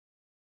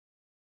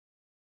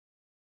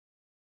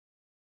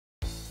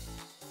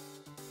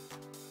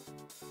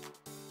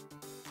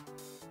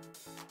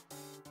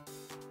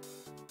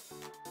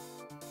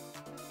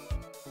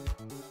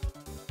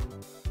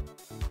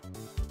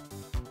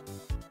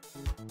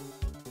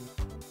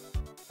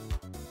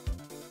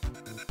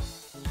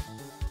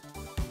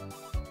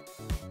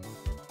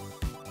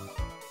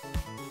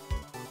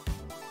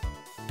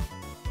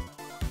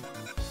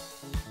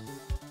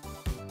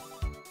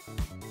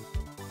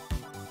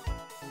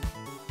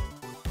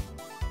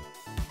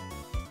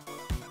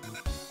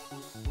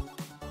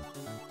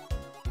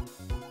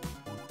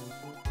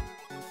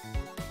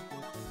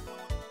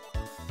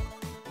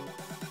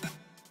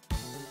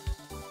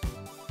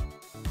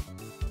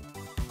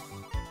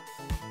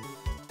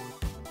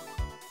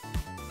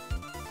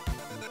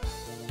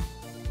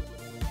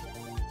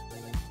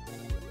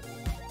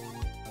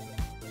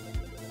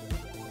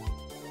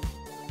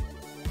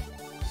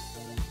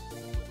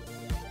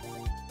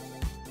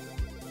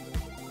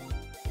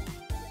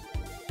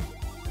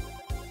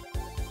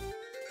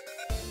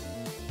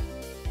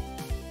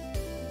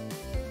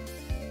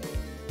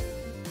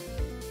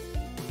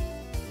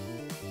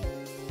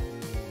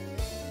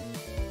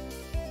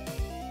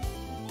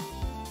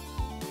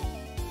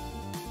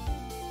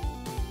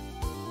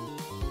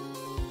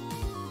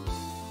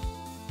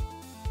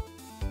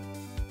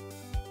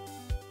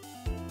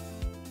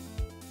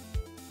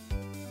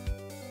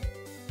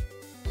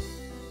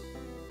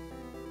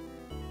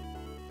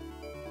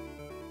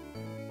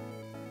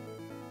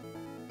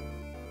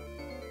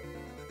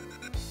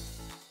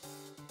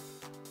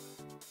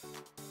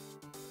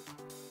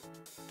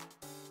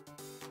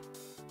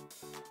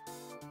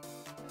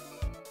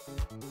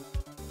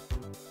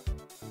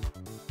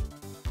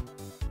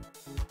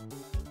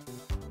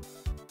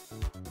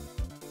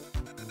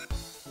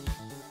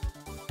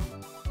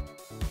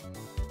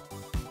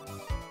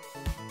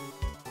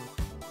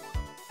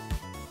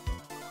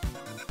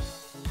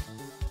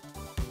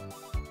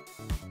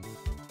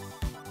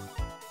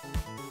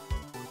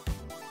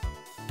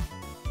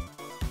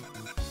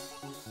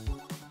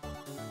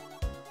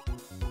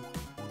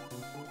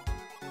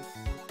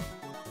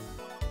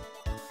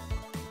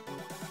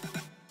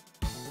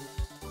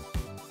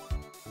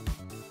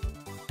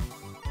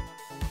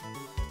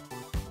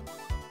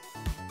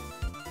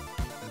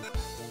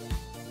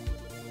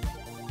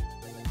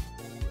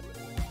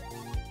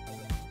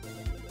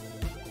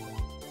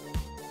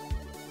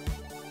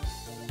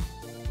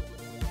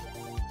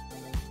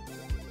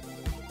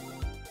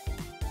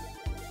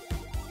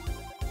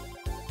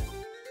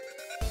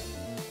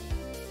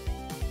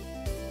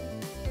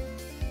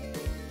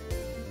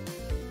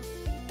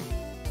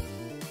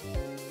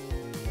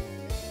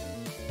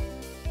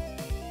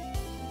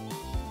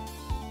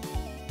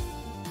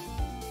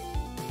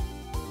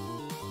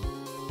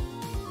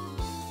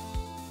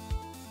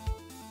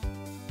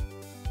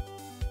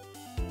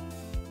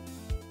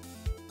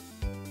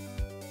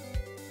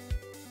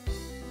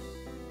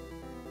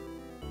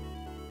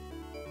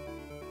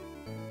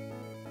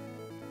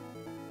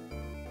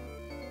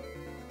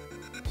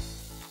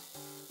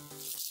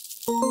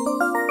Everybody,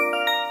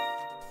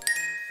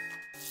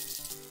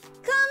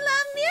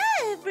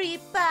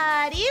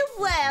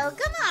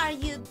 welcome. How are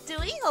you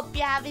doing? Hope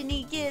you're having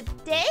a good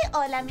day.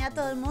 Hola, a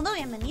todo el mundo.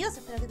 Bienvenidos.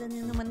 Espero que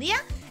tengan un buen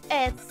día,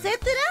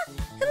 etcétera.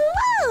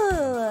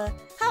 Hello.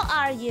 How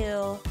are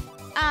you?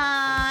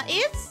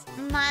 It's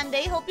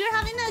Monday. Hope you're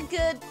having a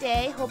good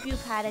day. Hope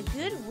you've had a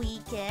good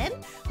weekend.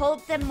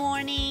 Hope the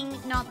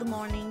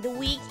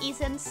week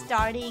isn't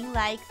starting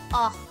like,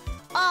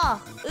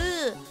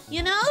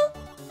 you know?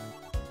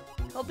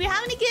 Hope you're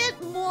having a good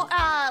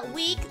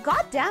week.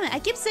 God damn it, I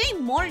keep saying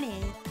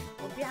morning.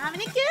 Hope you're having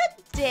a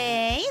good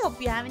day.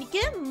 Hope you're having a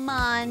good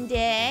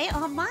Monday.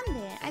 Oh,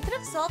 Monday. I could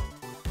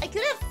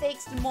have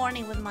fixed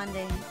morning with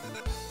Monday.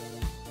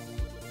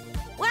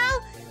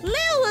 Well,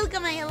 Leo,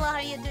 welcome and hello, how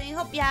are you doing?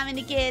 Hope you're having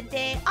a good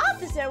day.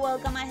 Officer,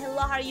 welcome and hello,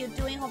 how are you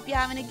doing? Hope you're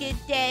having a good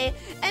day.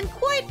 And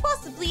quite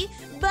possibly,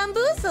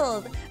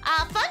 bamboozled.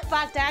 Fun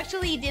fact, I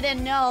actually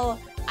didn't know.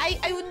 I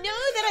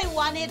know that I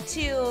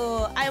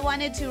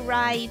wanted to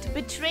write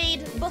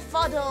betrayed,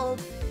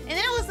 befuddled, and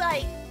then I was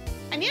like,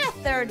 I need a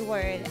third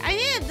word.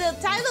 The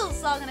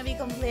title's not gonna be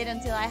complete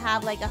until I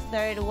have like a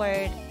third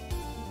word.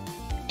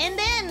 And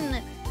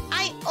then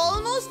I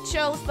almost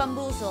chose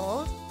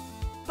bamboozled,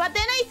 but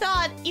then I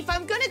thought, if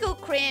I'm gonna go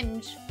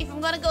cringe, if I'm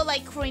gonna go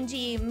like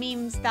cringy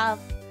meme stuff,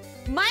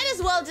 might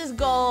as well just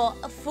go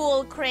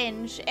full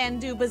cringe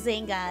and do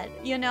BAZINGA'D,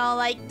 you know,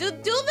 like do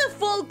the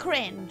full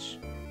cringe.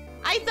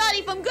 I thought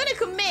if I'm gonna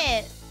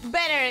commit,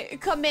 better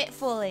commit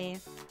fully.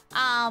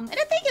 And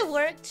I think it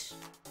worked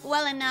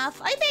well enough.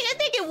 I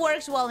think it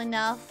works well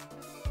enough.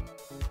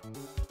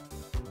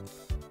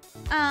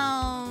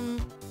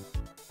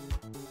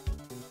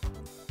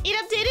 It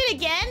updated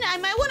again. I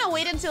might want to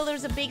wait until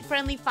there's a big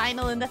friendly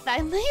final in the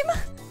time name.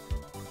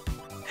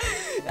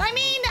 I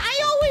mean, I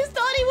always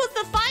thought it was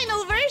the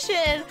final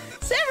version.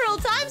 Several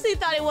times I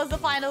thought it was the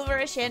final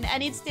version,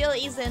 and it still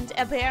isn't,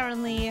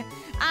 apparently.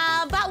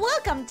 But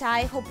welcome,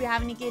 Ty. Hope you're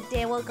having a good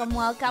day. Welcome,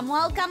 welcome,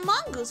 welcome,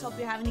 Mongoose. Hope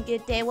you're having a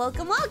good day.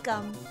 Welcome,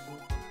 welcome.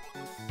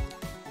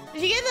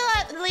 Did you get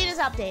the latest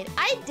update?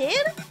 I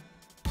did.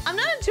 I'm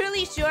not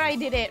entirely sure I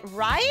did it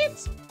right,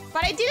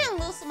 but I didn't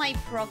lose my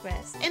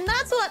progress, and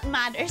that's what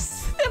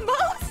matters the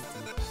most.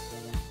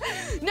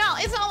 No,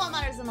 it's not what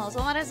matters the most.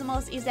 What matters the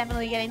most is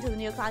definitely getting to the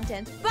new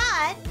content,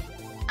 but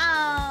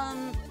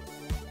I'm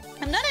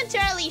not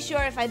entirely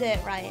sure if I did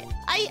it right.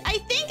 I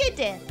think I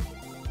did.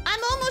 I'm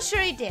almost sure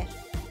I did.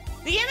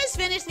 The game is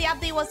finished. The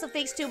update was to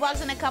fix 2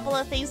 bugs and a couple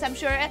of things, I'm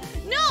sure.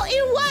 No,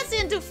 it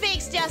wasn't to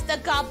fix just a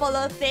couple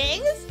of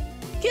things.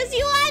 Because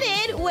you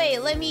added... Wait,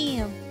 let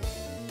me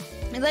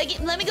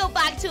go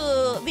back to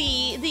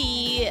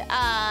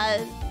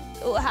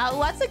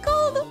what's it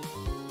called?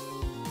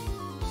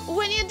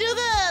 When you do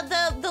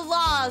the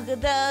log,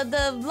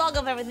 the log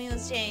of everything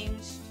that's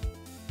changed.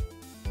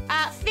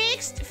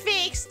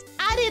 Fixed,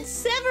 added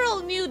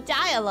several new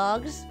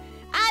dialogues,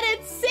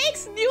 added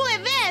 6 new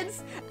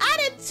events,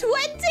 added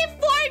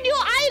 24 new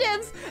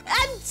items,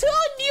 and 2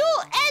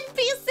 new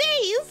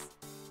NPCs!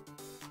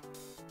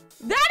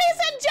 That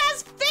isn't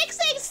just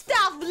fixing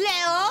stuff,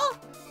 Leo!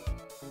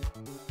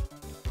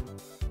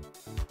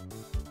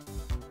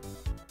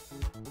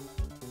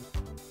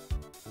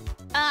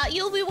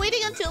 You'll be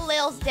waiting until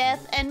Leo's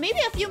death and maybe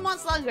a few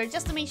months longer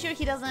just to make sure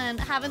he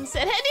haven't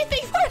said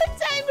anything for the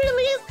time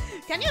release.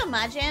 Can you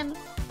imagine?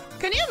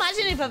 Can you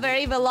imagine if a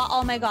very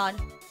oh my god.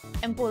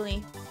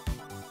 Empuli.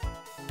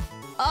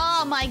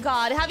 Oh my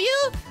god. Have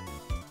you...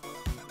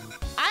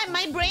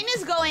 my brain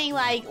is going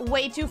like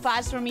way too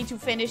fast for me to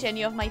finish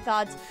any of my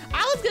thoughts.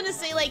 I was gonna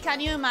say, like,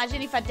 can you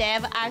imagine if a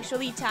dev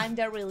actually timed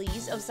the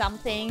release of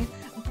something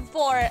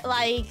for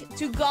like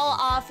to go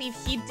off if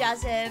he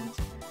doesn't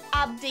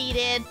update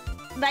it,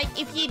 like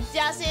if he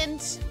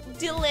doesn't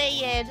delay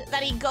it,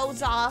 that it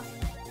goes off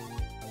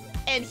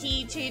and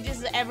he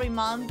changes every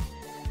month.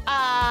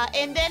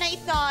 And then I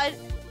thought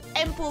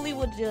Empuli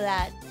would do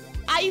that.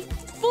 I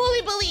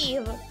fully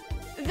believe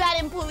that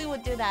Empuli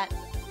would do that.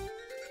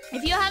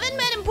 If you haven't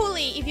met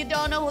Empuli, if you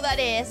don't know who that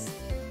is,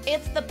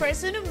 it's the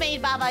person who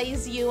made Baba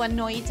Is You and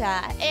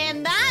Noita.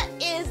 And that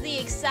is the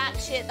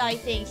exact shit that I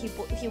think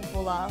he'll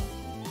pull off.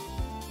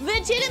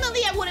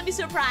 Legitimately, I wouldn't be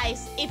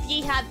surprised if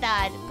he had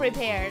that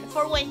prepared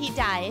for when he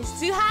dies.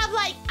 To have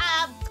like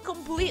a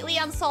completely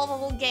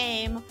unsolvable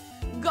game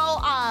go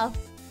off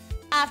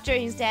after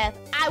his death,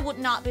 I would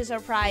not be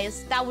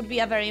surprised. That would be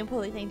a very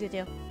Empuli thing to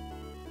do.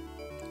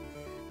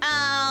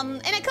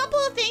 And a couple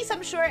of things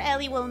I'm sure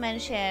Ellie will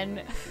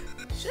mention.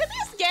 Should I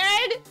be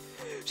scared?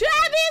 Should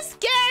I be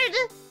scared?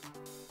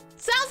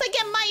 Sounds like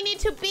I might need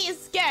to be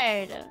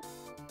scared.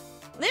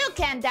 Leo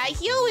can't die.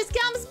 He always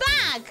comes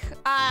back.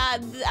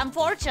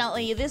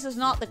 Unfortunately, this is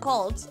not the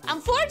cult.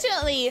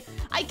 Unfortunately,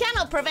 I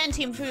cannot prevent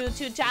him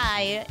to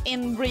die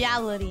in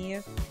reality.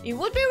 It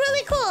would be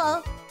really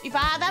cool if I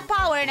had that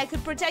power and I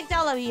could protect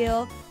all of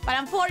you. But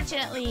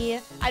unfortunately,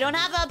 I don't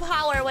have that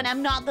power when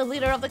I'm not the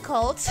leader of the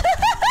cult.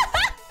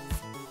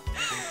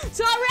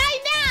 So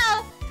right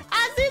now,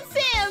 as it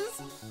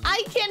seems,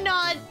 I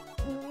cannot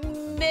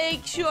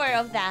make sure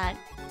of that.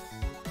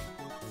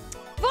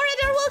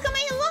 Forager, welcome,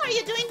 my hello, how are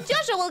you doing?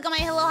 Joshua, welcome, my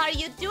hello, how are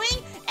you doing?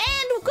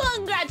 And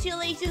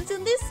congratulations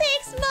on the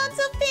 6 months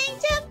of being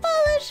Gem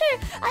Polisher.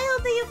 I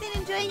hope that you've been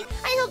enjoying.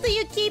 I hope that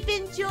you keep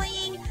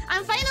enjoying.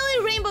 I'm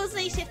finally Rainbow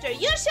Slave Shifter.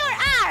 You sure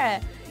are.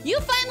 You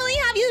finally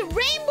have your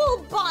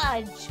rainbow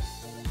badge.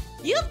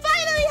 You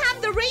finally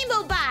have the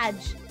rainbow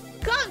badge.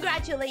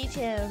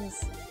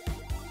 Congratulations.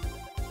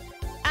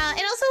 And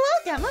also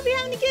welcome. Hope you're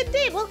having a good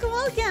day. Welcome,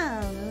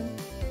 welcome.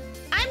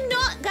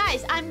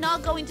 I'm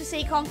not going to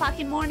say come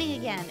fucking morning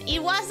again.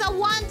 It was a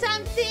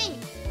one-time thing.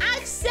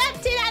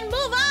 Accept it and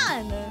move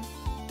on.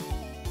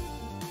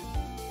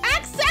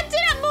 Accept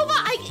it and move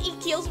on. It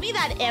kills me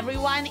that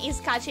everyone is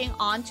catching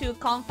on to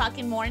come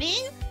fucking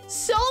morning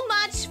so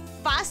much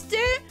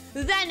faster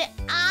than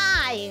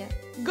I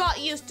got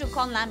used to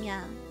con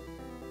lamia.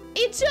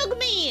 It took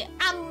me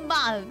a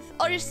month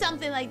or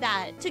something like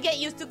that to get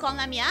used to con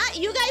lamia.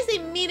 You guys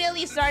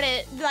immediately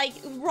started like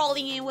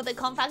rolling in with the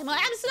con fucking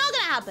morning. It's not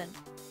gonna happen.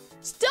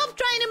 Stop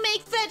trying to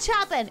make fetch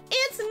happen.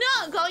 It's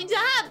not going to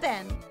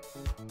happen.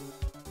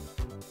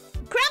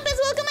 Krampus,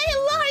 welcome, my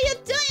hello, how are you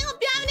doing?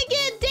 Hope you're having a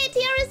good day.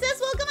 TRSS,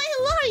 welcome, my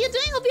hello, how are you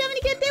doing? Hope you're having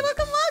a good day.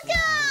 Welcome,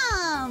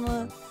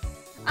 welcome.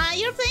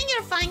 You're playing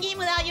your fan game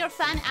without your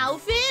fan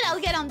outfit? I'll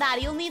get on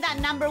that. You'll need that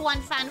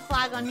 #1 fan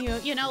flag on you.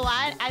 You know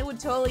what? I would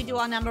totally do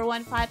a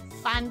 #1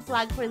 fan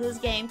flag for this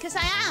game, because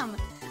I am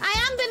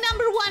the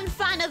 #1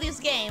 fan of this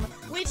game,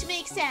 which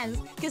makes sense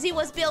because it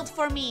was built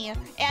for me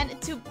and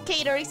to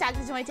cater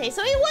exactly to my taste.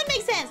 So it would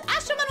make sense.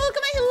 Astroman,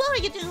 welcome, my hello, how are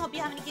you doing? Hope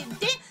you're having a good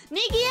day.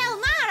 Nikki L.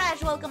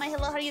 Maharaj, welcome, my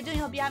hello, how are you doing?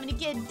 Hope you're having a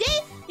good day.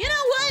 You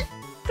know what?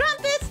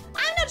 Crumpets,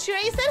 I'm not sure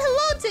I said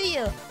hello to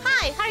you.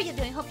 Hi, how are you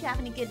doing? Hope you're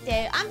having a good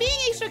day. I'm being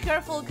extra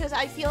careful because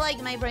I feel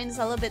like my brain is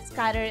a little bit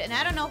scattered and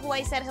I don't know who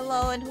I said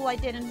hello and who I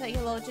didn't say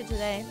hello to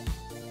today.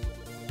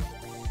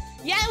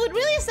 Yeah, it would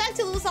really suck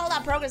to lose all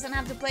that progress and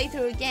have to play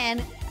through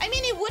again. I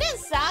mean, it wouldn't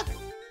suck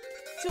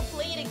to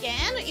play it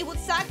again. It would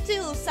suck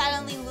to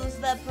suddenly lose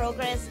the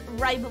progress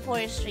right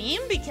before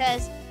stream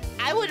because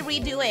I would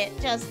redo it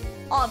just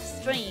off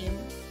stream.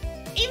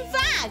 In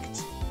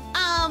fact,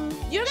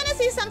 you're gonna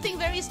see something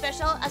very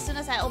special as soon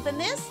as I open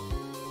this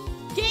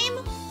game.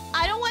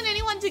 I don't want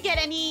anyone to get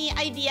any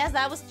ideas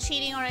that I was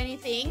cheating or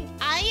anything.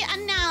 I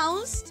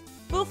announced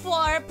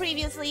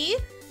previously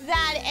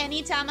that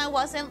anytime I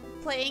wasn't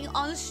playing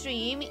on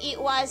stream,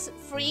 it was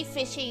free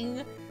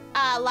fishing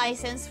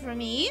license for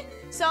me.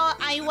 So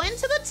I went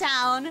to the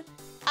town.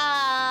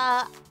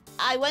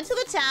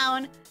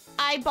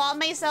 I bought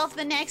myself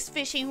the next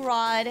fishing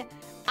rod.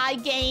 I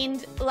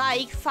gained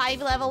like 5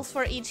 levels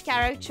for each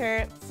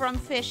character from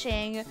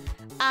fishing.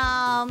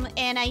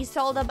 And I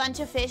sold a bunch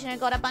of fish and I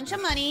got a bunch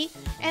of money.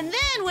 And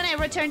then when I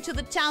returned to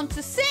the town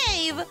to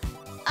save,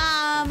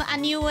 a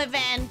new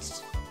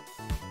event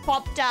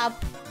popped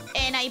up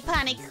and I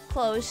panic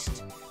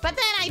closed. But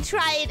then I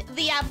tried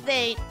the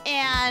update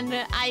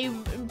and I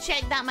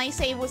checked that my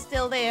save was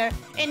still there.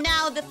 And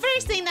now the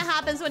first thing that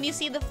happens when you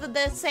see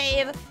the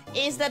save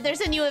is that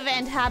there's a new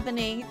event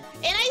happening.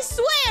 And I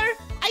swear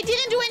I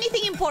didn't do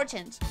anything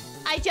important.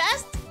 I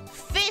just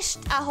fished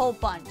a whole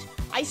bunch.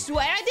 I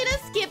swear I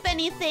didn't skip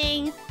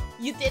anything.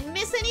 You didn't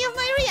miss any of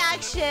my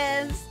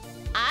reactions.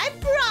 I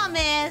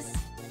promise.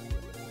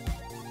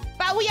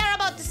 But we are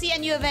about to see a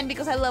new event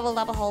because I leveled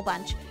up a whole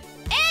bunch.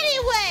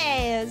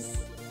 Anyways,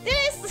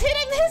 did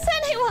I miss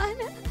anyone?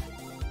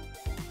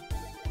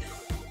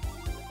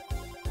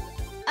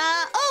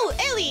 Oh,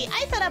 Ellie,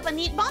 I thought up a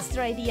neat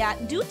monster idea.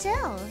 Do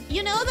tell.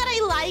 You know that I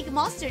like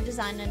monster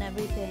design and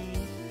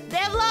everything.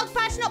 Devlog,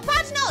 patch notes.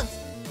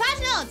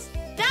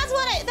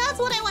 That's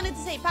what I wanted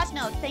to say. Patch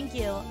notes. Thank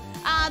you.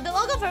 The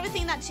log of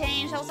everything that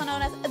changed, also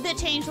known as the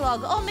change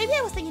log. Oh, maybe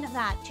I was thinking of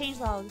that. Change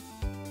log.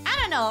 I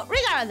don't know.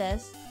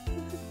 Regardless.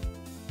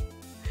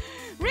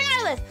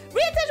 Retouch,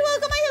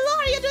 welcome, hello,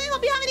 how are you doing?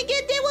 Hope you're having a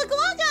good day.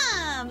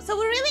 Welcome. So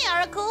we really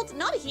are a cult.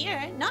 Not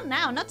here. Not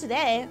now. Not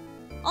today.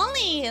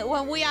 Only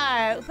when we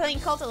are playing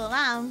Cult of the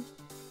Lamb.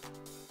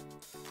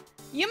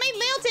 You made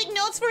Leo take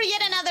notes for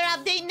yet another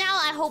update now?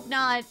 I hope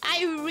not.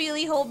 I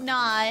really hope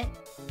not.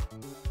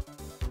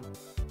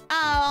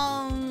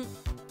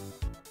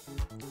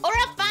 Or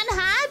a fan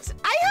hat?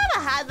 I have a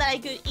hat that I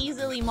could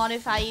easily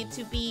modify it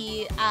to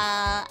be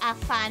a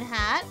fan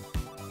hat.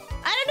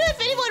 I don't know if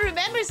anyone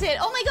remembers it.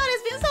 Oh my god,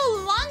 it's been so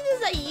long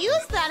since I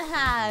used that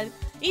hat.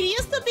 It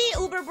used to be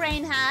Uber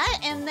Brain hat,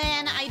 and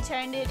then I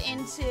turned it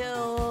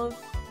into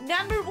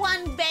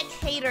 #1 Beck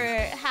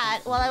Hater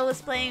hat while I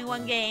was playing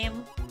one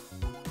game.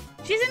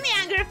 She's in the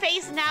anger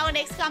phase now in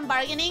XCOM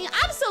bargaining.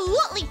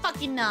 Absolutely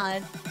fucking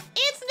not.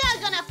 It's not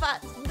gonna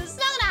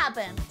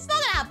happen. It's not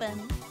gonna happen.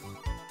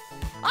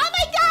 Oh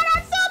my god,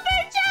 I'm super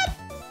chat!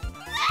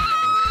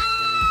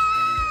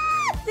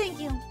 Ah! Thank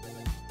you.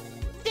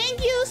 Thank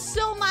you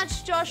so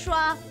much,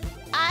 Joshua.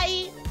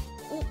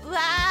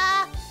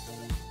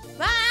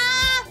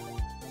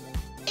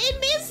 It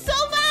means so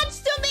much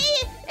to me,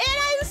 and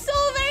I'm so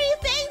very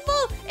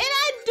thankful, and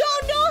I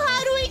don't know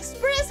how to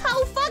express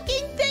how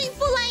fucking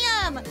thankful I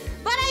am.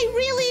 But I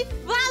really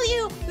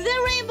value the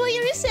rainbow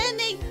you're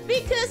sending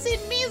because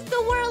it means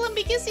the world and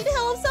because it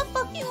helps a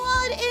fucking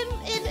lot,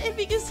 and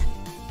because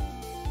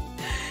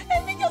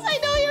and because I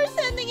know you're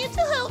sending it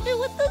to help me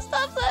with the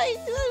stuff that I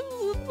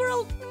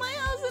broke in my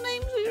house, and I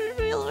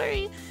feel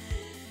very.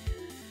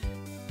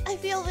 I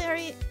feel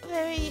very.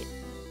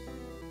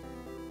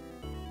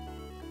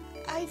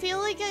 I feel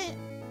like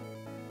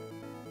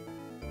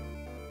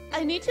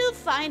I need to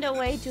find a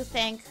way to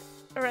thank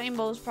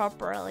rainbows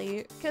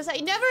properly, because I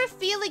never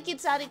feel like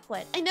it's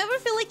adequate. I never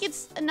feel like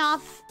it's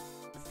enough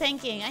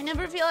thanking. I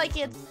never feel like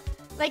it's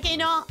like, you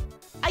know,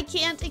 I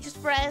can't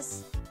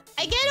express.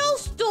 I get all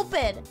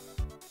stupid.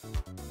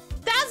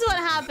 That's what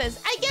happens.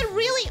 I get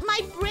really,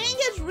 my brain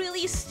gets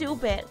really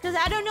stupid because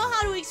I don't know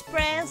how to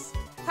express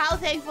how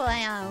thankful I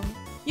am.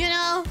 You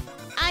know,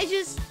 I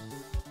just,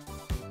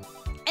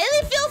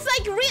 it feels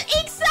like real,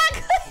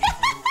 exactly.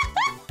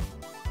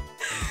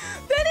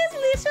 That is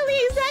literally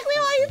exactly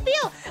how I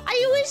feel.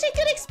 I wish I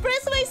could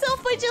express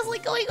myself by just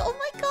like going, oh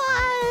my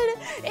god,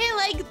 and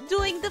like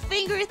doing the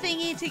finger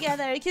thingy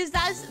together, because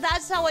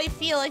that's how I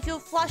feel. I feel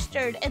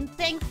flustered and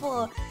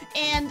thankful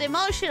and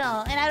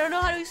emotional, and I don't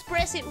know how to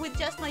express it with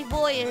just my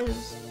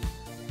voice.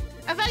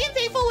 I'm fucking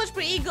thankful was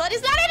pretty good.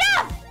 It's not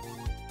enough.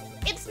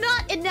 It's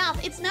not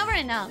enough. It's never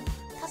enough.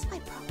 That's my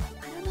problem.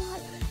 I don't know how.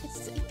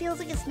 It feels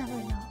like it's never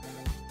enough.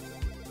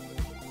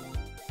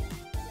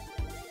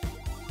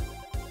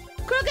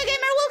 Crooked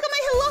Gamer, welcome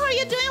and hello, how are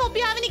you doing? Hope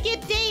you're having a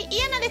good day.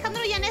 Ian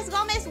Alejandro Yanes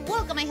Gomez,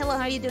 welcome and hello,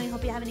 how are you doing?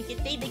 Hope you're having a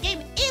good day. The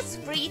game is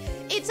free.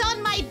 It's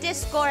on my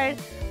Discord,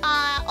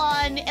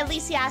 on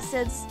Elyssia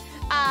Assets.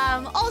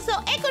 Also,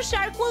 Echo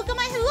Shark, welcome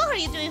and hello, how are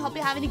you doing? Hope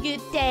you're having a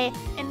good day.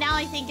 And now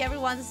I think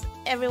everyone's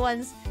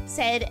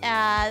said,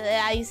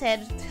 I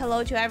said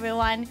hello to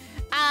everyone.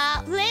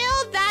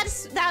 Leo,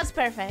 that's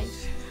perfect.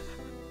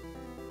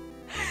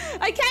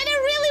 I kind of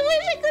really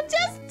wish I could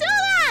just do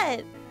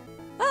that.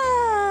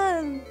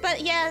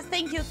 But yes,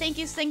 thank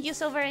you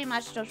so very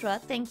much, Joshua.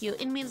 Thank you.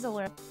 It means the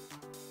world.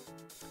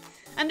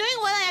 I'm doing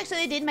well. I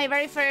actually did my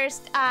very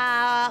first,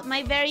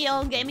 my very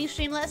own gaming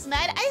stream last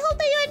night. I hope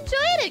that you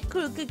enjoyed it,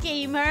 Crooked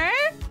Gamer.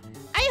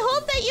 I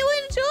hope that you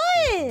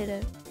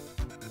enjoyed.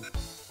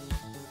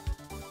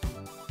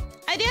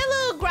 I did a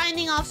little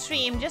grinding off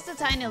stream, just a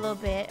tiny little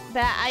bit,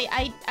 but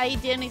I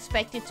didn't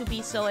expect it to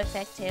be so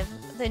effective.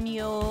 The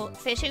new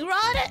fishing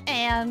rod,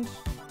 and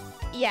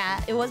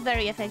yeah, it was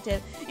very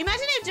effective.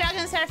 Imagine if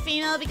dragons are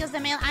female because the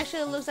male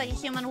actually looks like a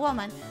human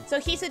woman. So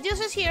he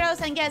seduces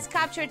heroes and gets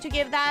captured to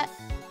give that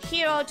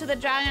hero to the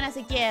dragon as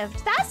a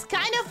gift. That's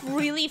kind of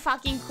really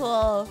fucking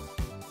cool.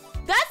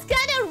 That's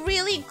kind of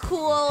really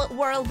cool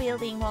world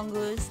building,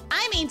 Mongoose.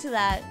 I'm into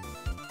that.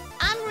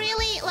 I'm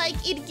really, like,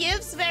 it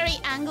gives very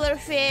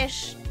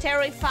anglerfish,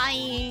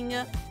 terrifying,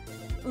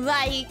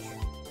 like,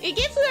 it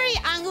gives very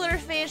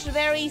anglerfish,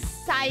 very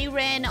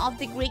siren of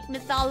the Greek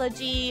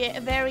mythology,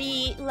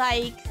 very,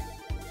 like,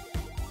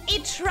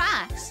 it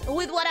tracks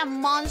with what a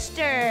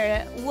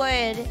monster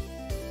would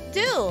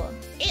do.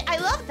 I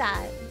love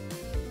that.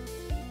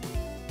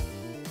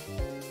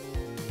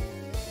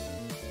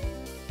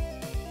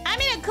 I'm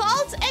in a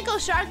cult, Echo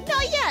Shark,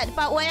 not yet,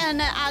 but when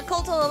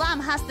Cult of the Lamb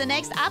has the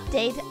next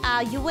update,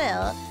 you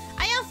will.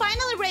 I am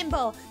finally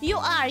Rainbow. You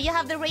are. You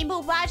have the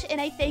Rainbow badge,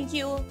 and I thank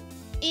you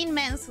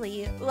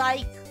immensely.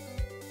 Like,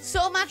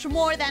 so much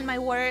more than my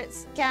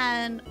words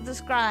can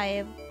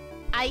describe.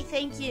 I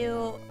thank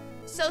you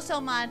so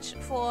much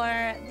for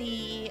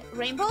the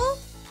Rainbow,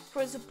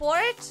 for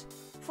support,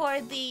 for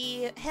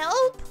the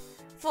help,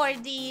 for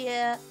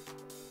the...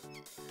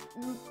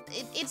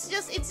 It's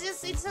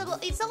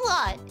a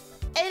lot.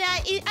 And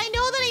I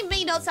know that it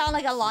may not sound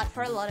like a lot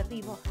for a lot of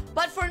people,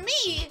 but for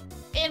me,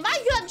 in my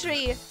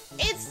country,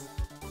 it's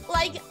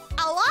like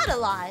a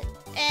lot.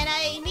 And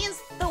it means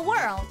the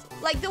world.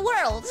 Like the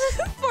world.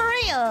 For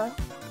real.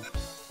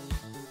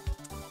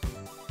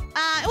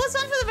 It was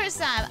fun for the first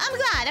time. I'm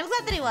glad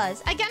that it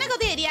was. I kinda got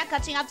the idea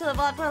catching up to the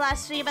vlog for the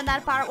last stream and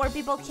that part where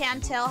people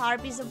can't tell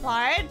Harpies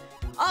apart.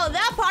 Oh,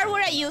 that part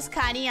where I use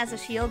Connie as a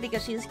shield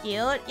because she's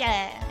cute.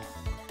 Yeah.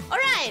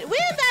 Alright, with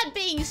that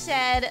being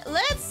said,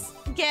 let's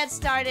get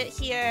started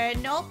here.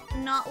 Nope,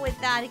 not with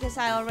that because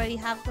I already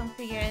have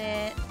configured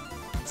it.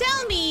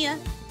 Tell me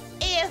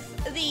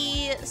if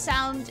the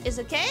sound is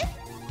okay.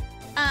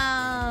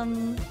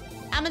 I'm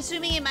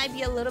assuming it might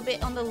be a little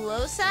bit on the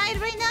low side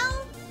right now.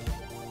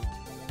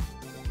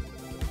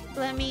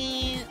 Let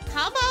me...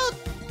 How about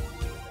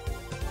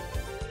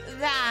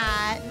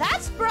that?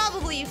 That's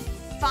probably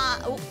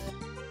fine. Oh.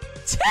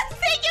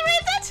 Thank you,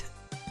 Richard!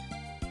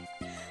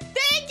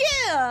 Thank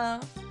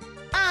you!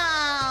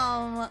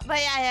 But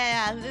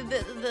yeah.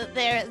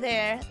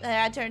 There,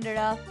 I turned it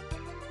off.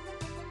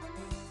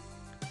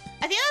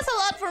 I think that's a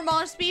lot for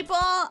most people.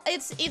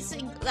 It's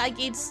like,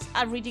 it's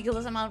a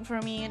ridiculous amount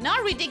for me.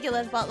 Not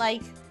ridiculous, but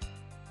like...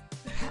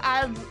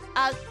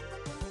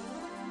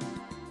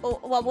 Oh,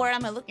 what word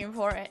am I looking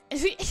for?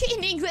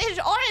 In English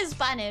or in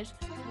Spanish?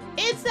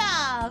 It's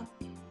a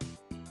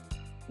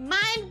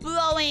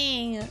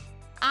mind-blowing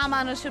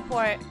amount of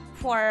support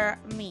for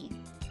me.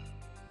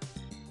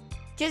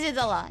 Because it's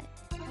a lot.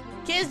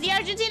 Cause the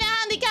Argentina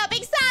handicap,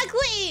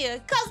 exactly!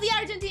 Cause the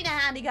Argentina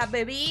handicap,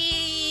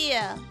 baby!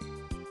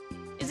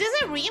 Is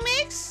this a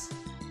remix?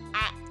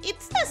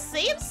 It's the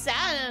same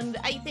sound,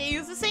 I think.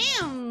 It's the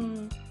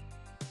same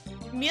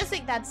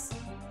music that's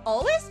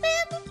always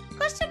been?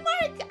 Question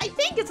mark? I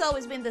think it's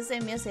always been the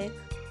same music.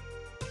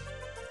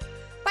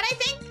 But I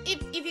think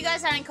if you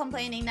guys aren't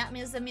complaining, that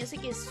means the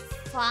music is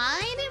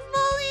fine in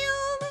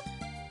volume.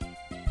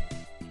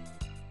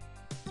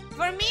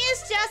 For me,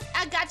 it's just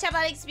a gacha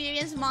bad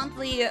experience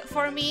monthly.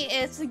 For me,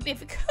 it's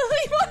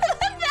significantly more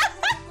than that.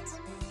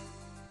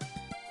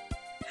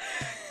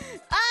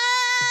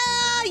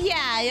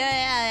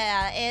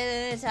 Yeah.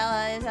 It's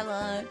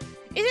a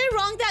Is it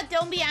wrong that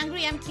 "Don't be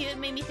angry, I'm cute"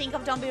 made me think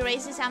of "Don't be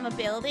racist, I'm a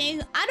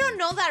building"? I don't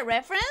know that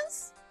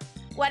reference.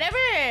 Whatever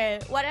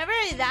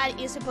that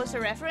is supposed to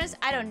reference,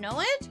 I don't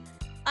know it.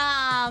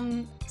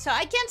 So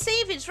I can't say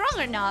if it's wrong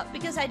or not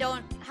because I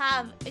don't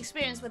have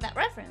experience with that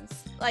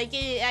reference. Like,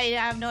 I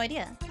have no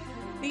idea.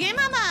 The game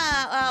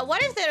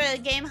what if the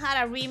game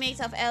had a remix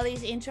of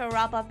Ellie's intro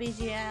wrap-up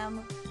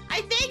BGM?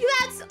 I think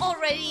that's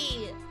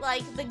already,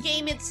 like, the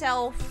game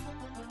itself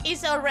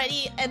is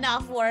already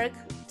enough work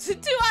to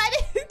add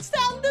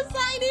sound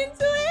design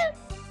into it.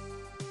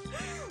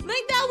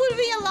 Like, that would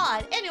be a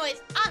lot.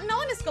 Anyways, no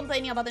one is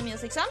complaining about the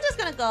music, so I'm just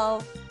gonna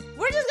go.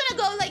 We're just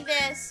gonna go like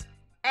this.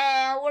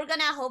 And we're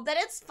gonna hope that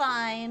it's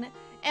fine.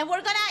 And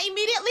we're gonna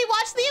immediately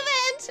watch the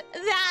event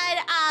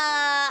that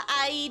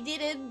I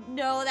didn't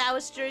know that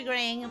was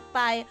triggering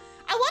by...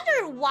 I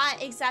wonder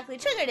what exactly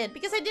triggered it,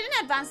 because I didn't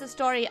advance the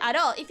story at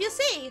all. If you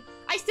see,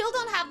 I still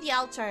don't have the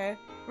altar,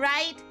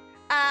 right?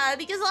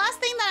 Because the last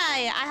thing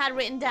that I had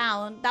written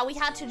down that we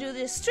had to do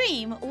this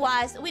stream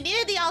was we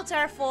needed the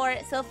altar for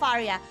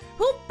Sylpharia,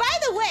 who, by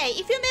the way,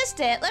 if you missed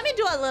it, let me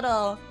do a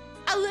little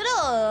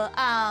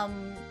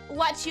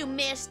what you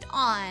missed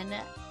on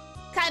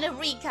kind of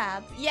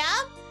recap,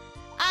 yeah?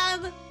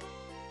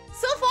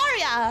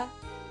 Sylpharia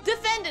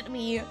defended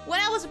me when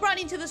I was brought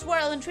into this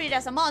world and treated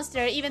as a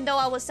monster, even though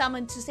I was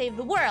summoned to save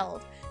the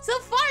world.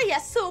 Sylpharia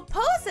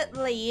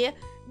supposedly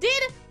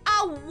did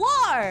a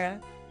war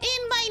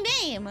in my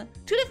name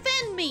to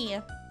defend me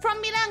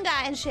from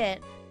Milanga and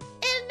shit.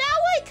 And now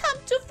I come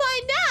to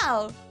find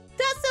out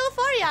that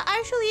Sylpharia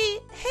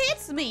actually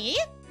hates me.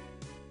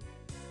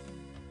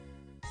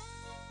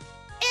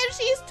 And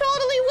she's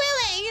totally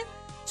willing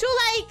to,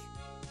 like,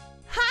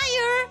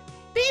 hire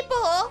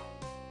people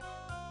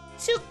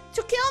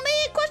to kill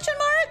me, question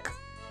mark?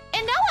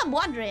 And now I'm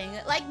wondering,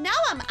 like, now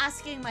I'm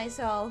asking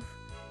myself,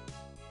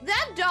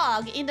 that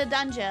dog in the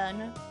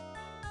dungeon,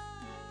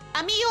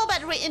 Amigo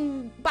but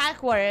written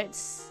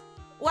backwards,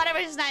 whatever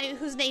his name,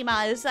 whose name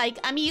is, like,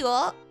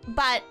 Amigo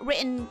but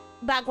written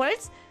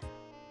backwards,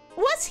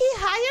 was he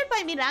hired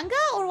by Milanga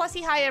or was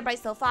he hired by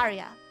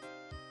Sylpharia?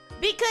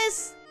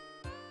 Because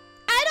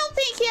I don't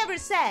think he ever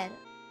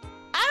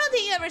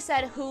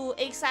said who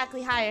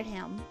exactly hired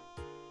him.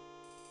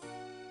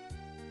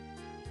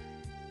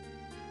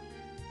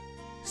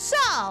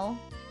 So,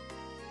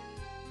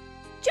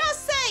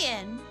 just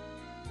saying.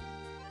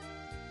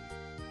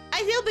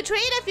 I feel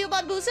betrayed, I feel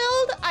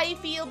bamboozled, I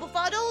feel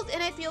befuddled,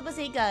 and I feel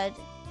BAZINGA'D.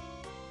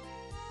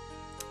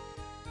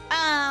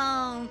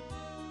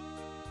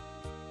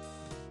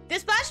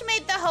 Dispatch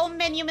made the home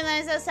menu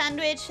milanesa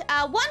sandwich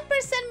 1%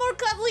 more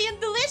cuddly and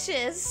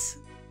delicious.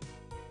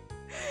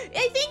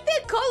 I think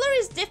the color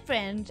is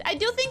different. I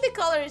do think the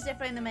color is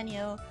different in the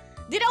menu.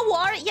 Did a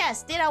war?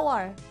 Yes, did a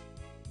war.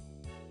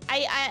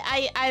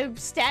 I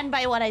stand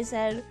by what I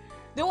said.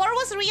 The war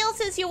was real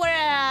since you were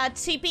a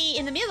TP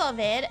in the middle of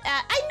it.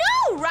 I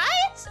know,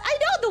 right? I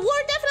know, the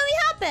war definitely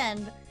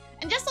happened.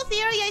 And just a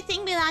theory, I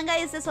think Milanga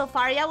is the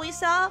Sylpharia we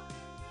saw.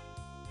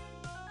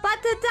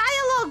 But the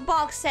dialogue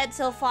box said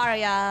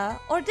Sylpharia.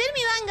 Or did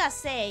Milanga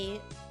say?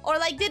 Or,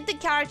 like, did the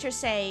character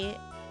say,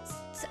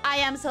 I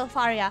am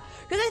Sylpharia?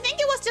 Because I think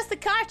it was just the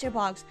character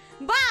box.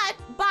 But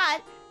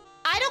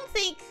I don't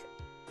think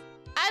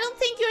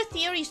your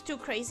theory is too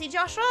crazy,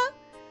 Joshua.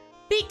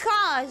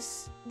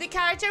 Because the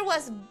character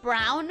was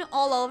brown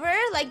all over.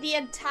 Like, the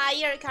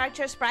entire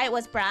character sprite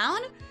was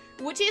brown.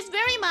 Which is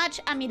very much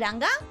a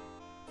Milanga.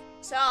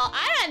 So,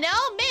 I don't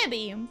know,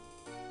 maybe.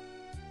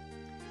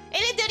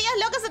 El teorías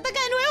locas ataca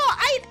de nuevo.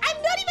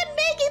 I'm not even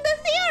making the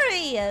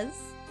theories.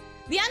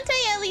 The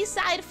anti-Ellie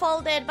side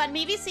folded, but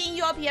maybe seeing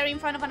you appear in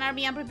front of an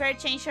army unprepared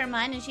changed her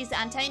mind and she's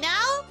anti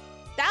now?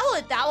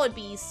 That would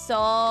be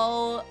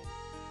so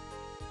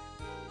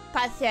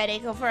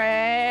pathetic of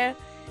her.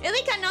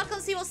 Ellie cannot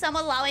conceive of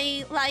someone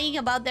lying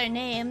about their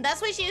name.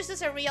 That's why she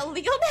uses a real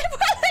legal name for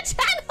the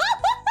channel.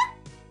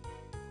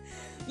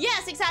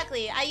 Yes,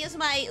 exactly. I use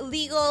my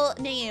legal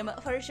name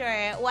for sure,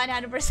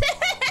 100%.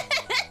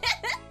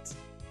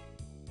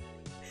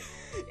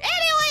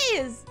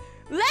 Anyways,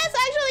 let's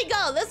actually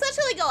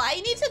go.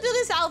 I need to do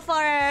this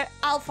altar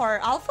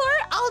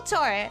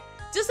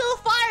to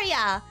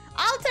Sylpharia.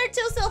 Altar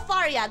to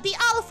Sylpharia, the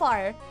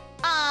altar.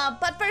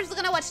 But first we're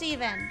gonna watch the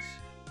event.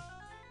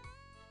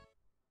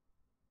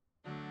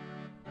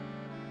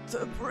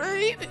 The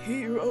brave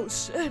hero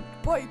sent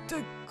by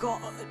the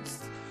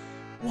gods.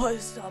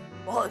 was a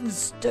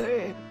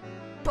monster.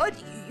 But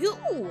you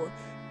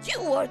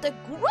are the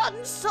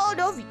grandson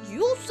of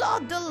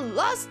Yusa, the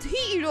last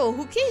hero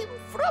who came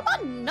from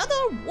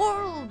another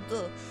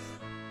world.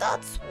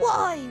 That's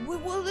why we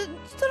will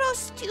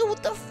entrust you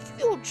with the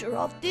future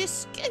of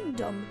this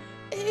kingdom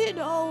in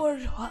our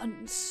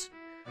hands.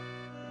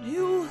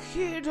 New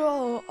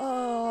hero,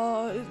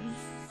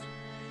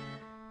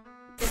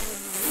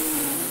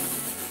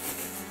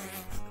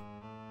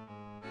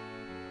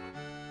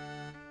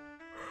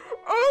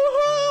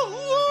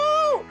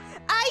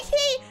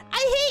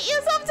 I hate you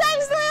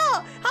sometimes,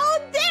 Leo! How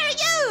dare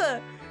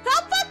you! How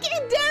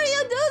fucking dare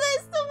you do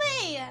this to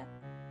me!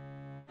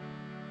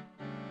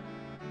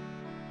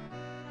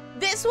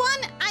 This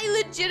one,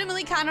 I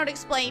legitimately cannot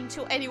explain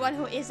to anyone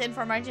who isn't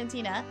from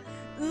Argentina.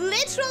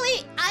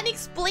 Literally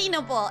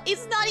unexplainable.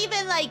 It's not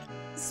even like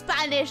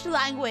Spanish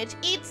language.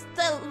 It's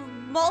the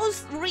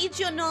most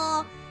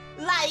regional,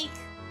 like...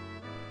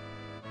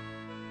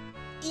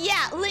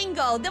 yeah,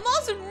 lingo. The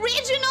most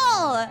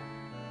regional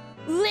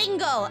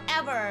lingo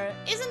ever.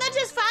 Isn't that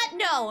just fat?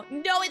 No,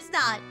 it's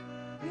not.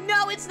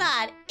 No, it's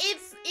not.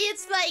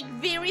 It's like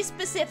very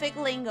specific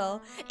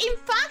lingo. In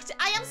fact,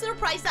 I am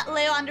surprised that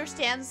Leo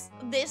understands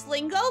this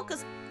lingo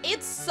because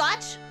it's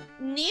such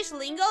niche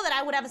lingo that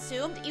I would have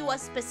assumed it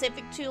was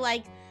specific to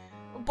like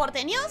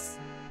porteños.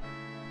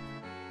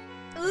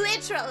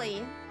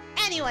 Literally.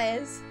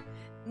 Anyways,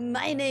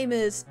 my name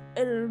is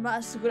El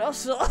Más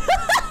Grosso.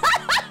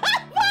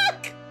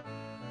 Fuck!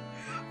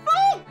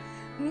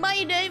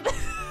 My name...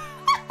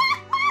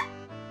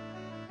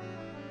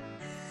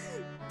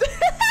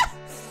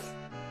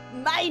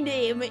 My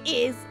name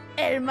is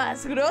El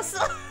Más Grosso.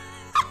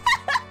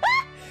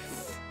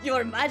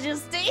 Your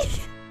Majesty.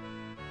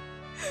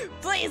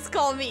 Please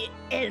call me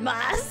El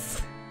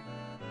Más.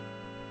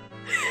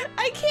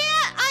 I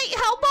can't...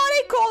 how about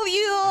I call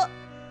you...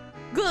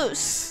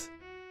 Goose?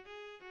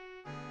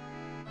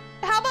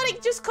 How about I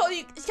just call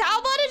you... how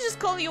about I just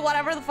call you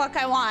whatever the fuck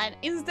I want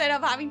instead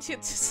of having to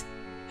just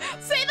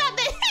say that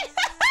name?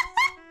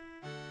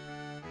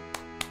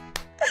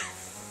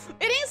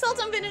 Eating salt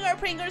and vinegar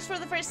Pringles for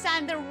the first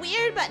time. They're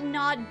weird, but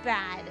not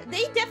bad.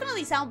 They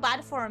definitely sound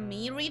bad for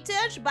me,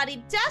 Retouch, but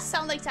it does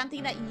sound like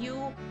something that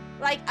you...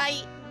 like,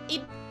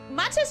 it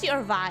matches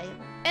your vibe.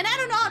 And I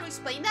don't know how to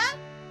explain that,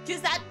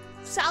 because that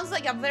sounds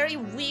like a very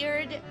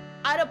weird,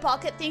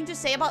 out-of-pocket thing to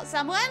say about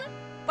someone.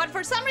 But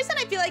for some reason,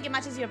 I feel like it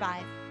matches your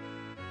vibe.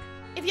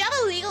 If you have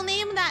a legal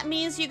name, that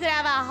means you could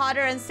have a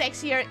hotter and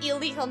sexier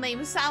illegal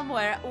name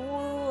somewhere.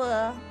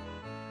 Ooh.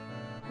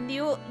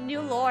 New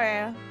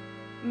lore.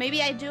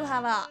 Maybe I do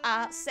have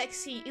a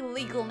sexy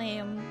illegal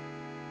name.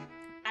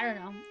 I don't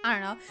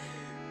know.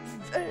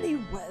 Very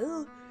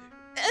well.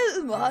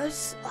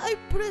 Elmas, I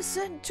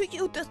present to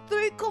you the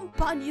 3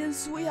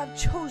 companions we have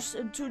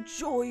chosen to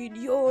join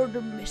your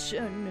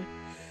mission.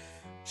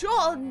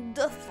 John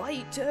the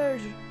Fighter.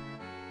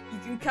 You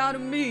can count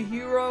on me,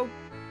 hero.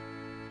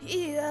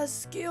 He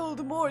has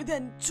killed more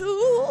than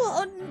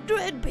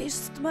 200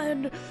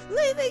 beastmen,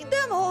 leaving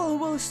them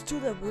almost to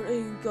the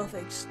brink of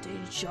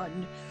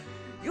extinction.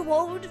 You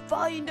won't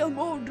find a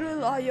more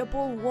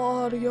reliable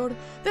warrior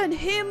than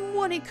him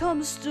when it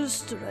comes to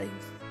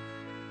strength.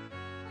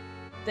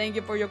 Thank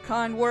you for your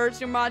kind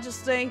words, Your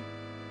Majesty.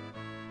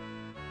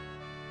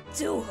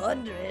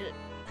 200?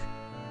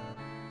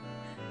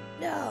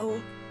 Now,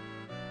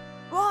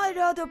 what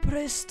other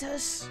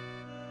priestess?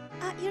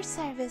 At your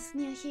service,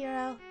 new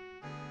hero.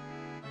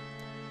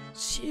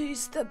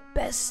 She's the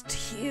best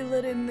healer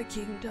in the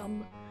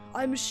kingdom.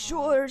 I'm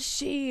sure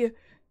she...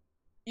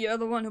 You're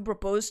the one who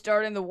proposed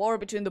starting the war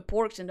between the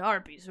Porks and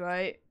Harpies,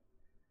 right?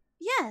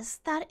 Yes,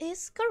 that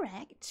is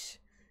correct.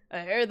 I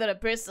heard that a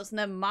priestess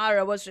named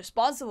Mara was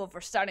responsible for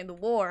starting the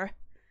war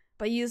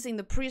by using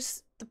the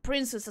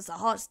princess as a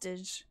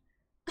hostage.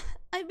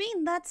 I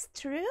mean, that's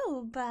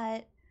true,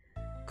 but...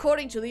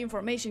 According to the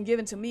information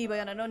given to me by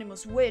an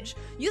anonymous witch,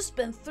 you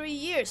spent 3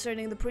 years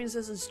earning the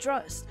princess's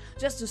trust,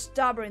 just to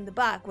stab her in the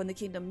back when the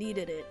kingdom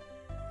needed it.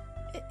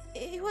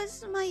 It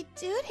was my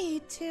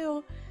duty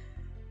to...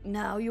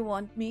 Now you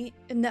want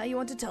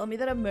to tell me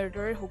that a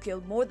murderer who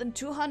killed more than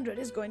 200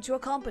 is going to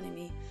accompany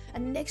me,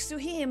 and next to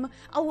him,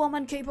 a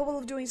woman capable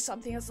of doing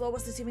something as low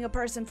as deceiving a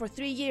person for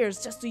 3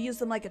 years just to use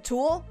them like a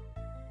tool?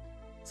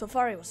 So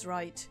far I was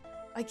right.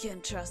 I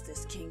can't trust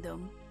this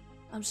kingdom.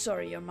 I'm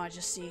sorry, Your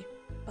Majesty,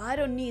 but I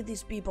don't need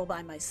these people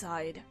by my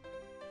side.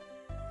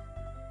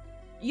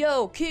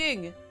 Yo,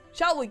 King!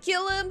 Shall we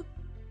kill him?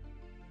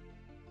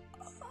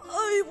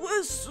 I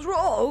was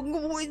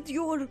wrong with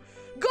your...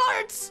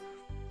 Guards!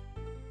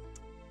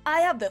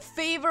 I have the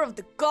favor of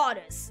the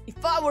goddess.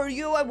 If I were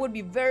you, I would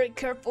be very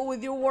careful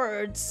with your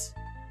words.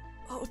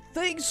 Oh,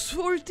 thanks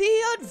for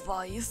the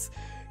advice.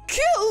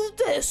 Kill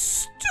this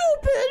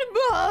stupid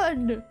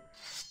man!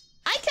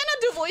 I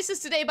cannot do voices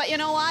today, but you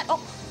know what? Oh.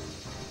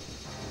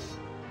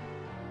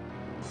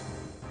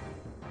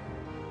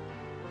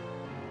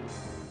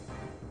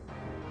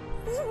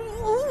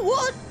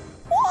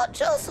 What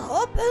just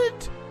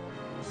happened?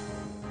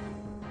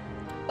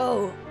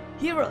 Oh,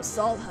 Hero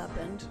Assault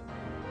happened.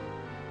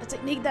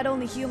 technique that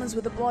only humans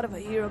with the blood of a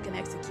hero can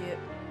execute.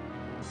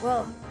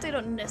 Well, they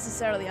don't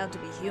necessarily have to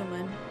be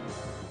human.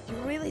 You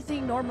really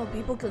think normal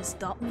people can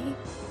stop me?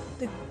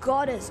 The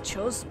goddess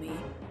chose me.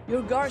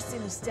 Your guards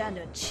didn't stand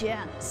a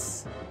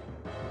chance.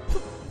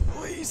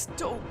 Please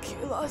don't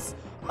kill us.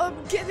 I'm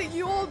giving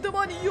you all the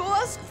money you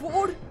asked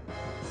for.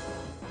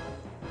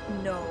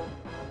 No.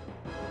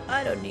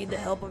 I don't need the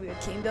help of your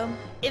kingdom.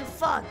 In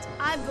fact,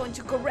 I'm going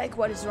to correct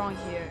what is wrong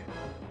here.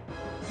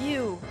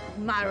 You,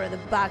 Myra the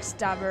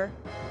Backstabber.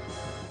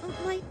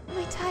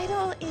 My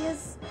title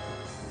is...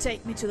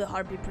 Take me to the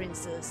Harpy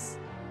Princess.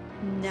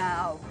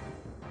 Now.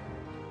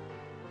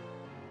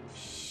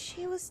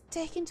 She was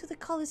taken to the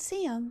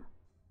Colosseum.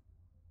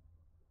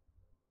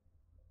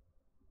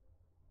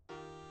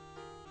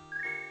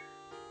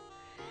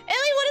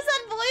 Ellie, what is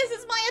that voice?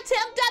 It's my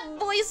attempt at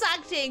voice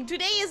acting.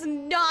 Today is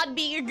not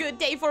being a good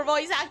day for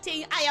voice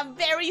acting. I am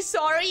very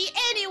sorry.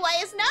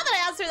 Anyways, now that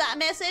I answered that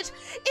message,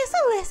 is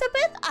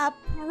Elizabeth a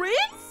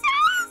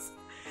princess?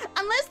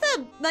 Unless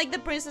the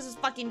princess is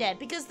fucking dead,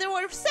 because there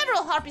were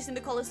several harpies in the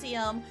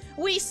Colosseum.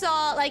 We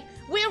saw,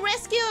 we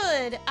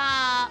rescued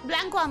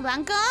Blanco and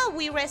Blanca.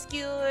 We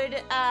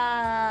rescued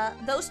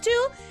those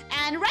two,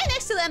 and right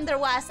next to them there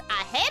was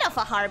a head of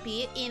a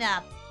harpy in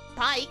a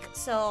pike.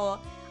 So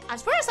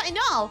as far as I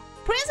know,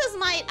 princess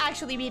might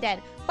actually be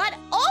dead, but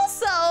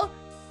also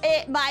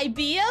it might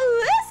be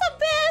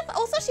Elizabeth.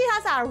 Also, she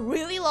has a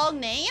really long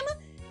name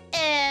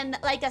and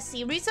like a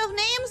series of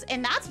names,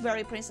 and that's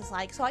very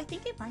princess-like, so I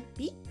think it might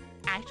be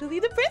actually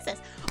the princess.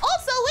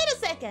 Also, wait a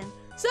second,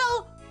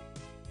 so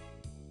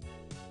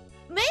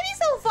maybe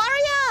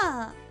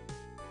Sofaria.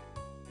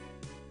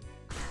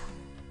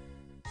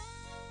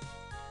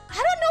 I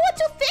don't know what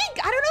to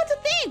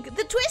think.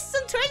 The twists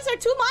and turns are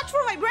too much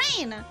for my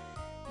brain.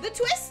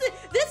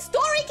 This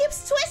story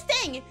keeps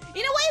twisting in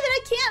a way that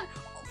I can't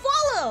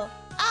follow.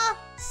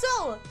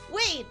 So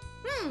wait,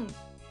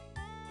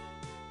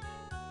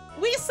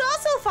 we saw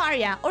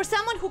Sofaria, or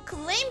someone who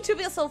claimed to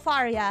be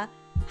Sofaria,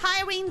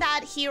 hiring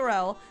that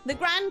hero, the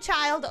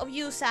grandchild of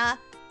Yusa,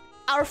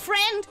 our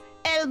friend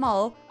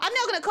Elmo. I'm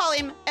not gonna call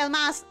him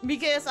Elmas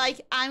because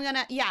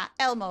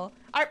Elmo.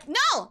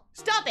 No,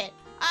 stop it.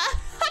 I'm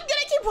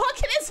gonna keep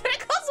walking in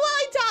circles while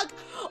I talk.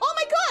 Oh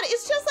my god,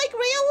 it's just like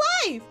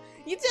real life.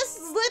 You just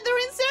slither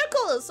in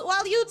circles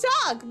while you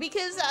talk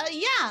because,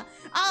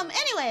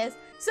 anyways,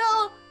 so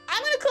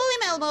I'm gonna call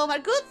him Elmo, my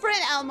good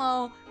friend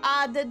Elmo,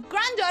 the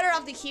granddaughter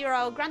of the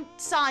hero,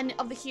 grandson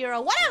of the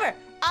hero, whatever.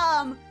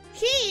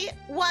 He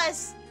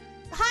was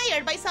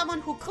hired by someone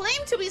who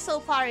claimed to be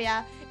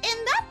Sofaria,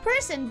 and that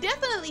person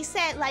definitely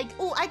said, like,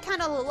 oh, I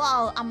kind of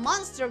allow a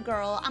monster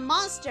girl, a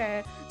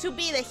monster, to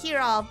be the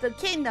hero of the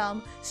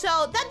kingdom. So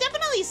that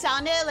definitely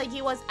sounded like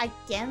he was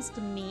against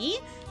me.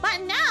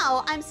 But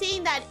now I'm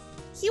seeing that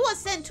he was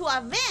sent to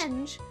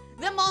avenge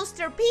the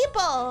monster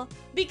people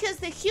because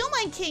the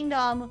human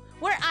kingdom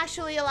were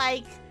actually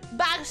like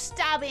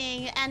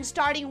backstabbing and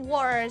starting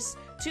wars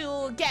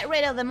to get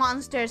rid of the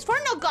monsters for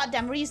no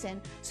goddamn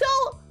reason. So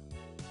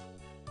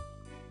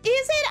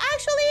is it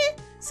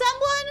actually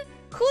someone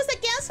who's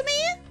against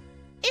me?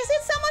 Is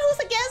it someone who's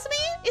against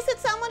me? Is it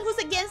someone who's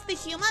against the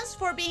humans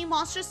for being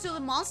monsters to the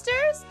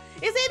monsters?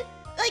 Is it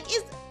like,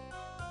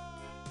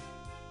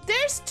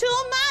 there's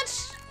too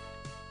much.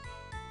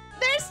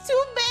 There's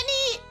too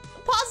many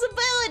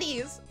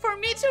possibilities for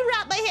me to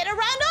wrap my head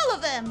around all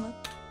of them.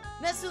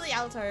 Let's do the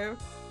altar.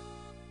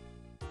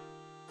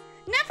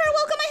 Never,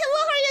 welcome, hello,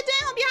 how are you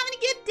doing? Hope you're having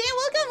a good day.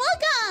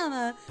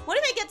 Welcome. What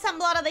if I get some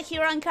blood of the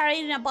hero and carry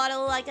it in a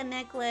bottle like a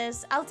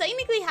necklace? I'll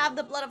technically have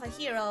the blood of a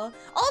hero.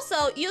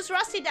 Also, use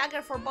Rusty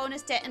Dagger for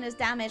bonus tetanus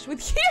damage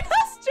with Hero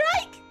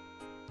Strike.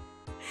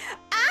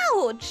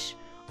 Ouch.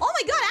 Oh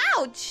my god,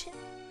 ouch.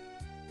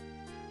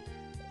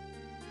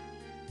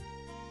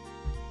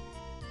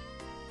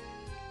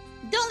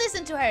 Don't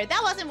listen to her.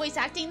 That wasn't voice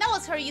acting. That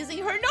was her using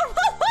her normal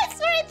voice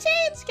for a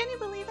change. Can you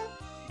believe it?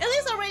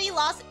 Ellie's already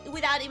lost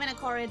without even a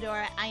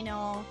corridor. I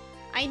know,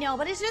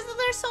 but it's just that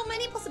there's so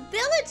many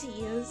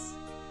possibilities.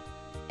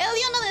 Ellie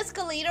on an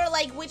escalator,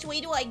 like, which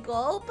way do I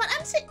go? But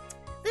I'm saying,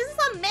 this is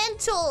a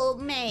mental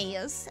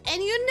maze.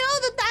 And you know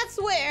that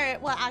that's where,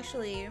 well,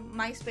 actually,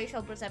 my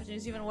spatial perception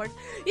is even worse.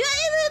 Yeah,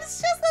 it's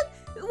just that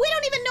we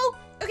don't even know.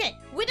 Okay,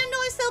 we don't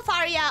know if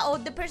Sofaria or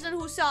the person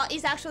who saw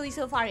is actually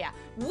Sofaria.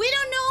 We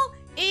don't know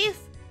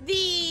if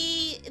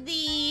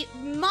the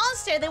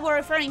monster they were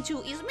referring to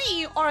is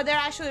me or they're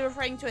actually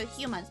referring to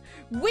humans.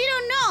 We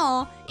don't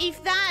know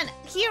if that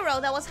hero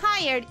that was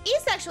hired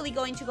is actually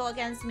going to go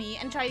against me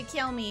and try to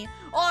kill me,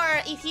 or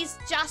if he's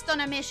just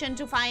on a mission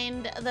to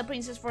find the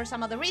princess for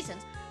some other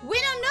reasons. We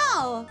don't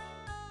know.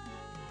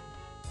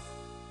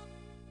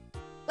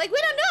 Like, we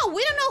don't know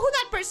who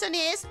that person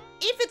is.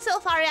 If it's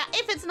Sofaria,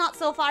 if it's not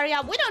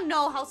Sofaria, we don't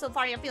know how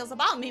Sofaria feels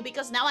about me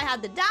because now I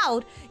have the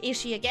doubt. Is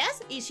she a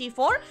guest? Is she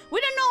for? We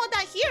don't know what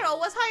that hero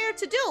was hired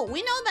to do.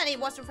 We know that it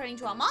was referring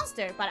to a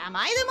monster, but am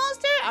I the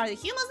monster? Are the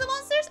humans the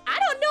monsters? I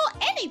don't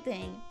know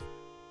anything.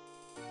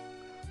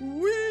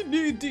 We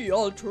need the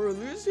altar,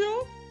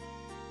 Elyssia.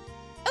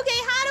 Okay,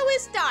 how do we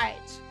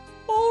start?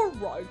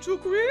 Alright, to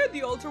create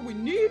the altar we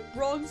need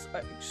bronze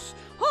eggs.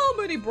 How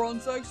many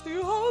bronze eggs do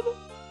you have?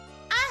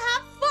 I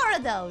have 4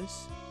 of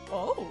those.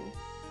 Oh,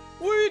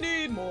 we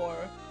need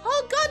more.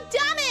 Oh, god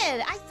damn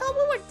it! I thought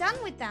we were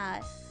done with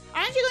that.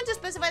 Aren't you going to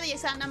specify the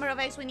exact number of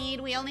eggs we need?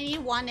 We only need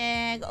 1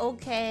 egg.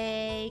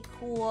 Okay,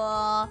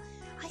 cool.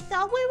 I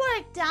thought we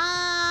were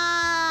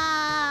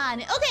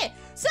done. Okay,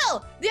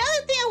 so the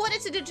other thing I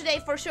wanted to do today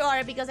for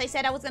sure, because I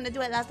said I was going to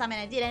do it last time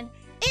and I didn't,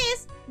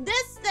 is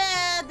this,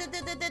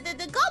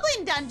 the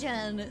goblin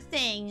dungeon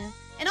thing.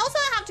 And also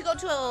I have to go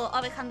to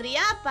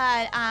Alejandria,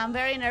 but I'm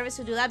very nervous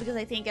to do that because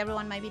I think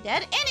everyone might be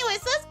dead.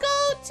 Anyways, let's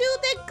go to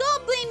the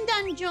goblin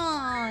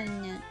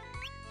dungeon.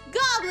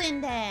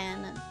 Goblin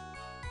den.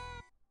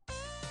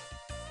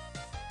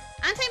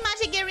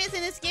 Anti-magic areas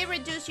in this game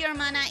reduce your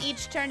mana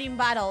each turn in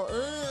battle.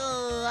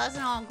 Ooh, that's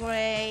not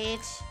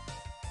great.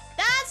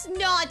 That's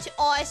not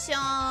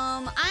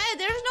awesome.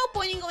 There's no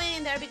point in going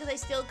in there because I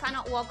still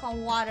cannot walk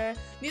on water.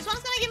 This one's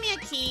gonna give me a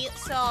key,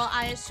 so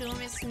I assume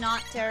it's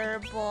not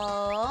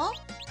terrible.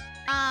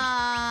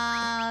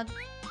 I'm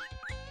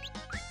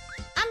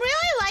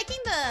really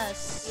liking the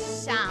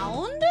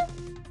sound.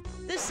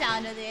 The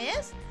sound of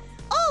this.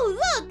 Oh,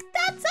 look,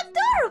 that's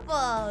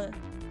adorable.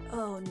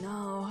 Oh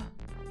no.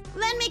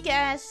 Let me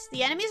guess.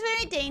 The enemy is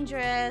very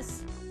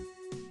dangerous.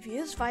 If you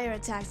use fire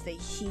attacks, they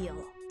heal.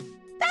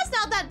 That's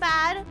not that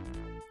bad.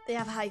 They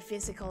have high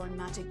physical and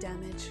magic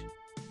damage.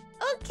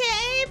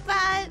 Okay,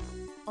 but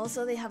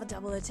also they have a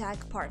double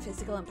attack, part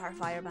physical and part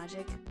fire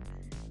magic.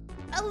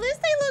 At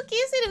least they look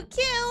easy to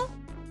kill.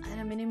 And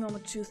a minimum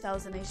of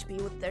 2000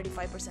 HP with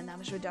 35%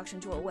 damage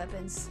reduction to all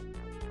weapons.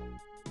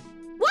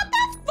 What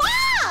the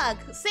fuck?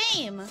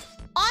 Same.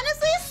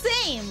 Honestly,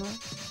 same.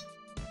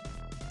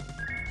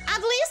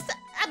 At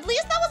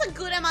least that was a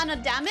good amount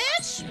of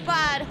damage,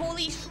 but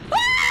holy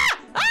ah!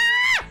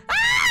 Ah!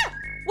 Ah!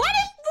 What do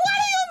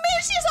you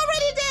mean she's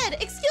already dead?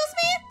 Excuse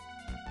me?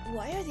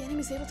 Why are the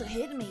enemies able to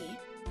hit me?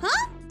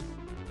 Huh?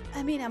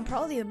 I mean, I'm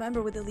probably the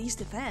member with the least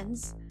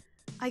defense.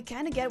 I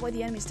kinda get why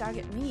the enemies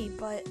target me,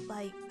 but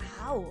like,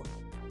 how?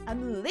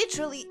 I'm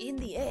literally in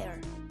the air.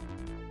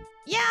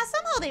 Yeah,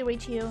 somehow they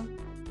reach you.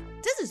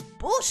 This is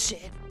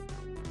bullshit.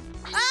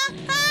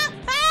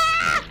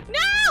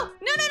 No!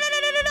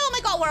 Oh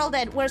my god, we're all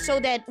dead. We're so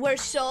dead. We're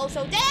so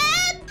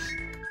dead!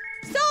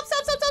 Stop!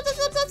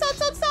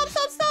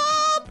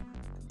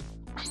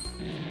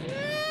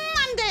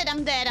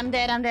 I'm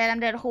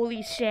dead.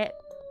 Holy shit.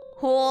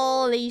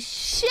 Oh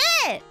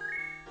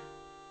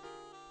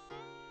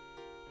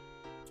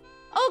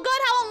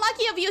god, how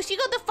unlucky of you. She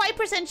got the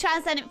 5%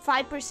 chance and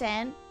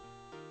 5%.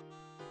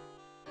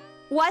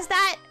 Was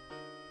that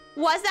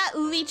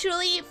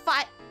literally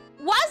 5?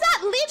 Was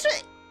that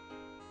literally?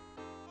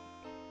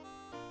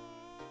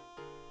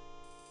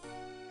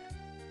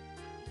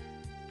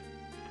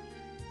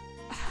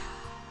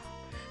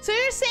 So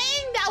you're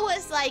saying that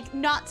was like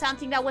not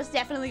something that was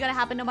definitely gonna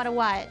happen no matter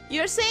what?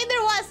 You're saying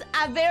there was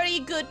a very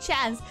good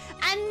chance,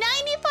 a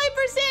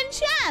 95%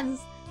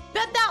 chance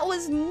that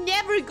was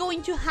never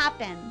going to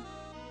happen.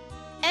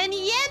 And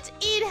yet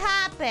it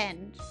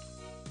happened.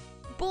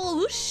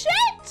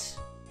 Bullshit!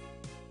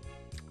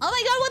 Oh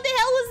my god, what the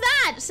hell was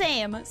that?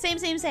 Same.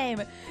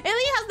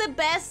 Ellie has the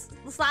best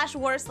 /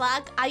 worst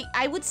luck.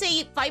 I would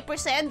say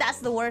 5%, that's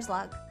the worst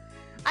luck.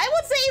 I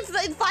would say it's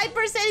like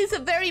 5% is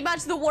very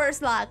much the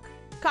worst luck.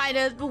 Kind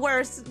of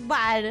worse,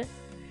 bad. And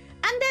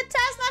the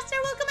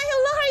Taskmaster, welcome and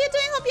hello, how are you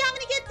doing? Hope you're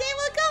having a good day.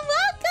 Welcome,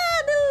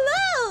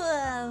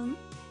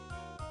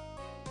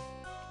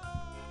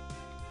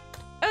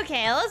 hello.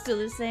 Okay, let's do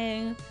this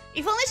thing.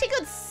 If only she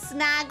could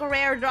snag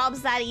rare drops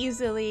that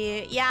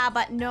easily. Yeah,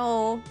 but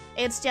no,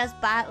 it's just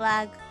bad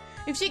luck.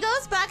 If she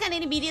goes back and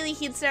it immediately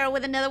hits her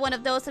with another one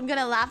of those, I'm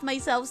gonna laugh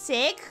myself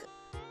sick.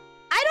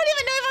 I don't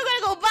even know if I'm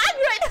gonna go back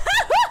right now.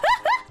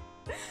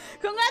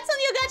 Congrats on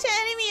you got your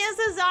enemy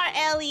SSR,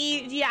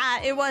 Ellie.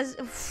 Yeah, it was...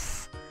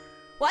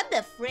 What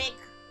the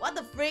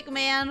frick,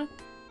 man?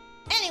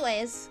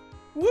 Anyways.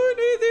 We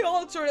need the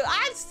altar.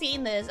 I've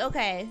seen this.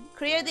 Okay.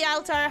 Create the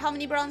altar. How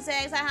many bronze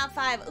eggs? I have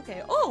 5.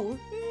 Okay. Oh,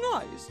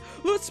 nice.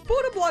 Let's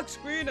put a black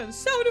screen and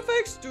sound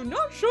effects do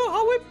not show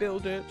how we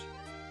build it.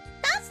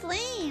 That's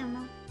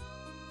lame.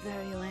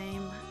 Very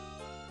lame.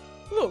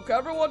 Look,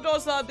 everyone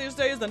does that these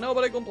days and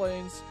nobody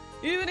complains.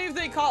 Even if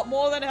they caught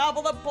more than half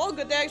of the bulk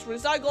attacks,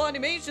 recycle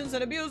animations,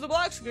 and abuse the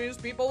black screens,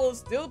 people will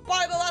still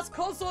buy the last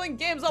console in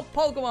games of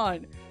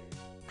Pokemon.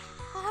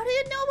 How do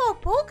you know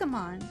about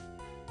Pokemon?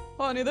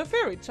 Honey, the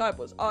fairy type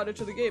was added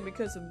to the game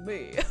because of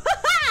me.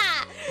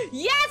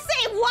 Yes,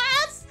 it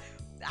was!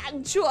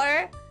 I'm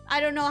sure.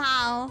 I don't know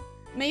how.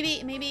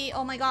 Maybe,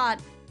 oh my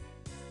god.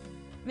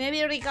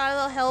 Maybe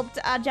Ricardo helped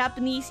a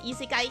Japanese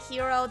isekai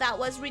hero that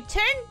was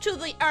returned to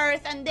the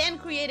earth and then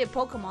created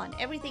Pokemon.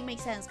 Everything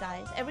makes sense,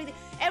 guys. Everything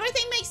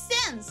makes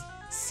sense.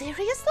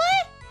 Seriously?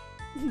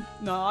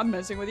 Nah, I'm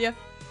messing with you.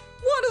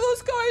 One of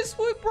those guys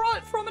we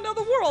brought from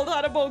another world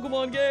had a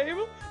Pokemon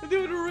game. The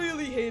dude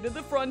really hated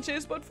the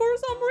franchise, but for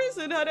some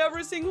reason had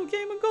every single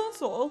game and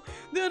console.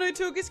 Then I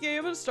took his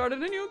game and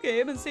started a new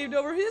game and saved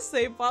over his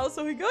save file,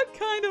 so he got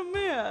kind of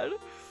mad.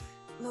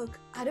 Look,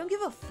 I don't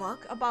give a fuck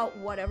about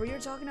whatever you're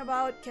talking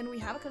about. Can we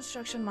have a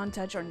construction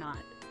montage or not?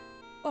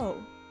 Oh.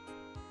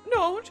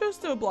 No,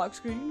 just a black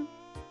screen.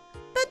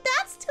 But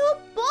that's too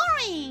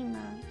boring.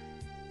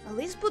 At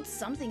least put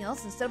something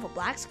else instead of a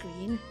black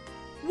screen.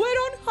 We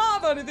don't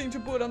have anything to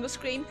put on the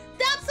screen.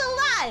 That's a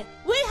lie.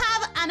 We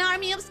have an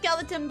army of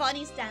skeleton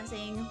bunnies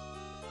dancing.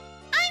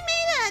 I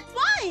made a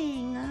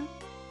drawing.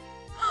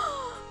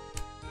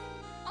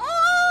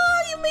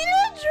 Oh, you made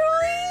a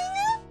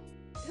drawing?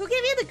 Who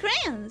gave you the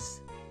crayons?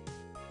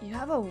 You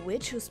have a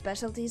witch whose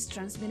specialty is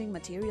transmitting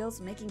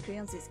materials. Making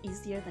crayons is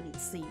easier than it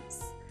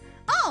seems.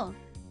 Oh,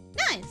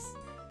 nice.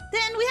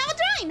 Then we have a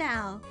drawing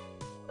now.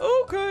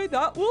 Okay,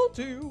 that will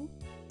do.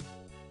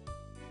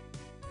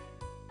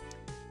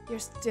 You're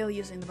still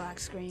using the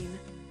black screen.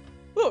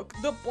 Look,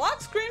 the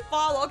black screen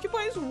file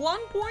occupies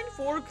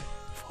 1.441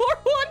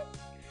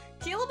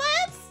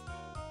 kilobytes?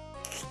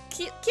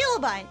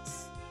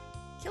 Kilobytes.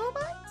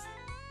 Kilobytes?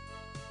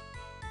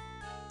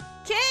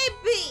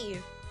 KB!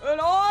 And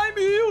I'm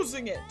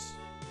using it.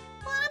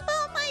 What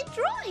about my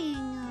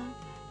drawing?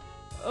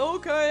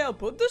 Okay, I'll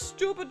put the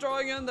stupid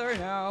drawing in there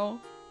now.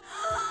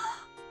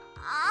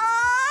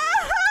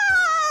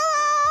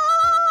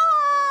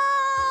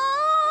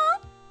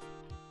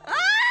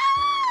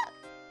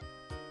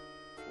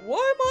 Why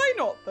am I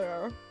not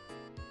there?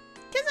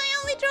 Because I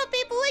only draw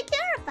people I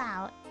care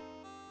about.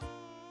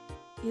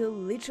 You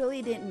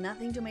literally did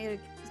nothing to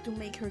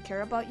make her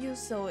care about you,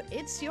 so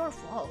it's your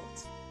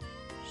fault.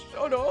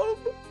 Shut up.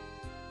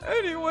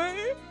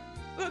 Anyway,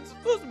 let's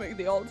make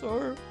the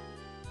altar.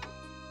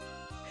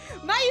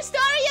 My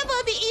story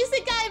about the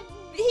isekai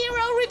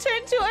hero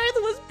return to Earth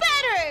was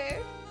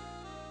better.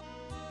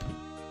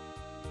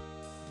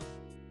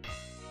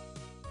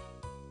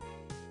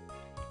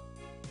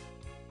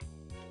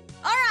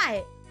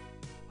 Alright.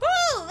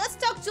 Woo! Let's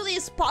talk to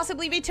this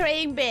possibly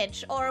betraying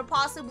bitch. Or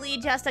possibly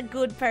just a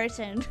good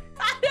person.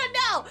 I don't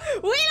know!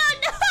 We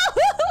don't know!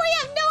 We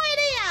have no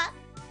idea!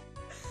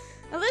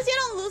 Unless you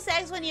don't lose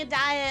eggs when you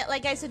die,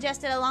 like I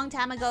suggested a long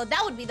time ago,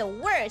 that would be the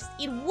worst.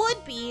 It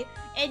would be,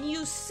 and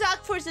you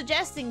suck for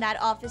suggesting that,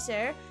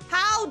 officer.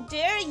 How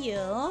dare you?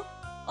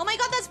 Oh my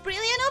god, that's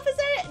brilliant,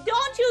 officer!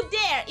 Don't you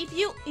dare! If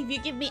you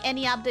give me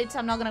any updates,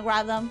 I'm not gonna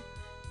grab them.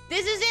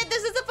 This is it.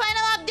 This is the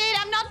final update.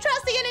 I'm not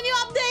trusting any new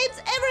updates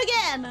ever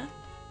again.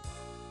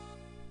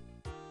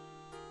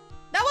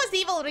 That was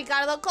evil,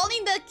 Ricardo.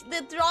 Calling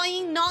the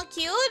drawing not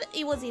cute,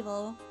 it was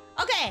evil.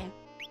 Okay.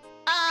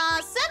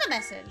 Send a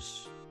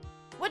message.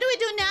 What do we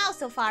do now,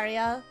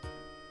 Sofaria?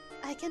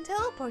 I can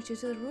teleport you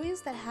to the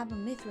ruins that have a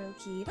mithril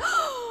key.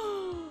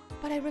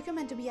 But I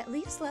recommend to be at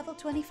least level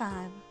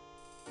 25.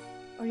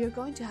 Or you're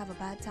going to have a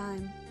bad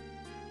time.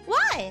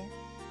 Why?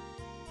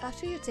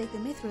 After you take the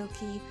mithril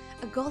key,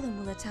 a golem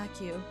will attack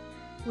you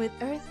with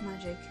earth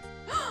magic.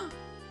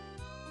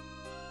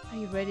 Are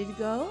you ready to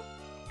go?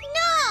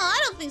 No, I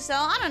don't think so.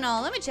 I don't know.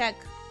 Let me check.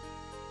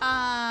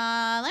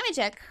 Let me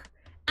check.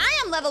 I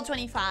am level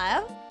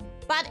 25,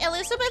 but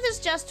Elizabeth is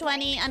just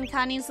 20 and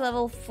Connie's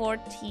level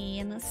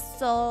 14.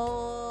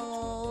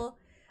 So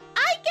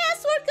I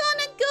guess we're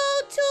gonna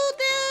go to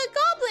the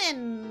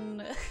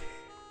goblin.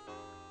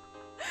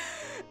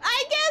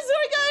 I guess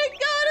we're gonna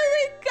go to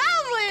the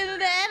goblin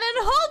then, and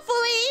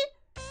hopefully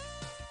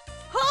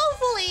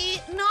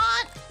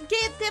not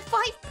get the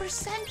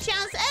 5%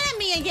 chance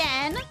enemy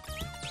again.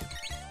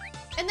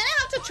 And then I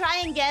have to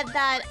try and get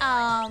that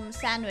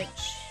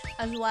sandwich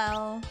as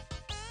well.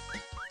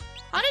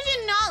 How did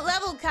you not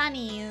level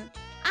Connie?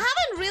 I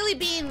haven't really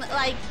been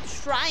like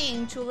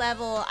trying to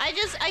level. I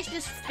just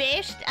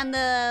fished, and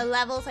the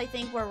levels I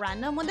think were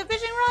random with the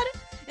fishing rod.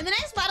 In the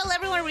next battle,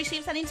 everyone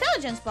receives an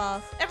intelligence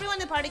buff. Everyone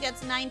in the party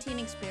gets 19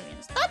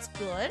 experience. That's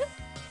good.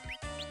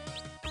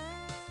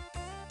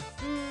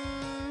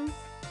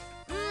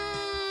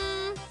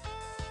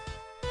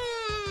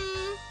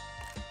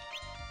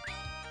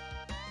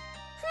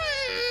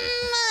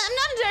 I'm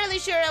not entirely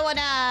sure I want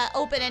to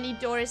open any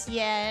doors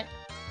yet.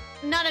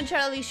 Not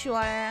entirely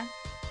sure.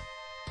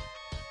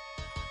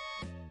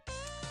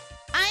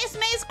 Ice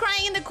Maze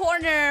crying in the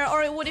corner,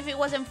 or it would if it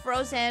wasn't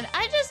frozen.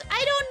 I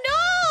don't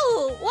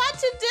know what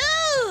to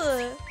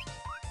do.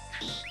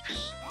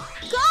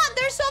 God,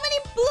 there's so many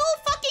blue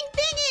fucking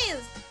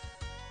thingies.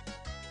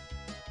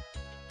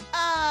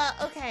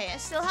 Okay, I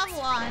still have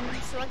one,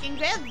 so I can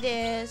grab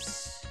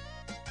this.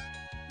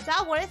 Is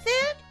that worth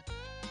it?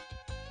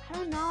 I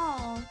don't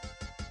know.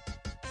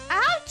 I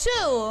have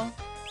two.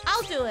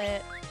 I'll do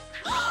it.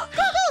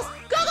 Goggles!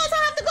 Goggles!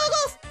 I have the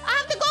goggles! I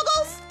have the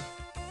goggles!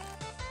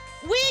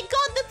 We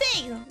got the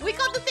thing! We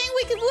got the thing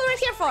we were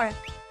here for!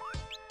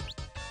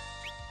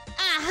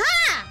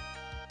 Aha!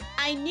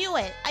 I knew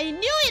it. I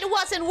knew it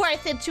wasn't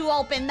worth it to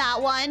open that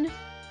one.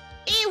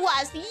 It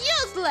was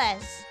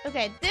useless!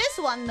 Okay, this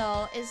one,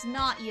 though, is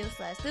not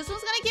useless. This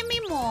one's gonna give me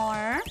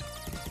more.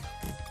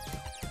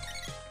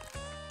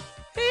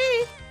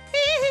 Okay.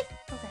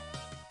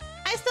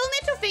 I still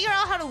need to figure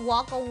out how to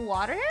walk on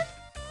water.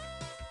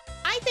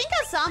 I think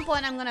at some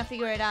point I'm gonna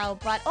figure it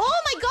out, but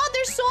oh my god,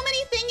 there's so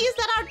many thingies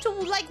that are to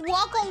like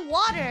walk on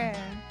water.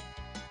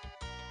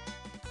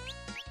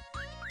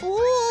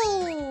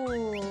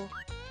 Ooh.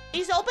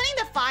 Is opening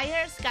the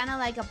fires kind of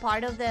like a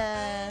part of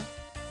the...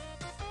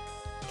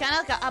 kind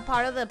of like a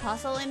part of the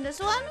puzzle in this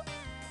one?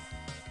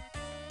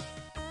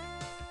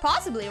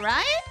 Possibly,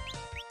 right?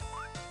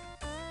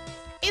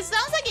 It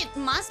sounds like it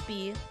must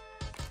be.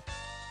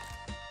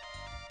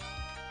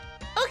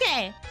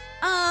 Okay.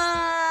 I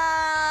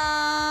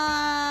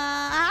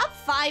have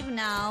 5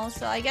 now,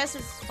 so I guess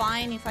it's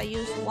fine if I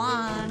use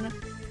 1.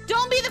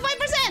 Don't be the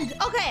 5%!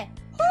 Okay.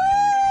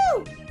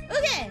 Woo!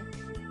 Okay.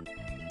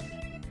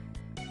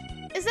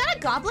 Is that a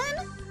goblin?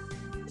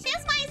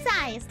 She's my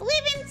size.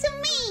 Leave him to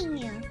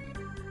me.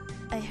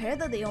 I heard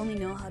that they only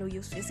know how to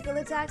use physical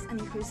attacks and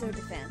increase their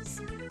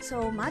defense.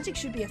 So magic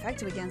should be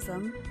effective against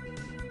them.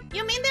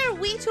 You mean they're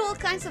weak to all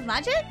kinds of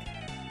magic?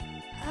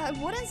 I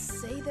wouldn't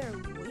say they're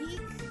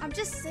weak. I'm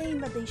just saying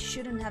that they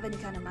shouldn't have any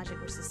kind of magic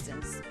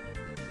resistance.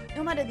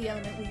 No matter the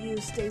element we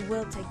use, they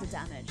will take the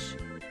damage.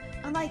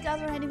 Unlike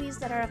other enemies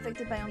that are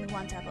affected by only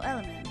one type of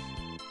element.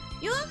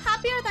 You look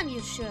happier than you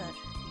should.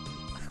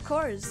 Of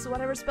course,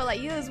 whatever spell I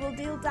use will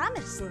deal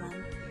damage to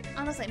them.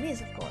 Unless I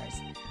miss, of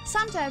course.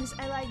 Sometimes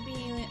I like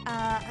being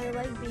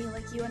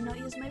like you and not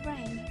use my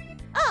brain.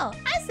 Oh,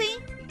 I see.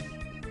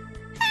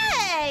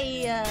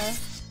 Hey!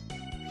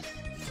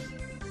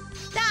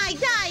 Die,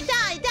 die,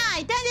 die,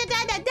 die, die, die,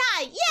 die, die,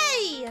 die!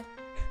 Yay!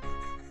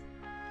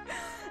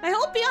 I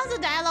hope he has a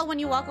dialogue when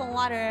you walk on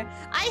water.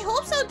 I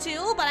hope so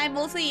too, but I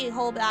mostly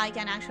hope that I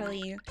can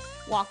actually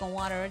walk on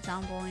water at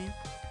some point.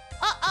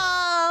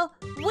 Uh-oh!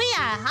 We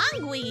are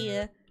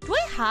hungry! Do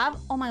I have...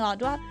 oh my god,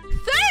 do I have...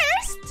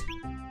 thirst?!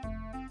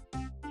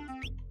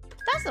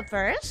 That's the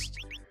first.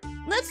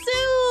 Let's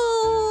do...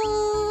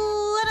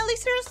 an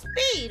elixir of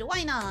speed.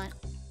 Why not?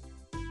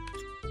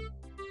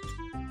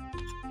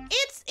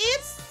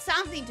 It's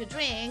something to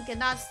drink,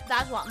 and that's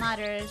what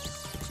matters.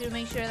 To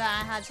make sure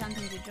that I had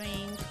something to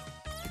drink.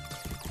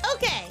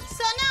 Okay,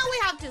 so now we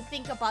have to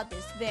think about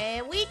this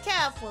very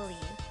carefully.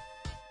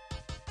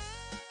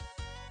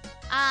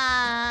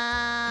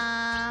 Uh-huh.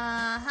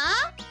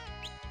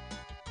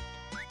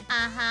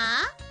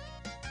 Uh-huh.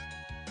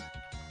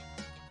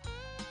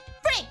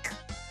 Frick!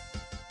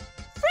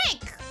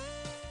 Frick!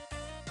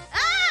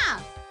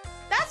 Ah!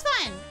 That's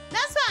fine.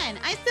 That's fine.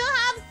 I still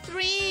have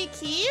 3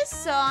 keys,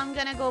 so I'm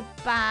gonna go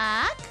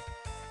back.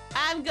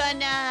 I'm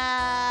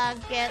gonna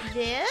get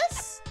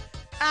this.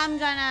 I'm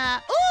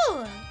gonna...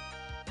 ooh!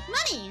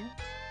 Money!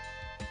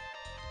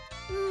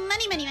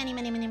 Money, money, money,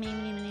 money, money, money,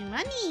 money, money,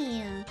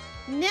 money.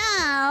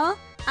 Now,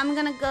 I'm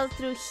gonna go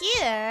through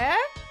here.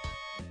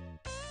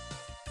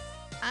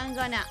 I'm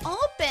gonna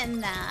open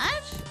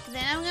that.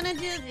 Then I'm gonna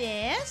do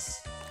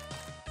this.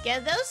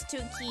 Get those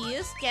 2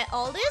 keys. Get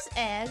all these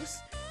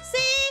eggs.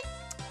 See?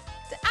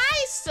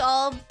 I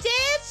solved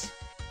it.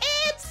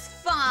 It's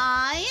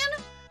fine.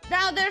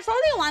 Now, there's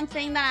only one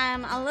thing that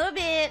I'm a little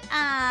bit...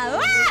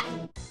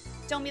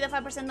 Don't be the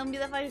 5%. Don't be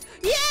the 5%.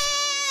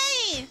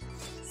 Yay!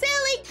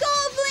 Silly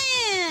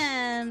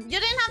goblin! You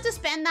didn't have to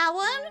spend that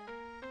one?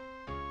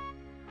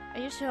 Are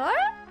you sure?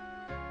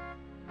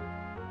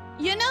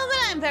 You know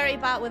that I'm very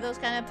bad with those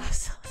kind of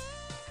puzzles.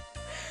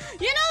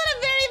 You know that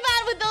I'm very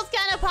bad with those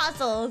kind of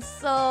puzzles.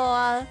 So,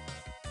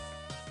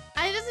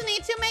 I just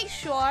need to make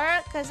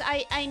sure, because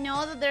I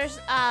know that there's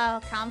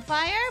a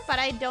campfire, but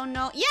I don't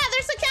know. Yeah,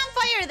 there's a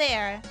campfire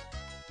there.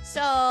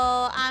 So,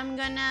 I'm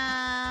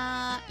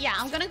gonna... yeah,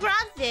 I'm gonna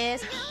grab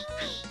this. The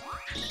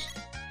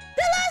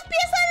last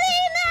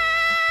piezalina!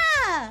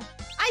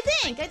 I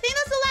think that's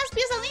the last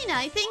piezalina.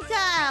 I think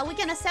we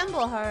can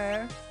assemble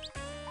her.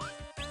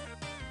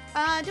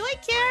 Do I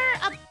care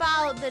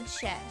about the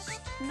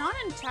chest? Not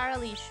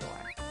entirely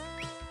sure.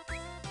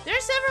 There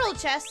are several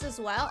chests as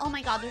well. Oh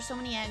my god, there's so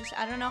many eggs.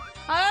 I don't know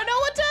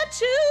what to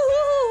do.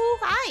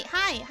 Hi,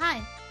 hi,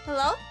 hi.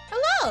 Hello?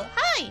 Hello,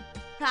 hi.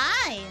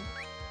 Hi.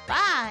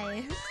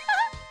 Bye.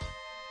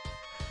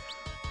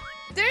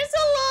 There's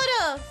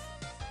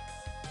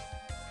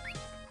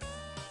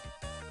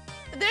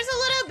a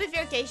lot of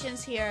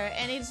bifurcations here,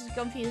 and it's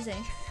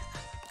confusing.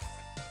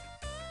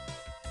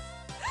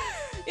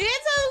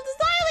 It's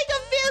slightly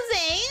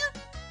confusing,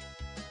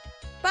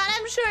 but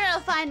I'm sure I'll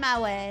find my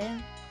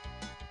way.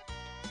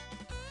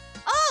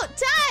 Oh,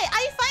 Tai!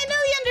 I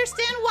finally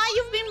understand why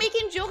you've been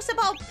making jokes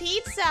about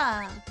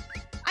pizza.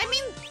 I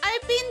mean,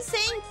 I've been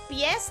saying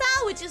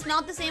pieza, which is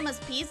not the same as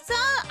pizza.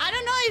 I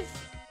don't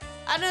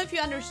know if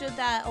you understood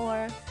that,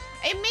 or...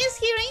 I miss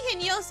hearing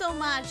Genio so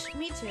much.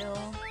 Me too.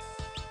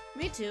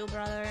 Me too,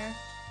 brother.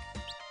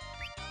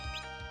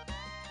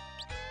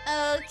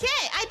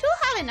 Okay, I do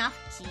have enough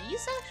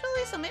keys,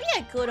 actually, so maybe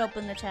I could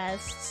open the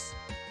chests.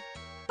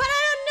 But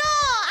I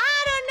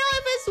don't know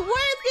if it's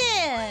worth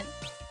it.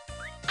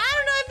 I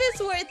don't know if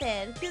it's worth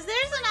it, because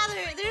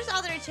there's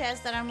other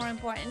chests that are more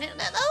important. Also,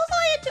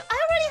 I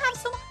already have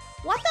so...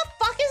 what the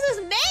fuck is this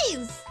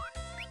maze?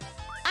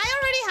 I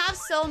already have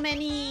so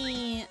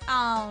many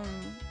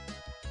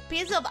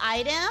pieces of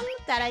item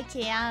that I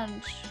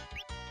can't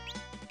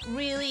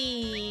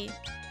really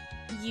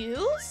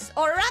use,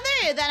 or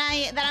rather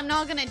that I'm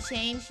not gonna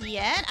change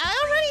yet. I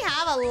already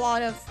have a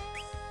lot of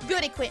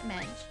good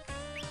equipment.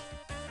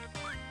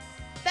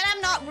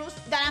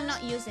 I'm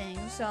not using.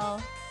 So,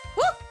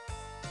 whoop,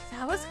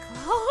 that was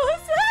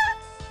close.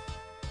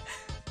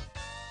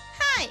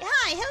 Hi,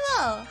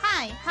 hello,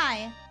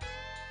 hi.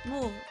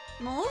 Move.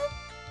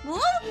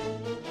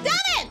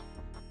 Damn it!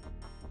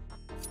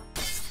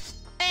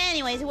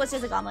 Anyways, it was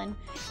just a goblin.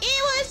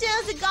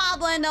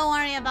 Don't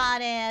worry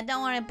about it.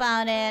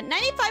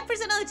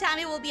 95% of the time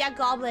it will be a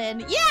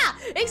goblin. Yeah,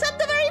 except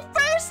the very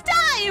first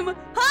time.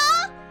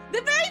 Huh?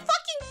 The very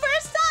fucking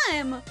first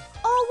time.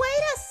 Oh,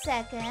 wait a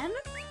second.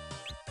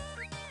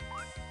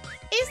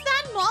 Is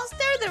that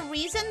monster the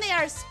reason they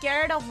are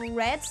scared of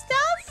red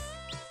stuff?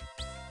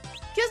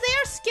 Because they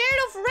are scared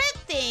of red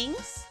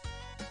things?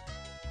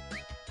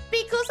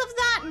 Because of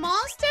that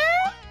monster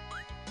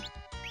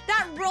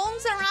that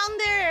roams around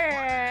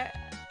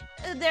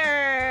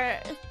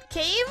their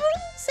cave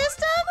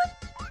system?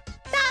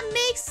 That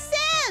makes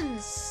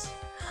sense.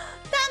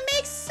 That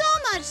makes so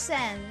much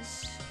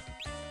sense.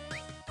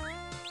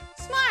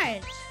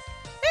 Smart.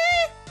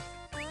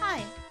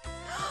 Hi.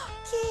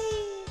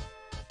 Key.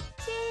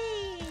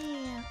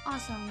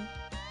 Awesome.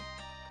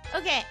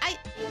 Okay,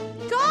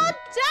 God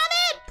damn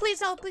it! Please,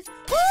 no, please.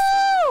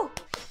 Woo!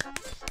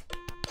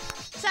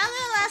 Sadly,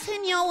 the last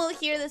thing y'all will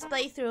hear this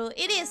playthrough.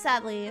 It is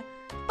sadly.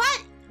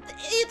 But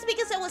it's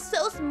because I was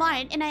so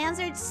smart and I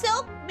answered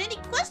so many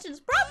questions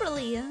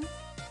properly.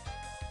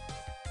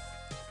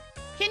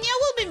 Kenya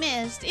will be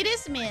missed. It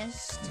is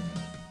missed.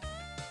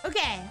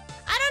 Okay.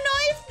 I don't know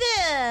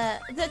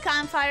if the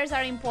campfires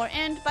are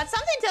important, but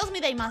something tells me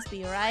they must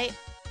be, right?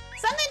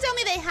 Something tells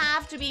me they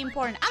have to be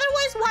important.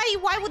 Otherwise,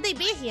 why would they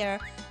be here?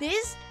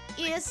 This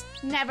is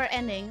never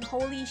ending.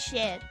 Holy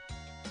shit.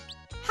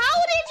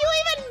 How did you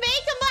even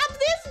make a map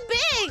this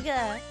big?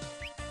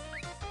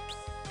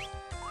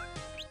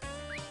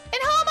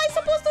 And how am I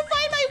supposed to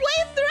find my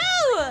way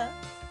through?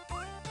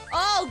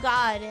 Oh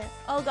god.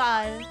 Oh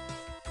god.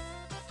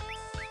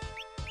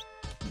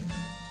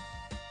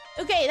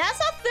 Okay, that's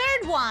a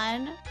third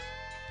one.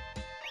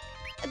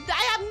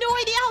 I have no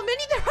idea how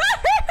many there are.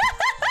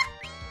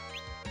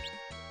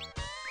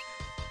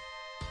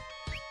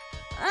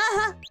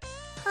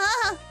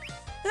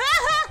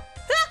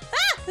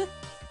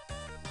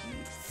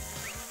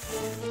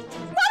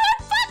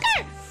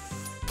 Motherfucker!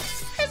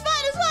 It's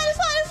fine.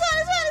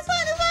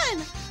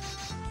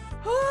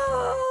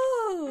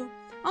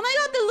 Oh my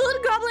god, the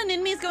little goblin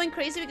in me is going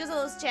crazy because of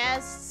those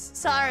chests.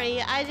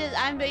 Sorry,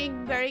 I'm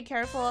being very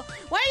careful.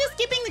 Why are you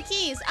skipping the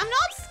keys? I'm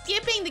not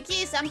skipping the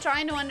keys. I'm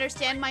trying to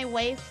understand my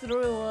way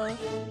through.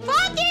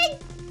 Fucking!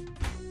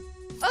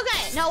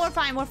 Okay, no, we're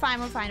fine.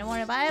 Don't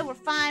worry about it. We're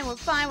fine.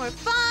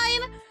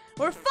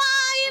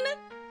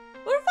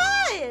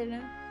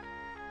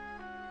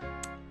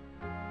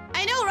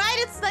 I know, right?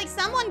 It's like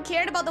someone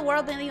cared about the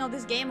world building of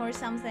this game or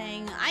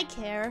something. I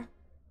care.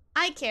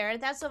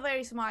 That's so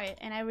very smart,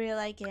 and I really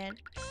like it.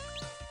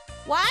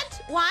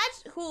 What?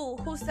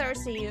 Who's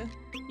thirsty?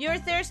 You're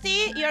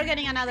thirsty? You're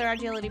getting another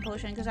agility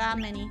potion, because I have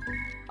many.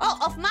 Oh,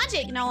 of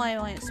magic! No,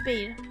 wait,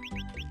 speed.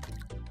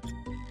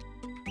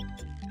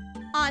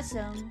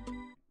 Awesome.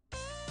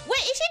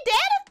 Wait, is she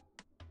dead?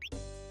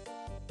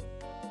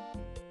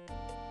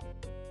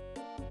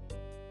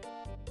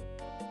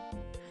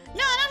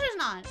 No, she's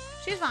not.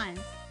 She's fine.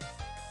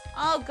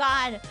 Oh,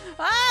 God.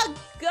 Oh,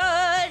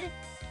 good.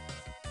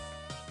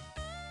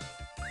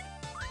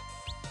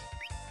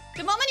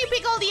 The moment you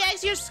pick all the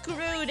eggs, you're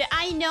screwed.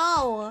 I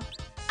know.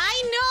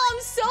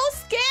 I'm so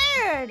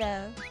scared.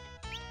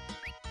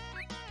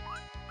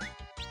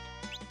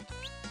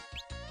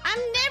 I'm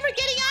never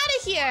getting out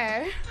of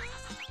here.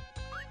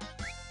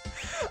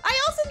 I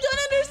also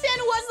don't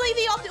understand what's like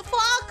the option.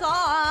 Fuck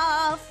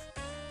off.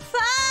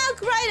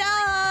 Fuck right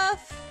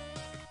off.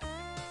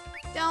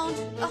 Don't.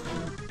 Oh.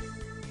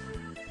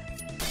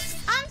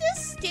 I'm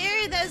just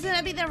scared there's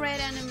gonna be the red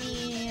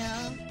enemy.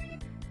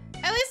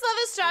 At least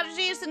level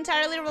strategy is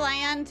entirely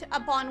reliant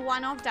upon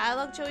one-off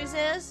dialogue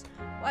choices.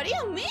 What do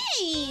you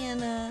mean?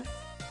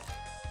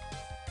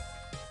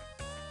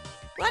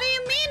 What do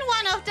you mean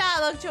one-off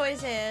dialogue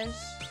choices?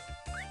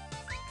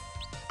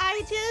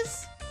 I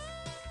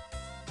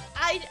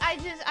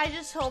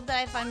just hope that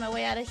I find my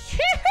way out of here.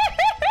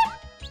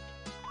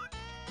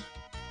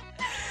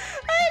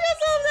 I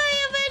just hope that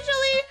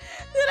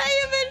I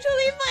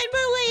eventually find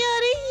my way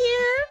out of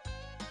here.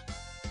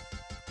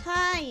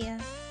 Hi.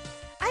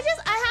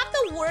 I have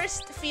the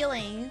worst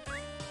feeling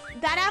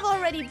that I've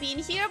already been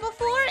here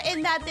before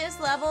and that this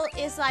level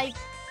is like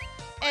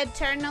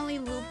eternally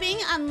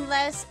looping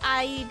unless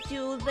I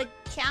do the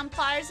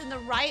campfires in the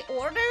right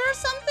order or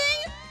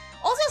something.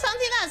 Also,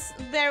 something that's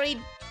very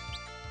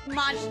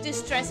much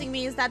distressing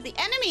me is that the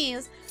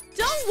enemies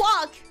don't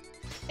walk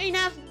in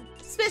a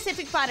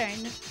specific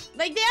pattern.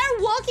 Like, they are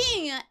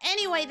walking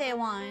any way they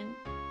want.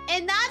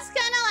 And that's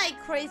kind of like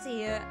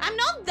crazy. I'm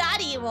not that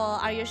evil,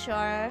 are you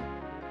sure?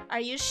 Are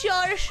you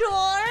sure?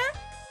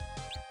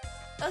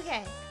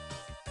 Okay.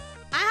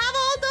 I have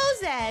all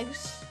those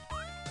eggs.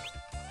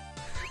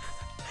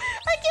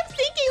 I keep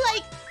thinking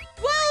like,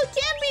 well, it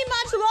can't be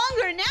much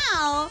longer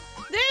now.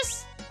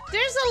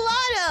 There's a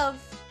lot of...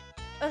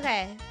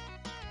 Okay.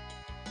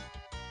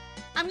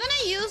 I'm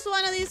gonna use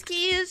one of these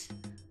keys.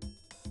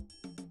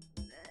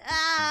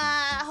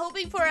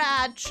 Hoping for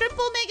a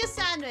triple mega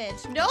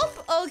sandwich.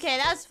 Nope. Okay,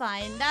 that's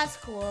fine. That's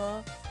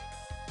cool.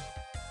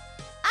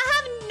 I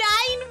have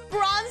 9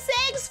 bronze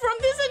eggs from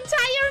this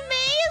entire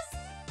maze.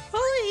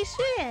 Holy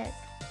shit.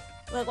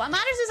 Look, what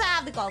matters is I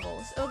have the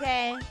goggles,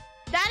 okay?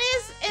 That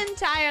is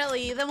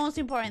entirely the most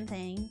important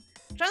thing.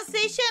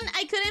 Translation,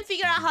 I couldn't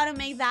figure out how to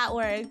make that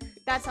work.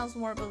 That sounds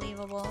more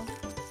believable.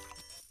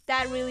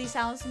 That really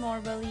sounds more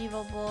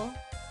believable.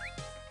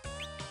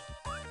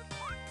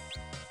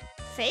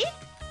 Fake?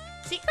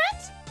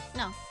 Secret?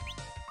 No.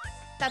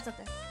 That's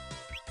okay.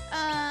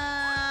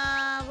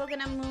 We're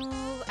gonna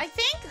move. I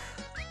think...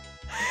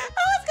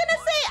 I was gonna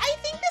say, I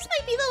think this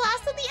might be the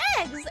last of the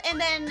eggs. And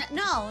then,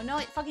 no,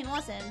 it fucking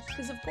wasn't.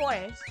 Because of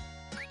course.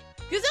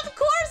 Because of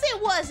course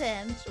it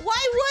wasn't.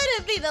 Why would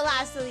it be the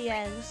last of the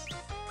eggs?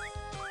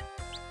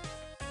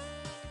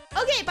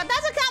 Okay, but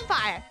that's a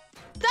campfire.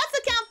 That's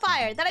a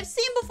campfire that I've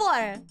seen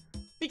before.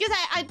 Because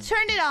I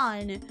turned it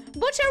on.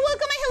 Butcher,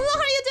 welcome. Hello, how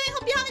are you doing?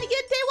 Hope you're having a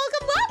good day. Welcome.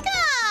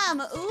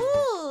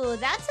 Ooh,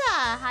 that's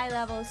a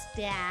high-level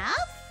staff.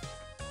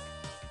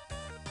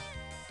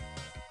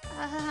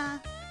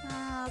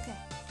 Okay.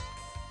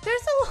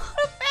 There's a lot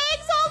of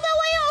eggs all the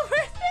way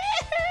over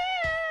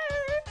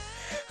there.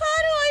 How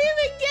do I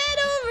even get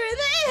over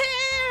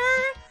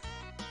there?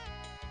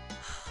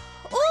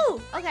 Ooh,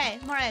 okay,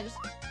 more eggs.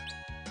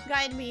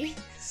 Guide me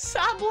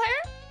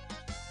somewhere.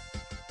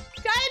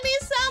 Guide me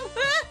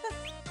somewhere.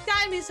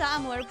 Guide me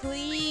somewhere,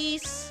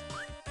 please.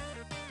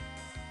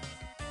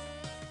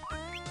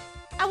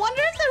 I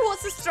wonder if there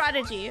was a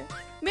strategy.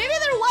 Maybe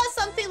there was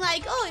something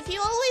like, oh, if you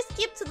always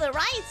keep to the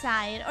right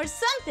side or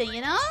something,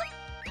 you know?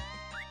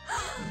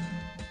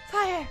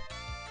 Fire.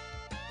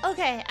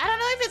 Okay, I don't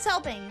know if it's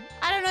helping.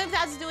 I don't know if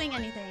that's doing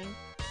anything.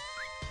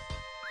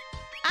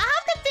 I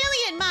have the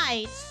feeling it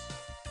might.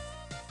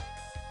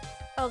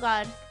 Oh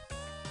god.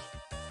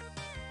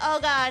 Oh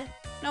god.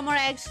 No more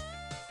eggs.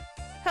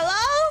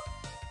 Hello?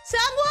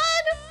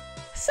 Someone?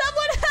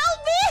 Someone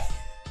help me!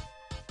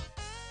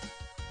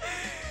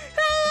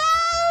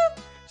 Hello?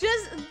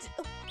 Just...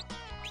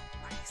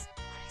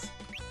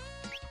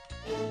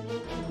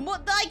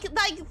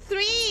 Like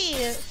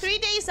three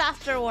days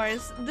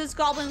afterwards, these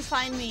goblins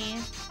find me.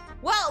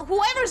 Well,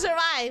 whoever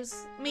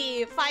survives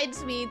me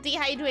finds me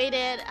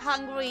dehydrated,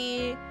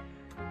 hungry.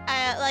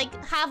 Like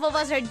half of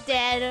us are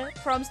dead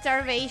from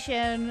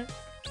starvation,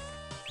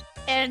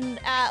 and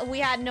we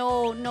had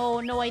no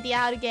idea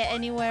how to get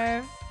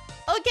anywhere.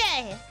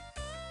 Okay,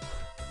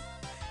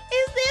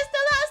 is this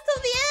the last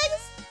of the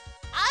eggs?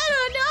 I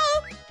don't know.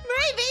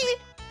 Maybe.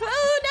 Who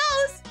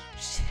knows?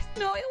 Shit,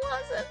 no, it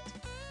wasn't.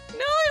 No,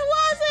 it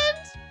wasn't.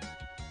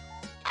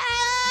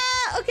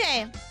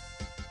 Okay.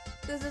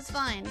 This is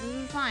fine. This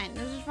is fine.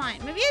 This is fine.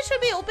 Maybe I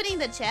should be opening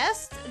the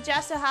chest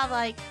just to have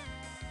like...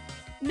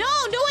 No,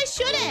 I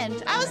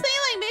shouldn't. I was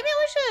thinking like maybe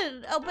we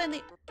should open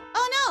the...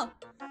 Oh no.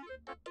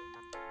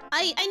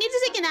 I need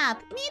to take a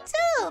nap. Me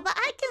too, but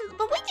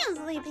we can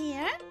sleep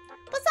here.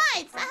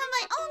 Besides, I have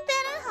my own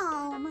bed at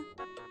home.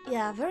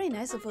 Yeah, very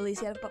nice of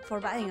Elyssia for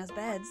buying us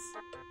beds.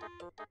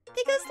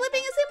 Because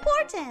sleeping is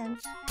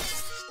important.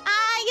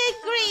 I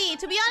agree.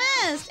 To be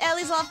honest,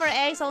 Ellie's love for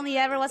eggs only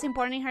ever was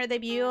important in her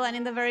debut and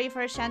in the very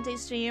first Shantae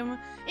stream.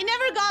 It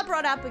never got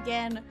brought up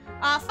again.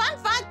 Fun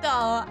fact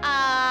though,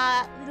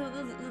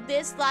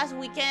 this last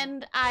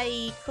weekend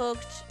I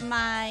cooked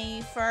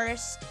my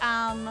first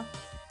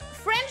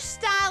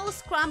French-style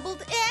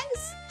scrambled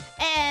eggs,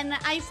 and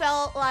I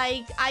felt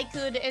like I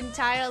could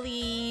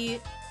entirely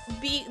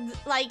be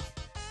like...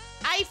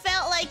 I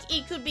felt like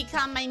it could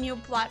become my new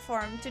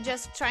platform to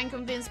just try and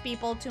convince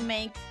people to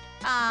make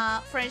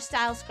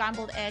French-style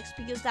scrambled eggs,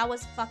 because that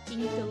was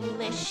fucking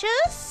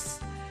delicious.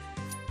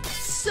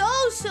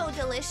 So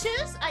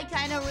delicious. I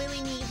kind of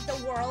really need the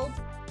world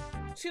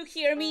to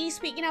hear me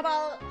speaking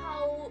about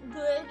how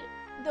good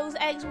those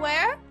eggs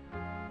were.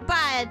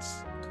 But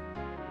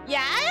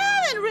yeah,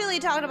 I haven't really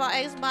talked about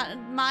eggs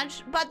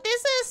much. But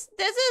this is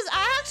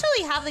I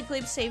actually have the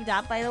clip saved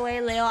up, by the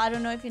way, Leo. I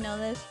don't know if you know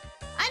this.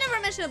 I never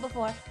mentioned it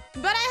before.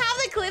 But I have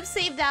the clip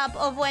saved up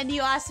of when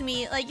you asked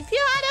me, like, if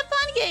you had a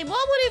fun game,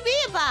 what would it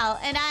be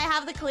about? And I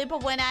have the clip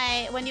of when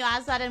you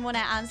asked that and when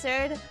I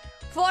answered.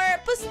 For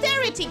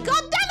posterity.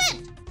 God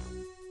damn it!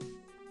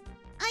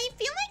 I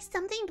feel like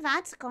something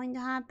bad's going to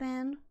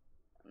happen.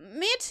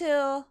 Me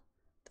too.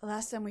 The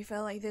last time we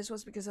felt like this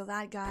was because of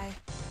that guy.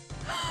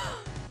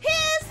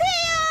 He's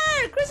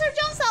here! Christopher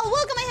Johnson,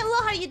 welcome and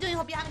hello, how are you doing?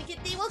 Hope you're having a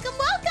good day.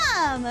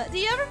 Welcome. Do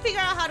you ever figure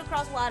out how to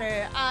cross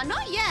water?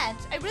 Not yet.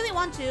 I really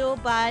want to,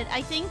 but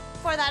I think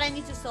for that I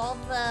need to solve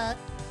the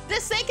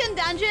second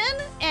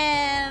dungeon,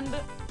 and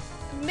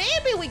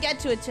maybe we get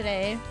to it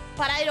today,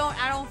 but I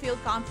don't feel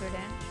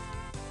confident.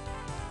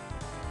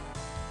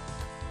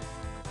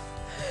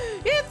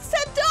 It's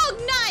a dog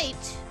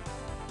night!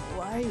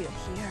 Why are you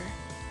here?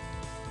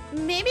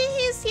 Maybe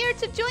he's here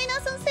to join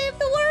us and save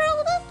the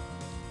world?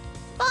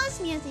 Boss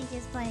music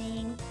is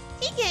playing.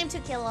 He came to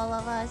kill all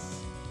of us.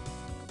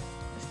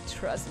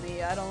 Trust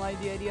me, I don't like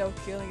the idea of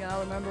killing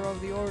another member of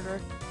the Order.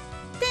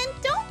 Then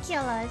don't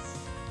kill us.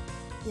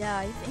 Yeah,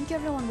 I think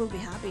everyone will be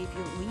happy if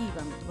you leave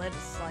and let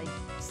us, like,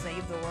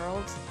 save the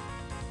world.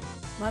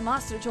 My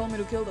master told me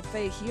to kill the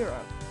fake hero,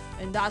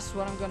 and that's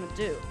what I'm gonna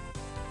do.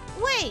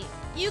 Wait,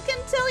 you can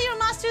tell your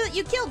master that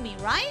you killed me,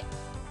 right?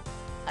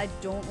 I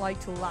don't like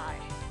to lie.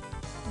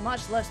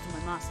 Much less to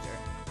my master.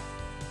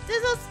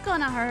 This is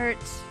gonna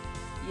hurt.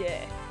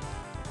 Yeah.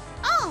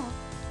 Oh,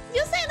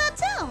 you say that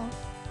too.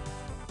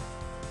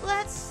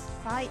 Let's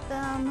fight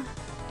them.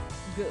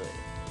 Good.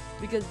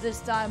 Because this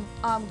time,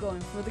 I'm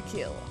going for the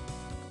kill.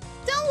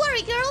 Don't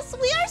worry, girls.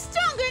 We are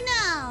stronger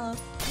now.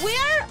 We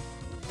are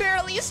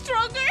barely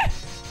stronger.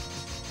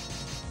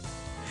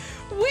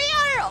 We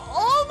are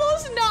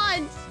almost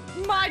not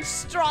much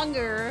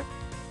stronger.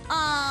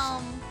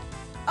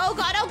 Oh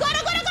god, oh god,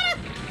 oh god, oh god!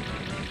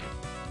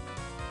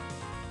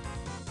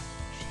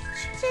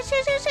 Shit.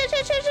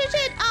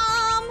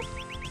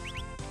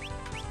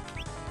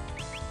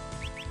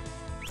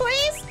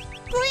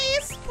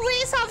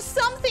 Please have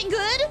something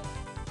good.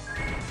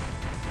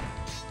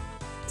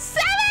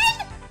 7?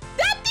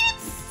 That did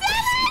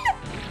 7?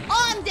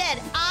 Oh, I'm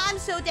dead. I'm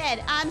so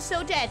dead.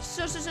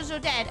 So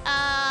dead.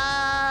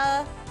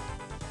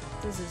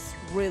 This is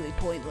really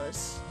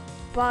pointless.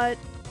 But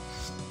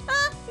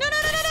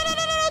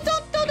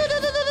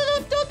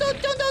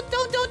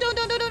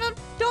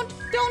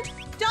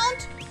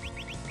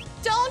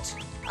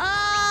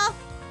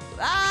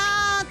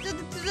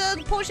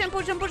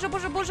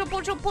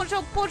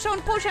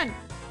No, potion.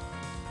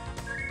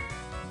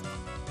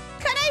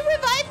 Can I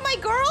revive my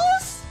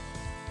girls?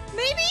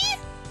 Maybe?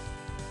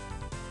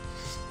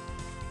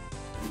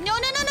 No,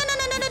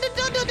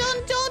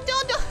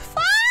 don't.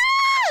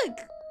 Fuck!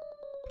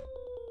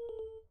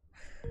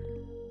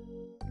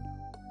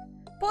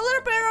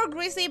 Polar bear or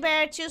grizzly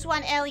bear? Choose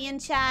one, alien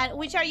chat.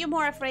 Which are you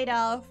more afraid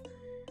of?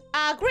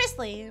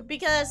 Grizzly,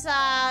 because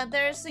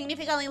there's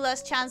significantly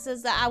less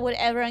chances that I would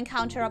ever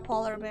encounter a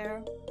polar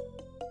bear.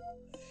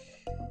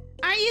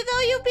 Are you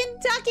though? You've been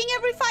ducking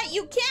every fight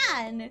you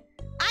can.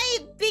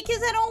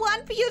 Because I don't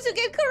want you to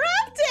get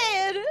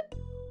corrupted.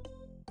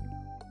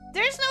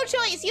 There's no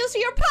choice. Use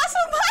your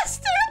puzzle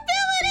master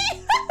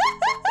ability.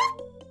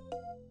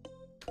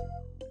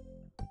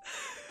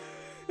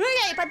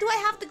 Okay, but do I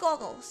have the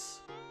goggles?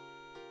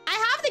 I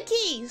have the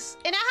keys,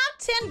 and I have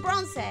 10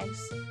 bronze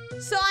eggs.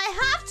 So I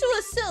have to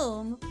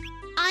assume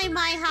I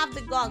might have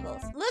the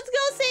goggles. Let's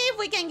go see if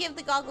we can give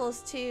the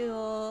goggles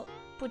to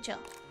Pucho.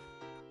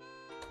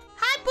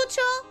 Hi,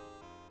 Pucho.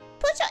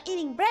 Pucho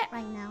eating bread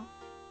right now.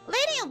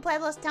 Lady in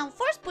Pueblo's town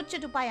forced Pucho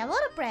to buy a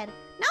lot of bread.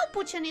 Now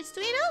Pucho needs to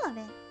eat all of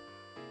it.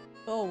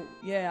 oh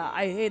yeah,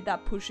 I hate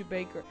that pushy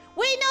baker.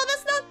 Wait, no,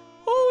 that's not...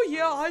 Oh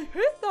yeah, I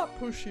hate that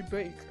pushy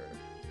baker.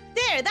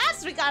 There,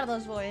 that's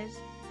Ricardo's voice.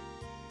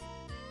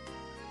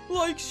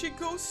 Like she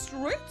goes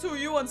straight to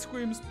you and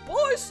screams,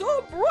 "Buy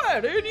some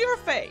bread in your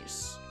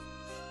face!"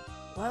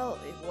 Well,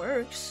 it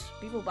works.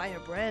 People buy her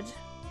bread.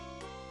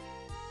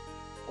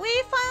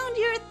 We found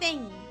your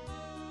thing.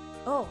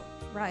 Oh,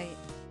 right.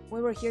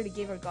 We were here to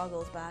give her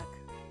goggles back.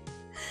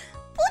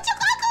 Pucho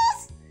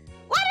goggles!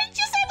 Why didn't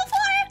you say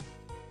before?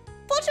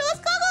 Pucho's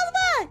goggles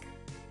back!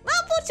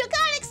 Now Pucho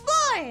can't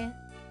explore!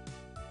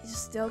 You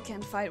still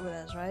can't fight with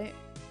us, right?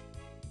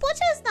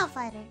 Pucho is no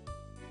fighter.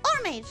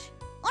 Or mage.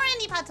 Or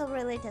any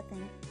battle-related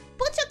thing.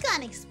 Pucho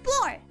can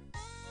explore.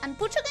 And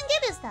Pucho can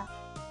give you stuff.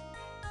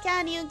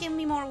 Can you give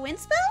me more wind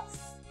spells?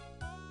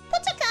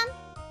 Pucho can.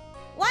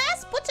 Why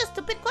ask Pucho a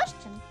stupid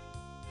question?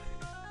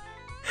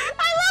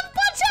 I love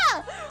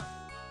Pucho!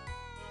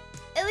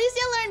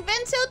 Elyssia learned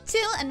Vento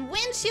 2 and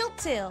Windshield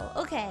 2.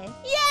 Okay.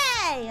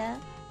 Yay!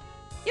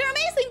 You're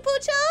amazing,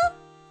 Pucho!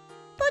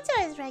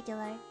 Pucho is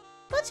regular.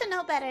 Pucho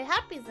know better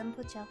harpies than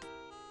Pucho.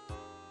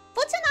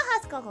 Pucho now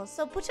has goggles,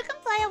 so Pucho can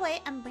fly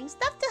away and bring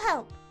stuff to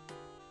help.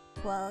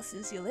 Well,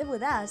 since you live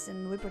with us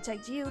and we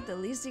protect you, the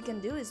least you can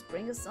do is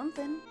bring us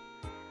something.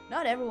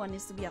 Not everyone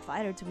needs to be a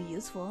fighter to be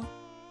useful.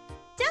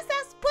 Just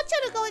ask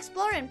Pucho to go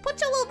exploring.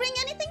 Pucho will bring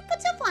anything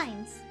Pucho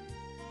finds.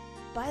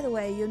 By the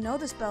way, you know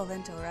the spell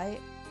Vento,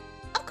 right?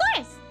 Of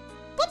course!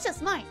 Pucho's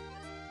smart.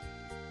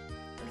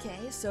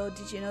 Okay, so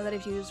did you know that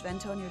if you use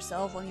Vento on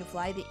yourself when you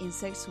fly, the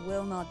insects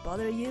will not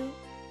bother you?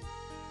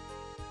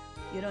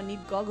 You don't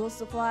need goggles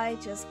to fly,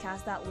 just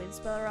cast that wind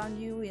spell around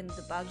you and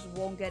the bugs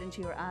won't get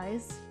into your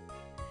eyes.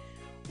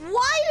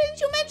 Why didn't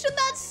you mention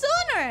that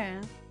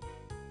sooner?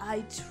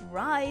 I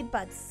tried,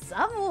 but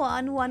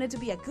someone wanted to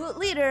be a good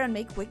leader and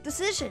make quick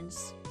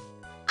decisions.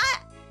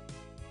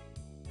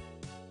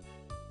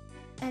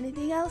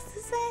 Anything else to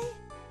say?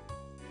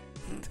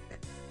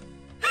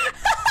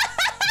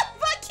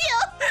 Fuck you!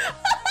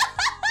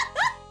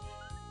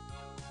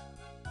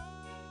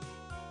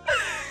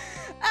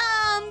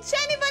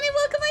 Shiny Bunny,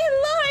 welcome.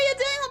 Hello, how are you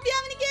doing? Hope you're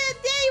having a good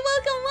day.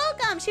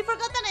 Welcome. She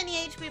forgot that any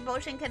HP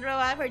potion can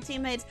revive her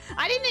teammates.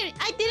 I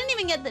didn't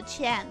even get the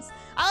chance.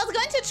 I was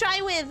going to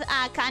try with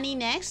Kani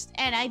next,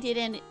 and I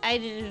didn't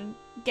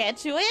get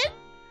to it.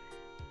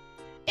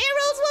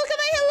 Emeralds, welcome.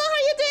 Hello, how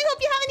are you doing?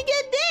 Hope you're having a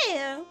good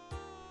day.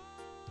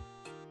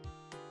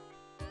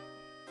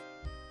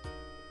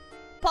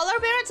 Polar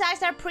bear their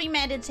attacks are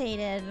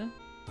premeditated.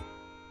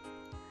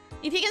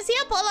 If you can see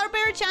a polar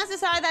bear,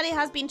 chances are that it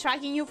has been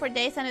tracking you for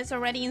days and it's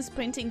already in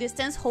sprinting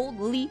distance.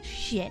 Holy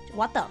shit.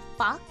 What the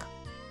fuck?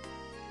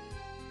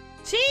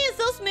 Jeez,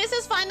 those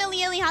misses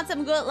finally only had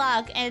some good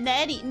luck. And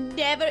then it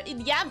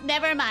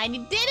never mind.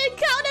 It didn't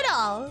count at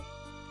all.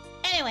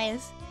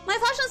 Anyways, my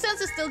fashion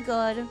sense is still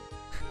good.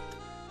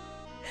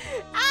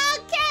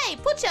 Okay,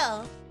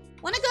 Pucho.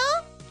 Wanna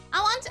go?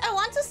 I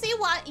want to see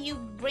what you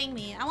bring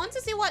me. I want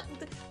to see what...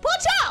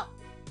 Pucho!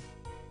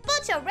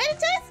 Pucho, ready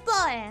to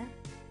explore.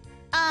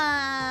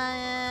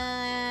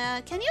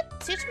 Can you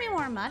teach me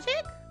more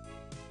magic?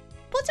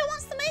 Pucho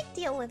wants to make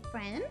deal with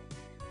friend.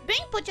 Bring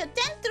Pucho 10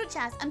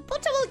 truchas and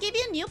Pucho will give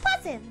you a new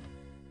passive.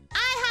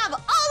 I have all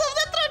of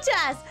the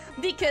truchas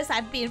because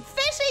I've been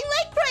fishing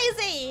like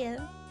crazy.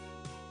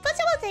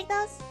 Pucho will take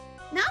those.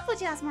 Now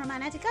Pucho has more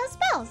mana to cast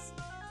spells.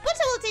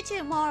 Pucho will teach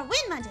you more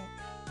wind magic.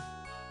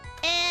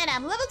 And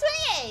I'm level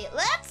 28.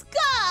 Let's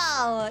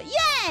go!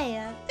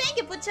 Yay! Thank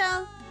you,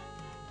 Pucho.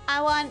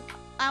 I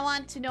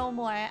want to know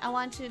more. I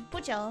want to...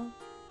 Pucho,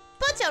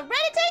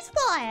 ready to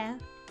explore!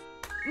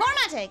 More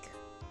magic!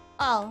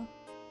 Oh.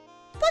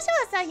 Pucho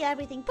will tell you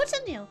everything Pucho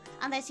knew,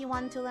 unless you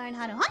want to learn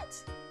how to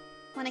hunt.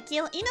 Wanna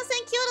kill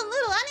innocent, cute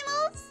little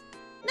animals?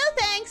 No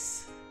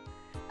thanks.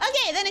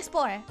 Okay, then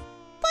explore.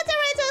 Pucho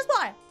ready to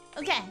explore.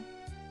 Okay.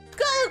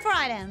 Go look for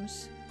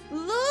items.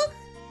 Look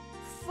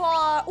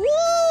for...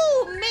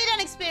 Woo! Maiden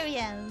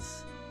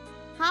experience.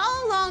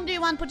 How long do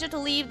you want Pucho to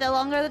leave? The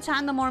longer the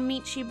time, the more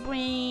meat she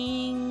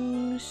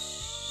brings.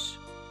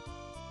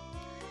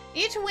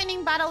 Each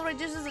winning battle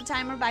reduces the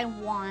timer by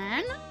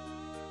 1.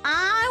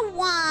 I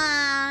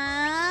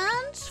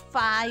want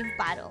 5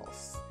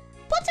 battles.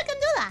 Pucho can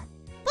do that.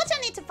 Pucho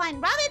needs to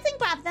find rabbits and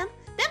grab them.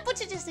 Then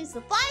Pucho just needs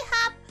to fly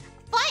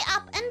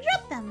up and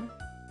drop them.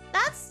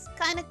 That's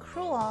kind of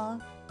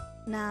cruel.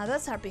 Nah,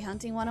 that's Harpy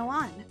Hunting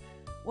 101.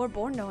 We're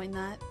born knowing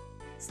that.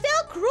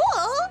 Still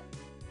cruel?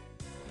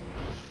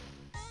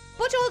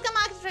 Pucho will come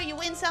after you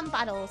win some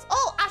battles.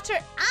 Oh, after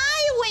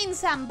I win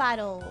some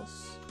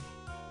battles.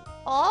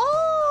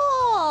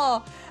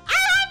 Oh! I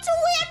have to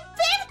win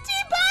 50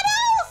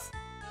 battles?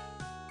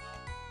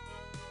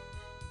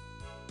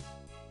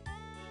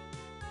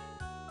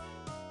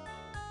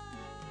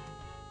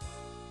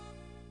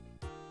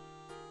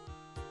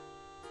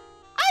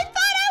 I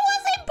thought I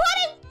was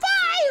inputting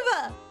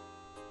 5!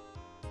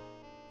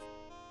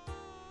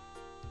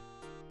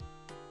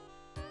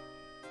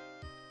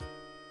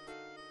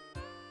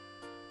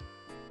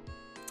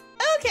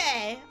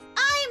 Okay,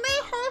 I may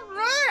have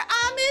made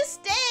a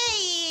mistake.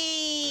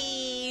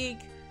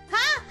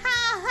 Ha ha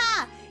ha.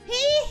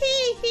 He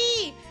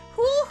he.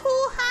 Hoo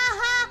hoo ha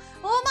ha.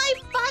 Oh my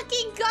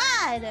fucking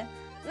god.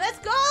 Let's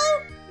go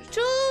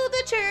to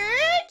the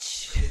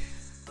church.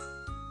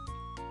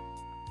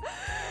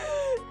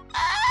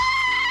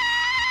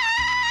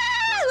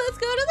 Let's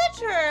go to the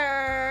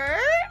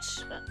church.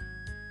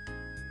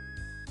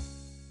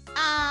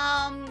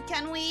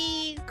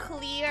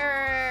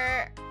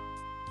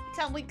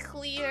 Can we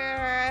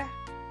clear?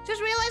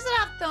 Just realized that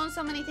I've thrown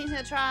so many things in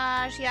the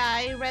trash. Yeah,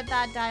 I read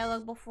that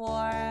dialogue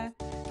before.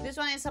 This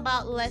one is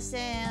about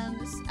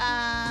lessons.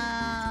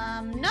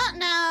 Not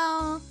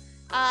now.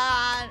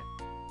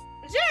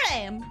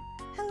 Jure!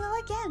 Hello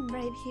again,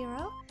 brave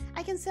hero.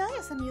 I can sell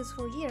you some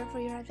useful gear for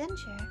your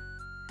adventure.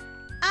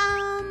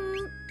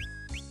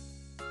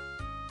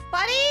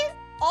 Buddy,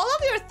 all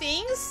of your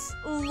things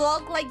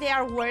look like they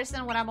are worse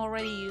than what I'm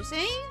already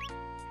using.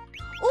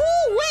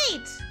 Oh,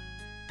 wait!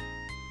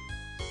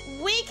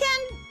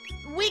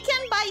 We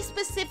can buy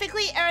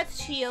specifically earth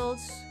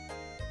shields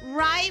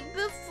right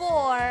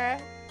before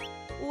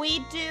we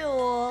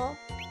do.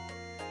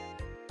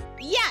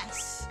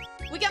 Yes,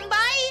 we can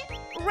buy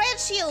red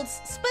shields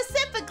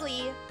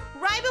specifically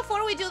right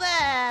before we do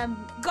the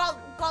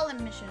golem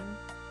mission.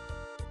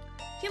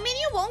 You mean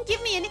you won't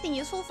give me anything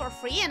useful for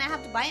free and I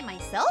have to buy it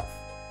myself?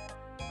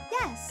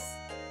 Yes.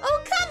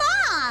 Oh, come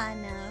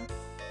on.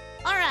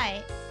 All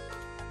right.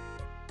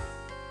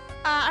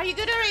 Are you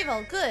good or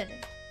evil? Good.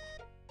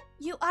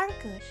 You are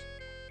good.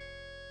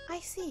 I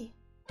see.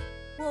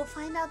 We'll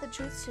find out the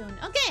truth soon.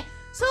 Okay,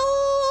 so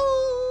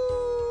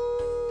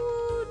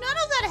none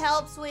of that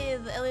helps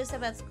with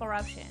Elizabeth's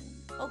corruption.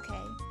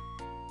 Okay.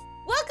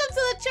 Welcome to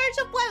the Church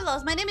of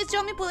Pueblos. My name is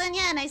Jomi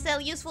Pudenya and I sell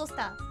useful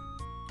stuff.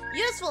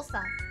 Useful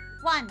stuff.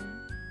 1.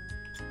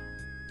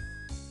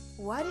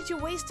 Why did you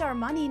waste our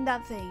money in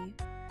that thing?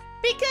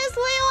 Because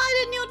Leo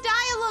had new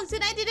dialogues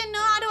and I didn't know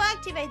how to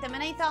activate them,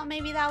 and I thought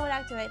maybe that would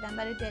activate them,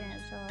 but it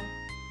didn't, so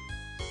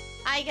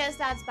I guess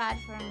that's bad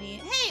for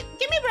me. Hey,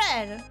 give me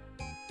bread.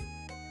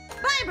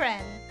 Buy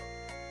bread.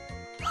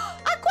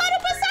 A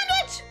quadruple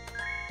sandwich!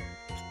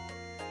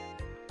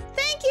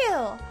 Thank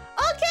you.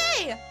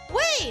 Okay,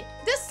 wait,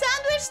 the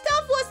sandwich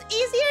stuff was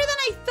easier than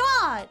I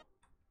thought.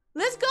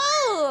 Let's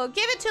go.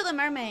 Give it to the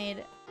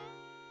mermaid.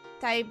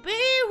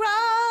 Tibera.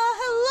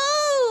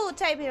 Hello,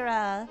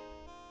 Tibera.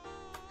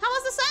 How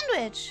was the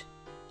sandwich?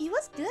 It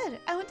was good.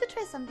 I want to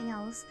try something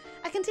else.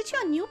 I can teach you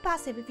a new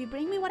passive if you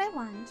bring me what I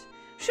want.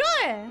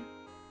 Sure.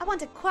 I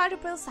want a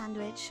quadruple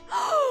sandwich.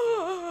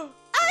 I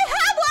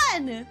have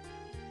one!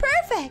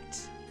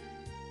 Perfect!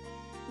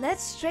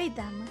 Let's trade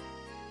them.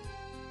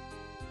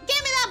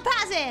 Give me that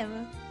passive!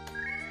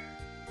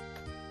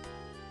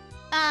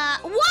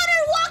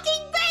 Water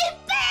walking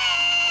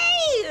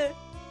baby!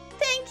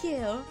 Thank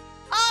you.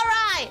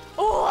 Alright.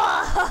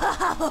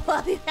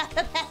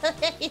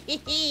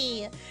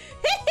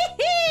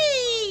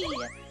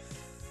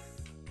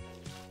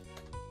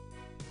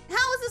 How was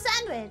the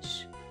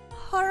sandwich?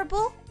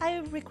 Horrible. I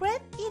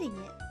regret eating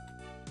it.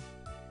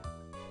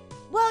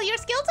 Well, your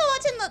skill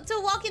to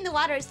walk in the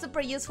water is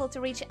super useful to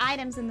reach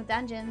items in the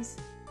dungeons.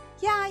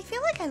 Yeah, I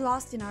feel like I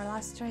lost in our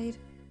last trade.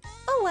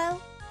 Oh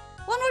well.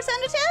 One more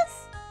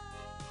sandwiches?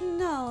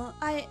 No,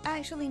 I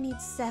actually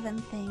need 7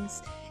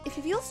 things. If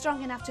you feel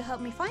strong enough to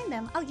help me find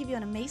them, I'll give you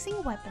an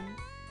amazing weapon.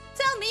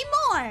 Tell me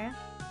more!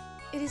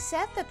 It is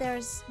said that there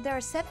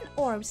are 7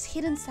 orbs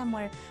hidden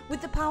somewhere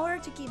with the power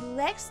to give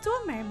legs to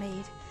a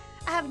mermaid.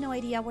 I have no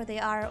idea where they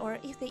are or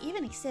if they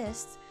even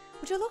exist.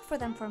 Would you look for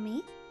them for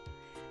me?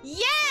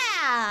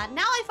 Yeah!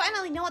 Now I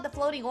finally know what the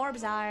floating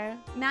orbs are.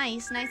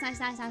 Nice. Nice.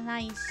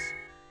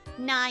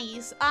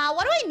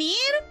 What do I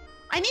need?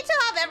 I need to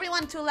have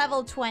everyone to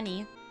level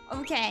 20.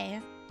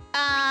 Okay.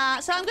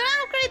 So I'm gonna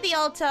upgrade the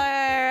altar.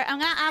 I'm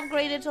gonna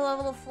upgrade it to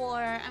level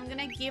 4. I'm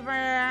gonna give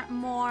her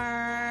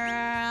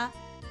more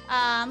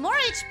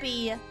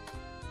HP.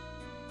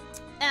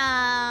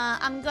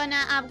 I'm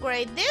gonna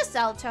upgrade this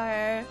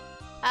altar.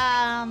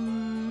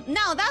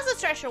 No, that's the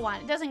treasure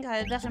one. It doesn't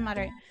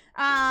matter.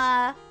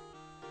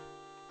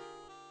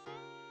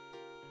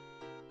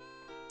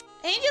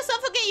 Ain't you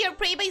suffocate your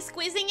prey by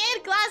squeezing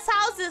it? Glass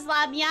houses,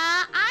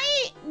 lamia.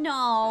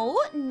 No.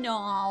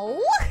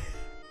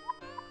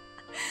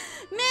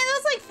 Man,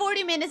 that's like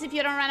 40 minutes if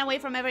you don't run away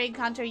from every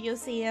encounter you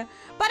see.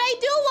 But I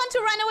do want to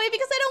run away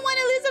because I don't want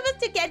Elizabeth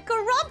to get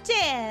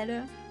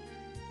corrupted.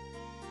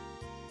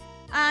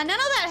 None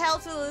of that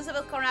helps with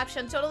Elizabeth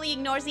corruption. Totally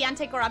ignores the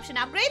anti-corruption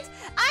upgrades.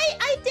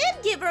 I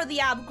did give her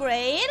the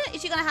upgrade.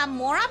 Is she gonna have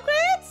more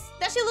upgrades?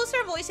 Does she lose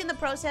her voice in the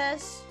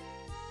process?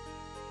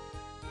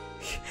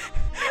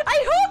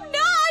 I hope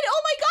not!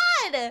 Oh my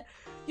god!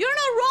 You're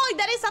not wrong.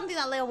 That is something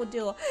that Leo would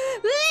do.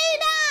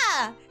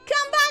 Lena!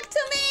 Come back to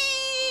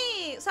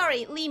me!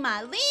 Sorry,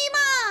 Lima.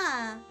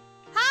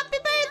 Happy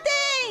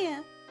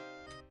birthday!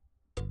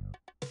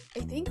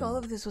 I think all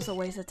of this was a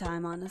waste of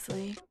time,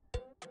 honestly.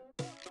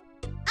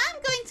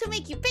 I'm going to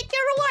make you pick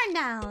your reward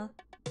now.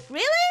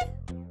 Really?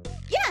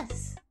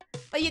 Yes.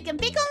 But you can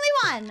pick only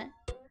one.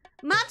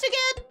 Map to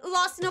get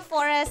lost in a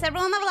forest.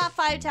 Everyone level up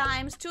 5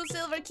 times. 2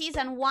 silver keys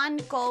and 1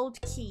 gold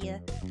key.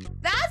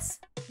 That's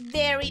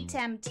very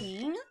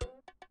tempting.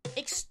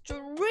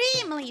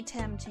 Extremely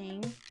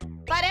tempting.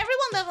 But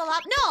everyone level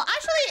up. No,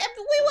 actually,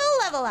 we will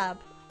level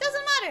up.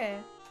 Doesn't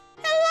matter.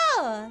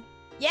 Hello.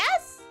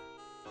 Yes?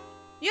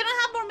 You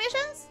don't have more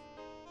missions?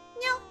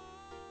 No.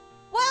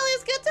 Well,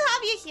 it's good to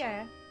have you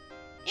here.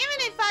 Even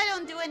if I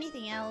don't do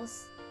anything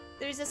else.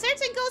 There is a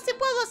certain ghost in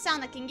Pueblo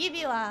Sound that can give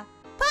you a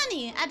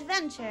funny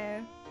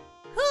adventure.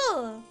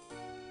 Who?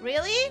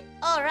 Really?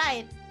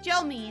 Alright,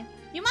 Yomi.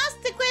 You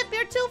must equip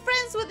your 2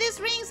 friends with these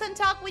rings and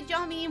talk with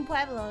Yomi in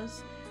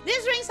Pueblos.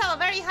 These rings have a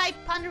very high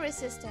pun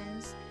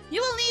resistance.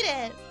 You will need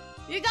it.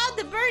 You got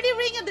the birdie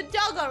ring and the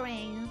doggo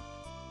ring.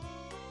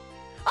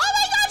 Oh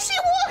my god, she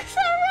walks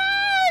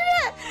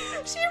around!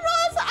 She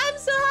rolls. I'm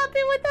so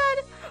happy with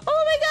that.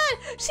 Oh my god,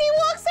 she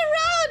walks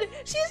around.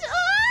 She's...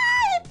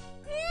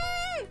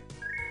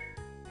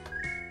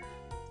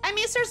 I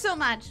miss her so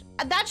much.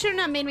 That shouldn't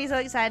have made me so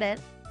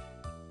excited.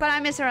 But I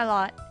miss her a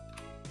lot.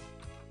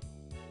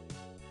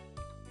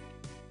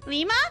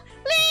 Lima?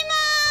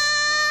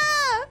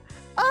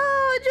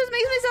 Oh, it just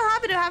makes me so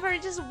happy to have her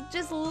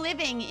just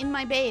living in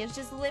my base.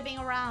 Just living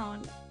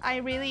around. I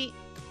really...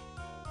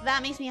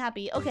 That makes me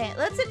happy. Okay,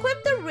 let's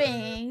equip the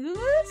rings.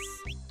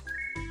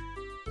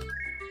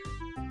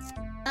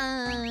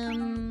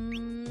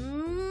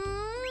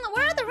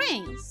 Where are the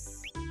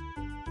rings?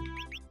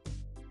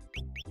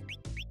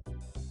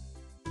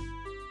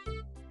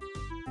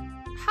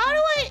 How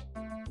do I...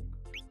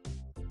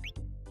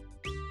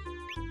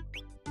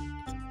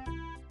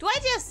 Do I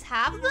just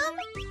have them?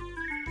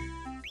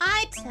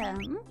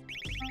 Item.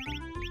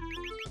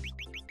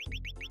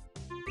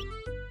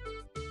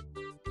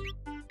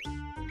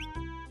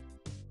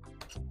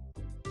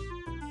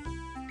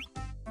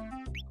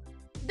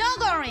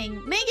 Doggo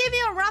ring may give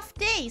you a rough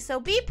day, so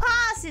be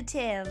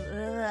positive.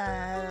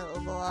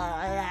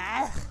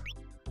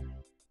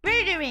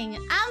 Birdie ring,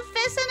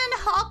 amphisson and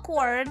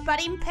awkward,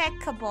 but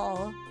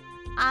impeccable.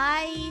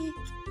 I'm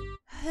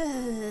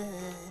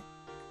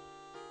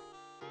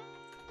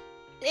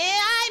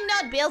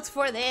not built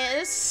for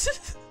this.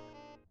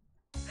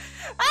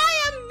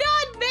 I am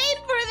not made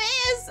for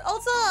this.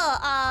 Also,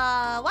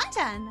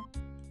 Wantan,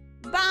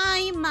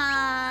 buy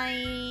my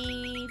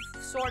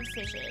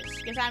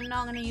swordfishes because I'm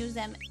not gonna use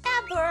them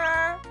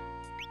ever.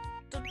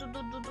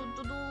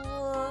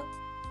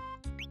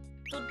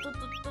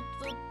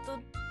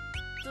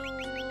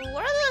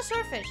 Where are the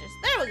swordfishes?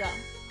 There we go.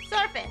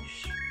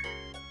 Swordfish.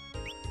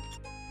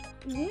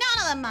 None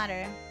of them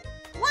matter.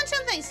 One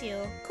shot, thanks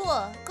you.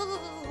 Cool. Cool.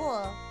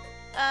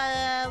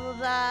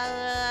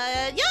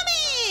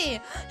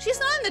 Yummy! She's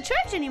not in the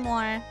church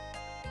anymore.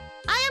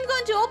 I am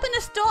going to open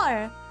a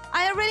store.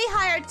 I already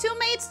hired 2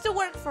 maids to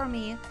work for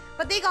me,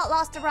 but they got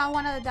lost around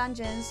one of the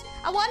dungeons.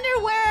 I wonder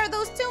where are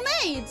those 2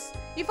 maids?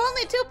 If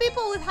only 2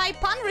 people with high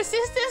pun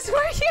resistance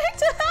were here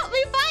to help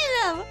me find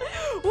them.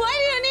 Why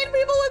do you need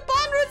people with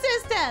pun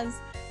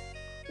resistance?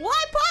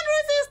 Why pun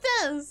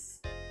resistance?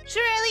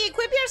 Surely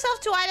equip yourself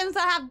to items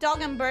that have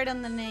dog and bird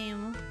in the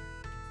name.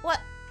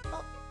 What?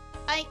 Oh,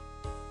 I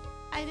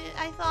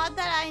thought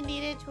that I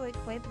needed to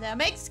equip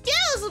them.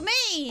 Excuse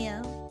me!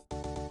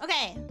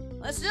 Okay,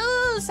 let's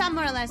do some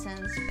more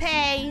lessons.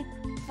 Pay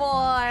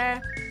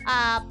for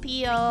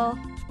PO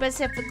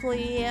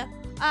specifically.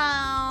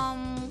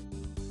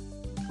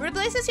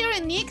 Replaces your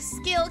unique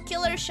skill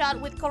Killer Shot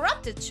with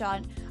Corrupted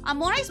Shot. A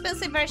more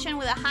expensive version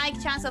with a high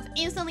chance of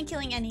instantly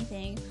killing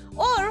anything.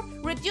 Or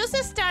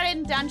reduces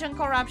starting dungeon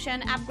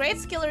corruption,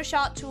 upgrades Killer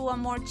Shot to a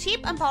more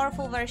cheap and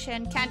powerful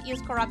version, can't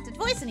use corrupted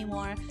voice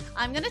anymore.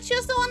 I'm gonna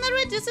choose the one that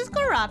reduces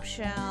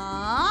corruption.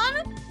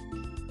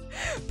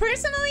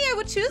 Personally, I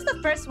would choose the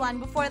first one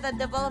before the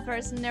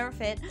developers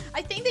nerf it.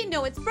 I think they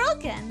know it's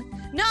broken.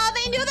 No,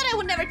 they knew that I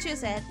would never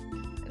choose it.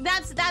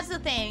 That's the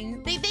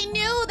thing. They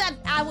knew that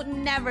I would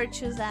never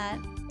choose that.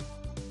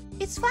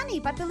 It's funny,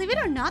 but believe it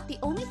or not, the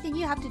only thing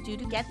you have to do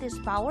to get this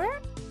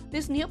power,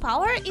 this new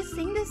power, is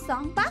sing this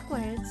song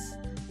backwards.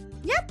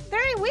 Yep,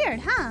 very weird,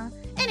 huh?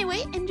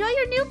 Anyway, enjoy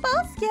your new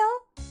bow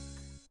skill.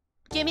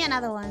 Give me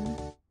another one.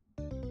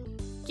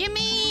 Give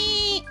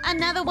me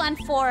another one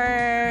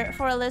for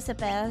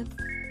Elizabeth.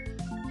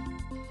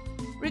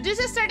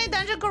 Reduces starting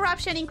dungeon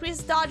corruption,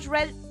 increases dodge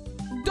rate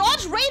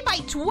by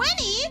 20?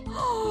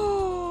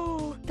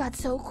 Oh, that's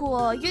so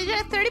cool. You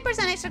get a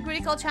 30% extra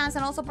critical chance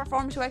and also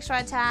perform 2 extra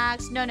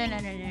attacks. No.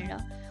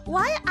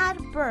 Why add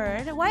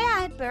bird? Why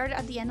add bird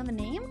at the end of the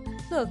name?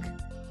 Look,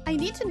 I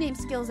need to name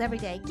skills every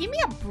day. Give me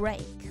a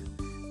break.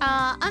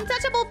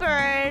 Untouchable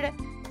bird.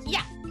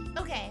 Yeah,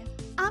 okay.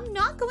 I'm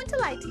not going to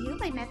lie to you.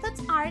 My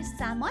methods are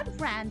somewhat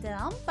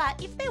random,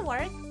 but if they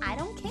work, I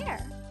don't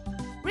care.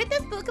 Read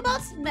this book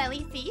about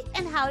smelly feet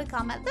and how to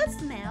combat the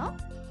smell.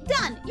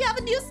 Done! You have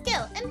a new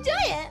skill.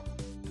 Enjoy it!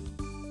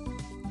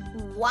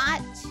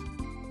 What?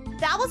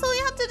 That was all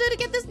you have to do to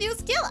get this new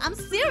skill? I'm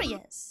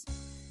serious.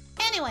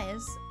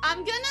 Anyways,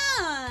 I'm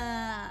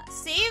gonna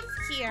save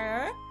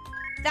here.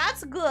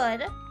 That's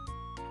good.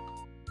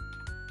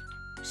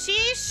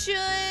 She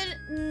should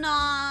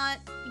not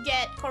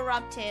get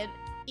corrupted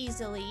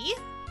easily.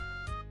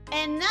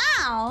 And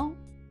now,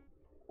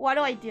 what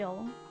do I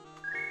do?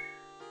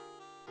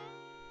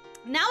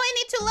 Now I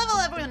need to level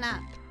everyone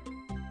up.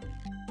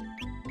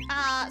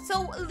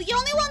 So the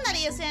only one that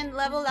isn't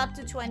leveled up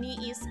to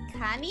 20 is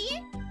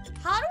Kani.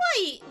 How do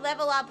I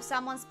level up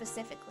someone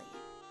specifically?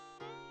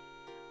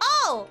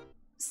 Oh,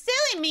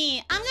 silly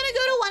me. I'm gonna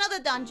go to one of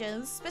the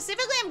dungeons.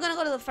 Specifically, I'm gonna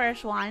go to the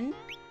first one.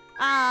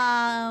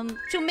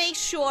 To make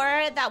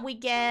sure that we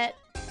get...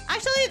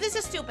 Actually, this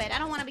is stupid. I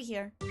don't want to be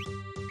here.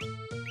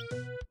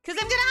 Because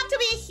I'm gonna have to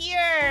be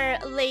here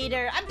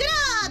later. I'm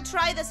gonna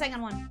try the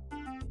second one.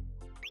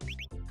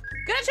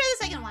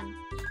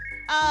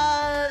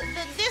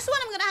 This one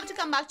I'm gonna have to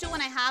come back to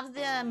when I have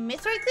the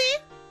mystery key.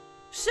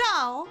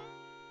 So,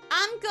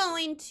 I'm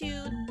going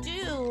to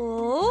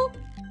do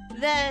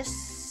the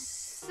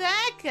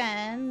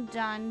second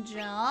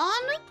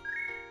dungeon.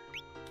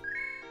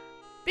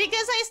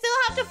 Because I still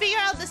have to figure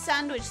out the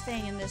sandwich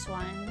thing in this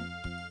one.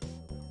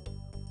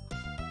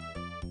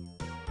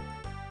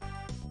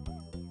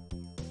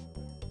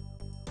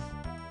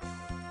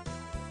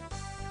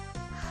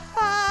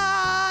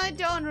 I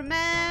don't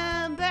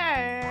remember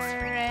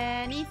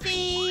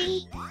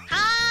anything.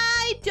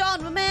 I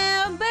don't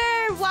remember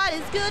what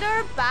is good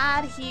or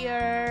bad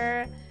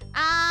here.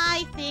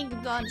 I think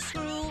I'm gonna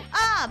screw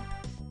up.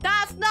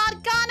 That's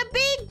not gonna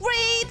be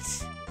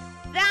great.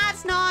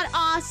 That's not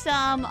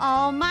awesome.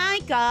 Oh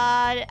my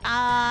god.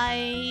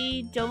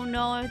 I don't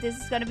know if this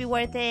is gonna be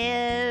worth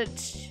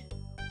it.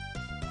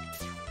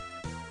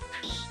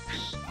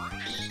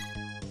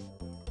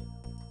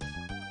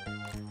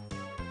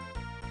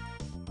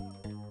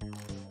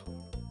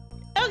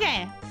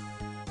 Okay.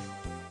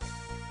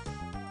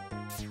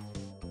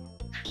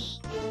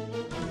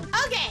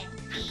 Okay.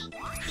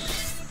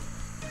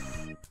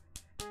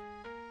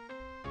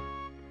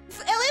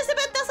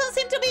 Elizabeth doesn't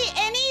seem to be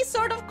any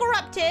sort of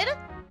corrupted.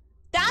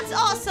 That's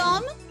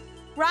awesome.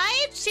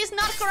 Right? She's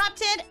not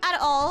corrupted at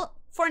all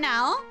for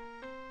now.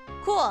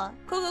 Cool.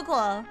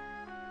 Cool.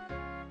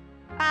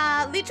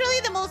 Literally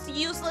the most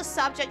useless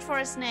subject for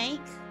a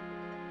snake.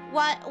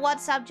 What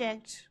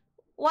subject?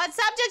 What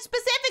subject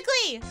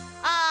specifically?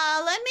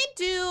 Let me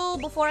do,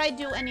 before I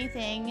do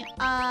anything,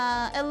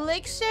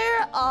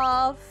 elixir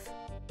of...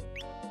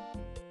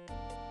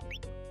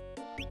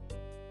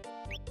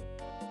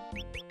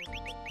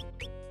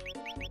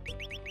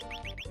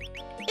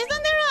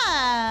 Isn't there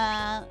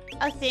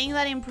a thing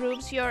that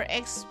improves your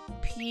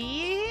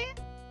XP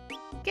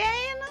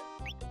gain?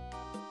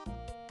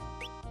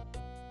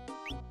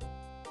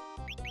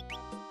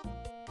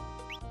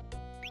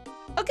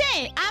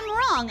 Okay, I'm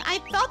wrong. I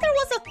thought there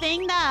was a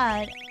thing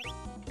that...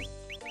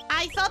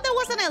 I thought there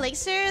was an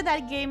elixir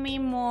that gave me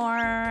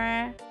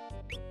more...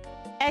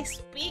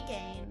 XP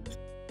gain.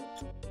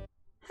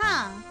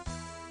 Huh.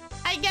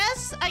 I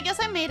guess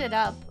I made it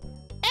up.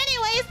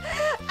 Anyways,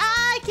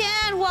 I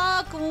can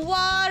walk on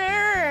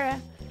water.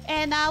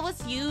 And I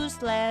was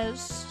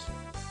useless.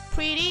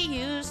 Pretty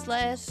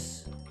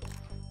useless.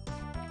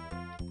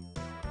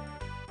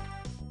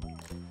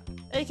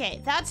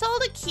 Okay, that's all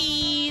the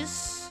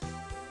keys.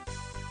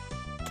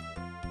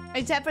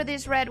 Except for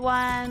this red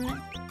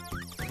one.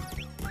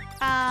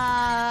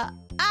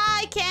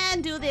 I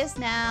can do this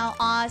now.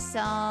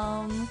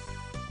 Awesome.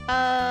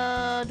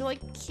 Do I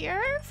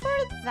care for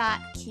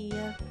that key?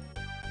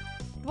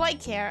 Do I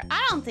care?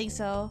 I don't think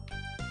so.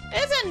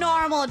 It's a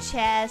normal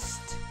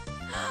chest.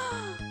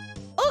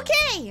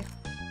 Okay.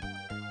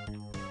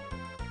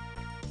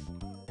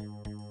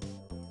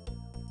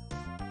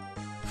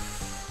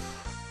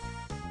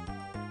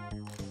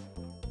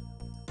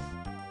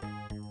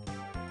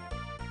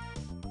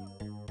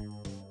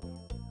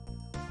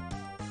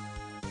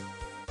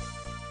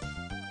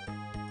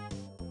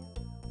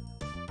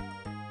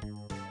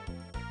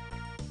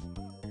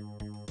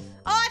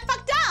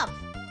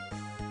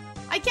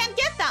 I can't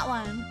get that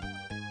one.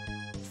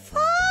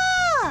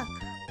 Fuck.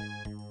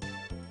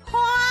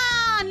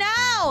 Oh,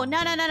 no.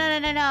 No, no, no, no, no,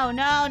 no, no,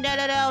 no,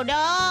 no, no,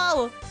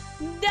 no.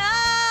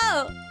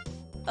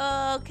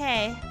 No.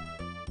 Okay.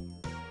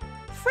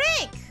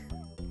 Freak.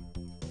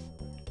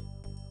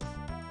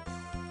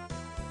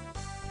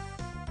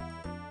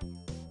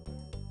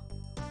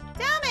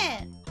 Damn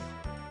it.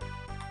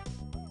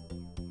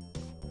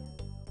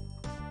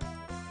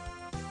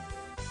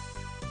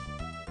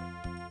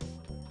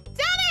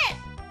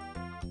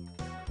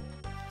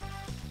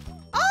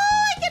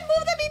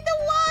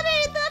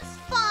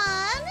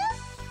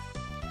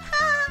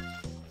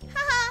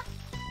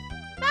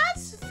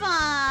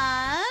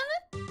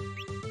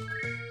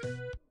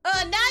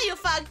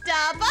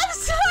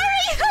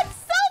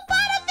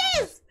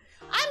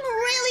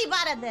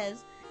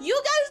 This. You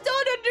guys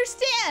don't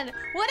understand.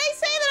 When I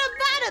say that I'm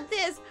bad at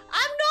this,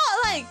 I'm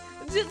not like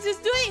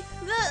just doing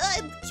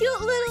the cute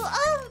little,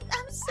 oh,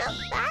 I'm so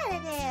bad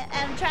at it.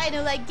 I'm trying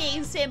to like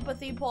gain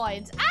sympathy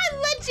points. I'm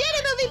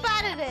legitimately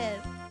bad at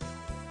it.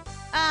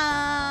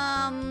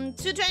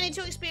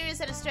 222 experience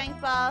and a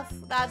strength buff.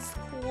 That's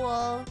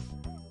cool.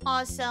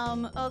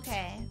 Awesome.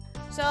 Okay.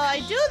 So I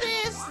do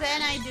this,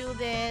 then I do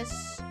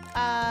this.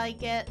 I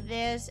get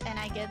this and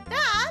I get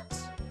that.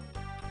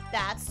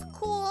 That's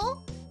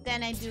cool.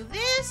 Then I do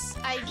this,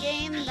 I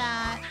gain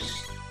that,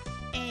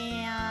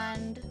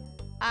 and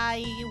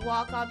I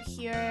walk up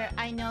here.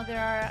 I know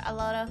there are a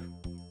lot of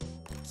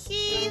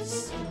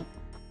keys.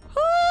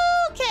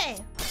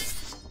 Okay.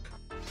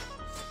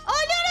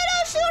 Oh, no, no,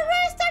 no, she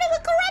already started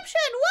with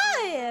corruption.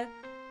 Why?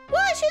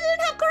 Why? She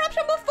didn't have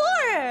corruption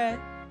before.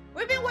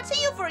 We've been watching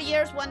you for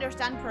years. We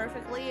understand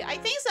perfectly. I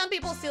think some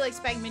people still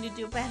expect me to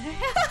do better.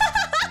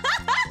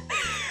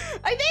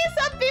 I think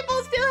some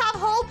people still have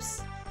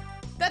hopes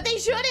that they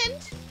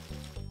shouldn't.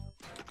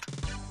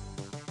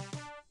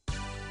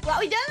 What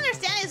we don't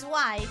understand is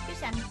why.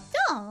 Because I'm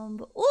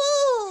dumb.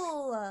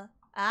 Ooh.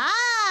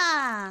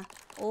 Ah.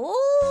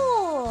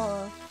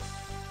 Ooh.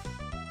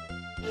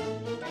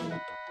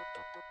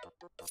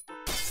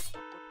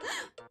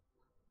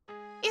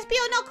 Is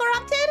PO not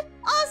corrupted?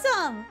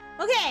 Awesome.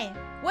 Okay.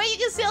 Well, you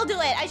can still do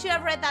it. I should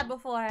have read that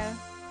before.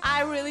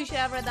 I really should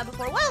have read that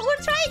before. Well, we'll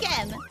try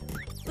again.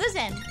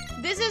 Listen.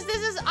 This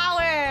is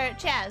our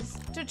chance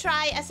to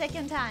try a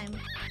second time.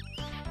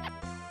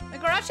 The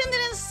corruption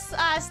didn't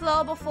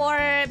slow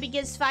before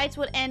because fights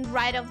would end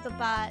right off the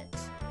bat.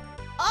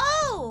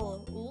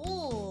 Oh!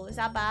 Ooh, is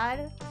that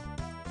bad?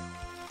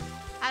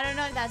 I don't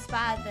know if that's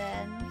bad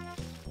then.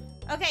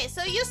 Okay,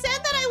 so you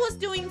said that I was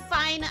doing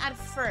fine at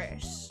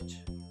first.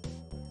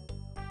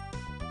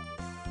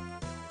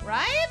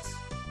 Right?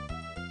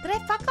 Did I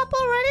fuck up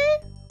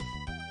already?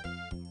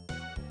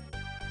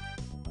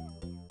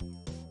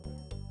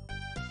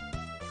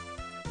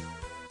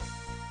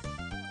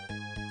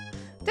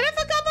 Did I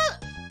fuck up?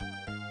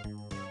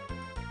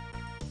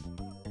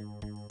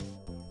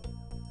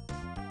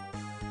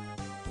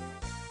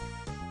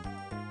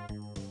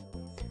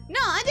 No,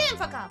 I didn't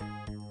fuck up.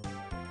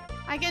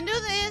 I can do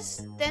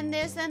this, then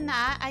this, and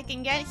that. I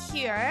can get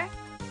here.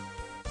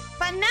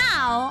 But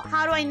now,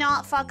 how do I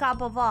not fuck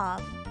up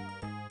above?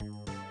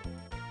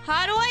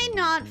 How do I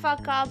not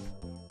fuck up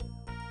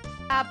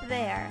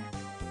there?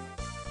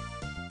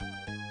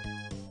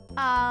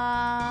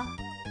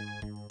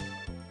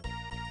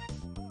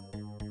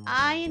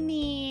 I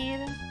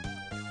need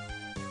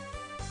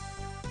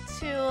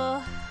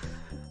to...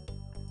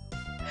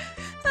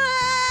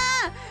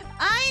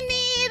 I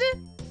need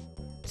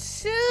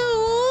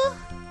to...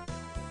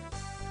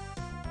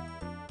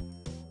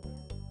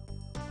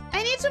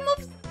 I need to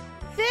move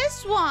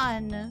this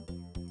one.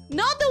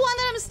 Not the one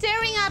that I'm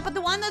staring at, but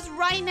the one that's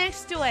right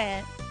next to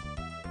it.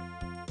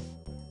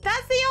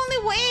 That's the only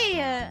way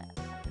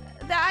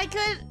that I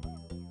could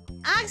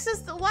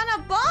access the one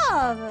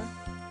above.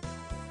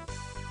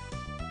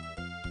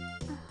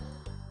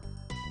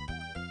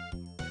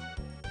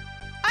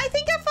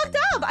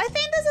 up! I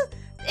think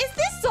is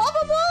this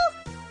solvable?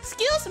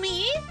 Excuse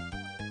me?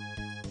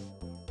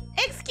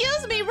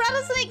 Excuse me,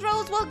 Rattlesnake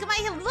Rose, welcome.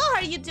 Hello, how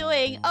are you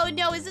doing? Oh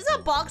no, is this a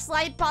box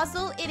slide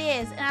puzzle? It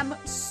is, and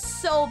I'm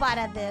so bad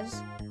at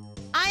this.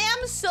 I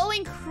am so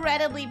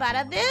incredibly bad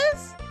at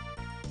this.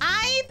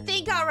 I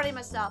think I already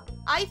messed up.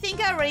 I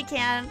think I already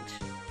can't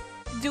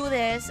do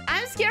this.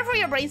 I'm scared for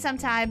your brain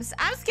sometimes.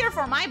 I'm scared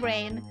for my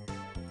brain.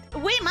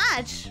 Way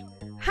much.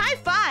 High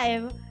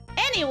five.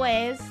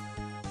 Anyways,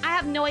 I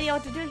have no idea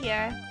what to do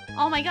here.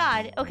 Oh my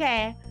god.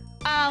 Okay.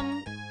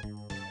 I'm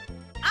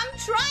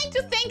trying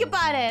to think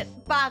about it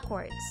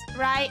backwards,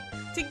 right?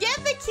 To get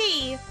the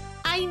key,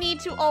 I need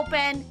to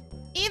open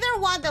either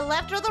one, the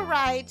left or the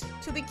right,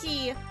 to the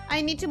key.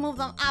 I need to move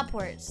them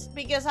upwards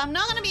because I'm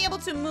not gonna be able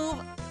to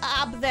move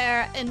up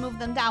there and move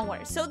them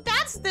downwards. So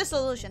that's the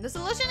solution. The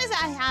solution is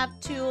I have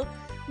to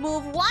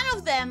move one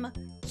of them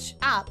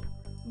up.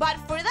 But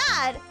for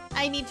that,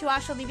 I need to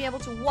actually be able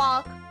to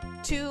walk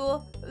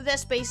to the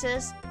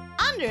spaces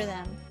under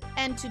them.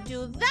 And to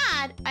do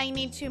that, I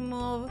need to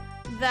move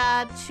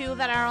the two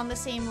that are on the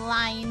same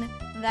line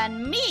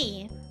than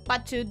me.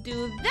 But to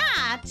do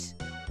that,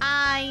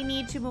 I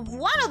need to move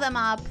one of them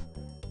up.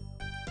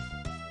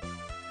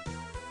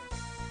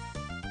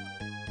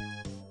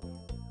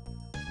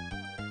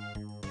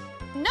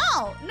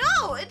 No,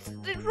 it's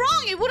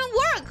wrong. It wouldn't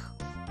work.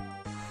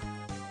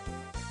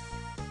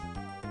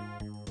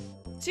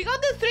 She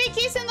got the 3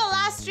 keys in the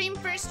last stream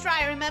first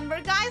try, remember,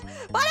 guys?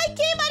 But I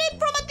came at it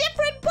from a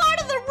different part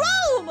of the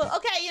room.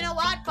 Okay, you know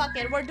what? Fuck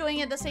it. We're doing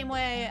it the same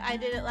way I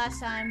did it last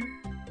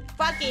time.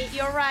 Fuck it.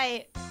 You're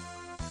right.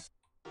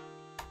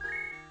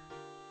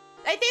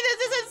 I think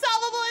this is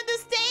unsolvable in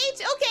this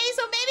stage. Okay,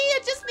 so maybe I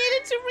just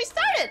needed to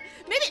restart it.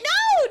 Maybe...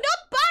 No!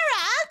 Not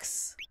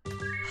barracks!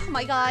 Oh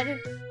my god.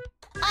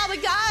 Oh my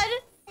god.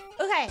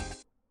 Okay.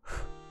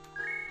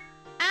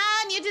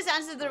 And you just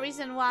answered the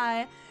reason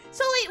why.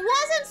 So it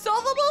wasn't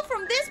solvable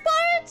from this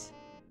part?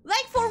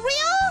 Like, for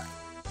real?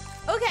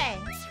 Okay.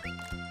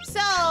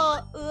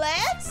 So,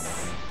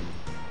 let's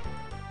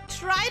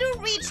try to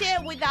reach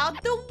it without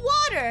the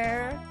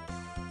water.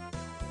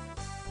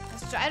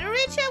 Let's try to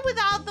reach it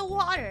without the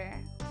water.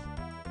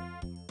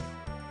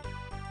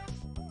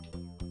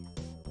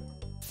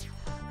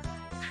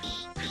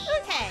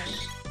 Okay.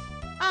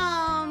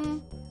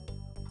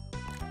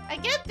 I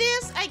get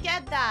this, I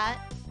get that.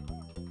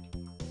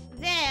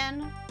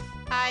 Then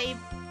I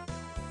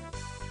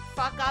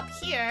fuck up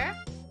here.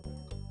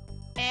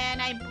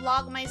 And I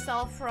block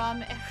myself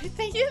from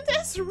everything in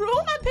this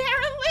room,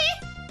 apparently.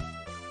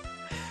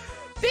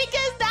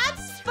 Because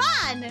that's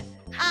fun.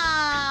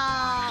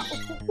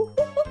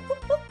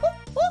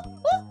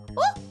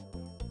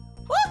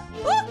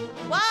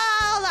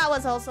 Wow, that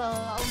was also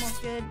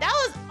almost good. That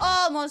was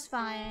almost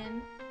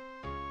fine.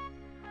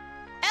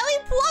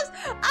 Ellie Plus,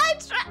 I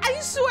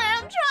swear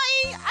I'm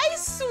trying. I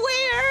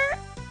swear.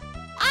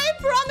 I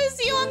promise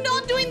you I'm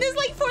not doing this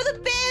like for the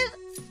bit.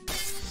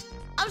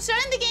 I'm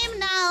starting the game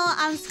now.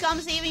 I'm scum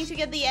saving to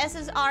get the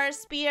SSR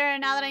spear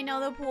now that I know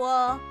the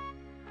pool.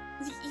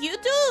 You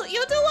do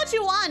what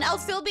you want. I'll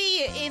still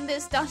be in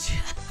this dungeon.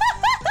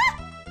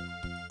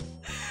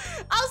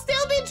 I'll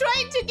still be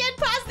trying to get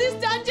past this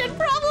dungeon,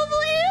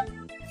 probably.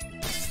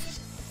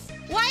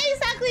 Why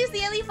exactly is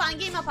the Ellie fan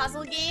game a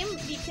puzzle game?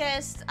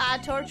 Because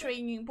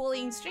torturing,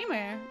 bullying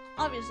streamer,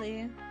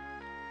 obviously.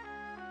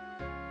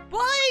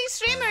 Bullying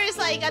streamer is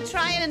like a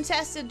tried and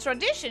tested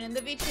tradition in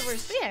the VTuber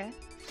sphere.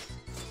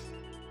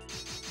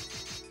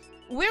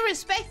 We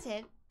respect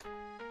it. Okay.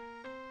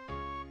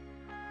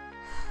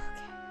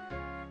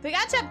 The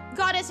gacha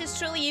goddess is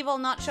truly evil,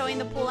 not showing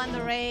the pool and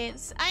the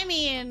raids. I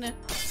mean,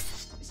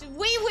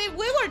 we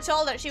were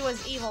told that she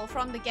was evil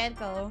from the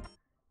get-go.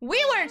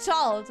 We were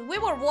told. We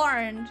were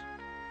warned.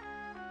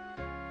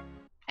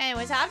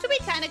 Anyways, I have to be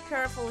kind of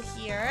careful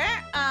here.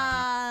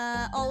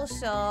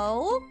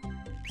 Also,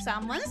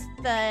 someone's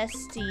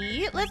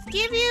thirsty. Let's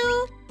give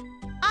you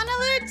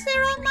another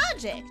Zero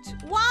Magic.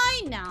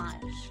 Why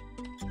not?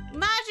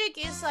 Magic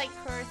is like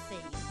her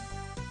thing.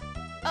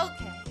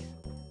 Okay.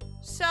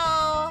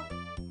 So,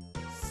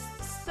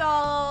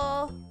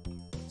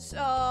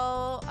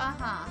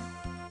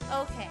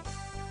 okay.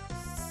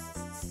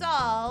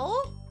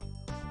 So,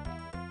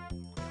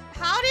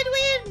 how did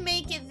we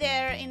make it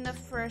there in the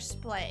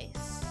first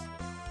place?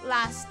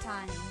 Last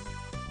time.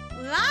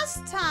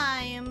 Last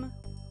time,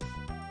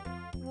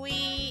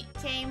 we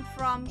came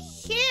from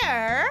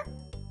here.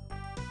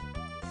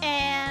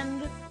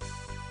 And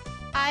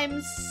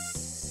I'm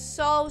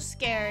so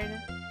scared.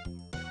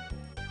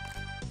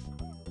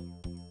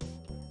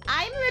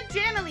 I'm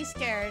legitimately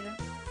scared.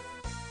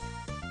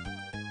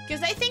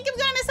 Because I think I'm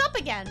gonna mess up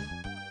again.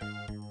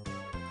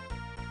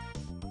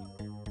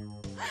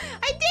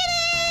 I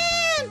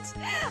didn't!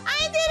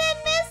 I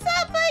didn't mess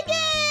up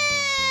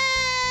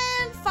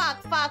again! Fuck.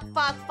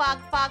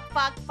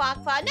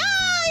 No,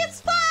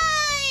 it's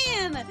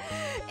fine!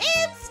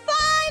 It's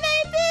fine!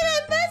 I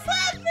didn't mess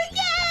up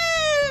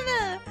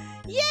again!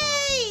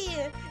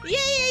 Yay!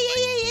 Yay!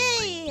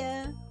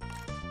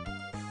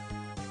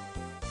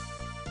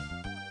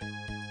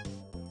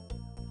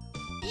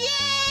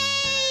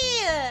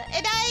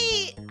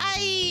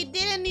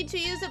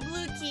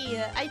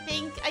 I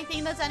think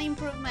that's an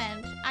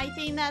improvement. I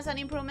think that's an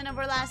improvement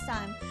over last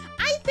time.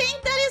 I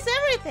think that is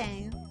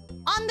everything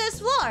on this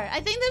floor. I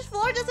think this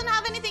floor doesn't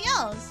have anything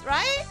else,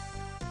 right?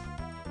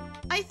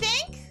 I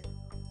think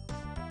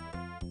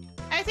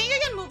I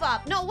can move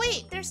up. No,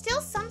 wait. There's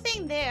still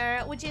something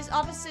there, which is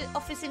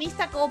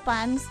Oficinista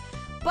Copans,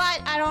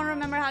 but I don't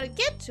remember how to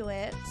get to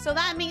it. So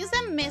that means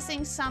I'm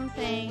missing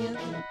something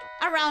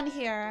around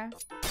here.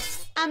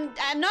 I'm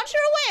not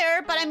sure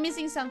where, but I'm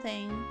missing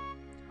something.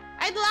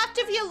 I'd laugh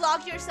if you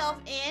lock yourself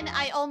in.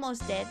 I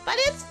almost did, but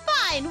it's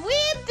fine. We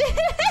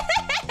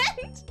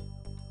didn't.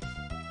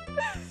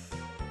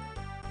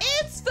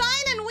 It's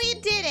fine and we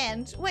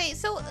didn't. Wait,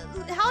 so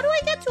how do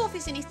I get to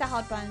Oficinista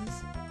Hot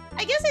Buns?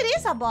 I guess it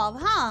is above,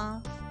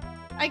 huh?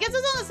 I guess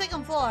it's on the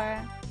second floor.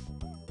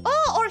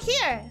 Oh, or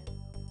here.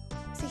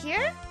 Is it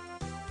here?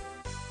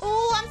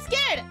 Oh, I'm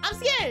scared. I'm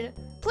scared.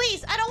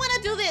 Please, I don't want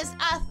to do this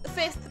a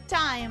fifth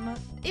time.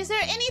 Is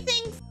there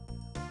anything?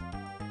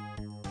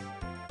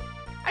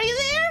 Are you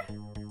there?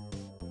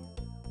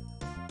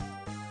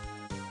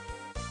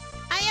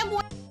 I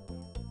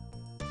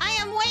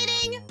am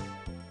waiting.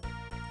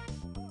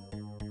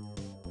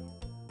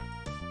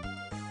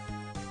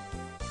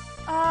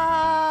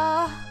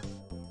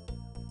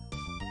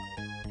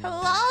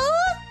 Hello?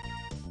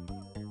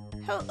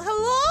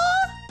 Hello?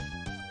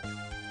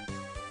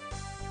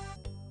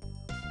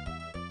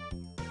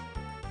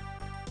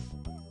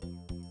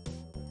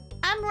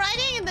 I'm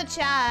writing in the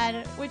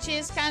chat, which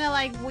is kind of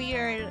like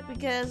weird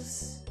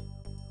because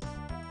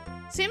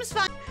seems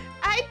fun.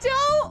 I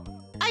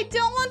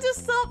don't want to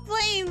stop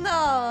playing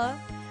though.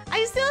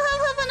 I still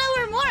have half an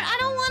hour more. I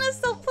don't want to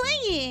stop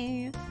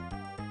playing.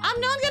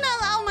 I'm not gonna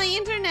allow my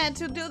internet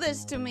to do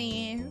this to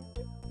me.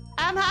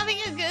 I'm having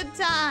a good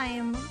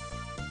time.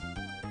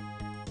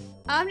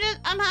 I'm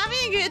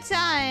having a good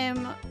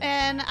time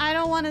and I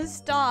don't want to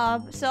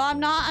stop. So I'm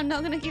not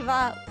gonna give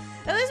up.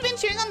 Ellie's been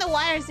chewing on the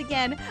wires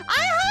again.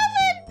 I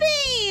haven't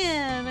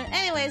been!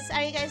 Anyways,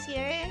 are you guys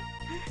here?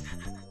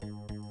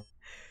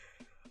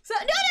 So,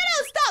 no,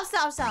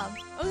 stop.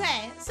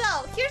 Okay, so,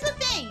 here's the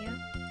thing.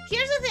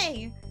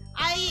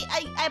 I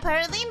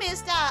apparently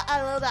missed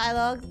a little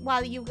dialogue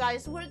while you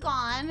guys were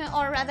gone,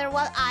 or rather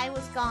while I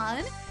was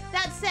gone,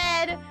 that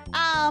said,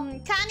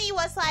 Kani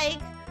was like,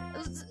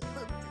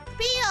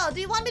 Pio, do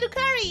you want me to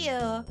carry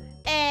you?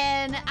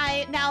 And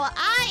now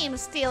I'm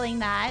stealing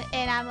that,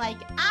 and I'm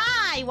like,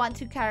 I want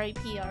to carry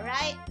Pio,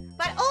 right?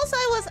 But also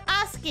I was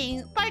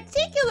asking,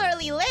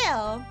 particularly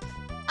Leo,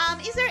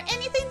 is there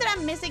anything that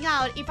I'm missing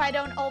out if I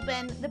don't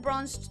open the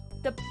bronze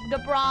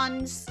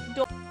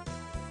door?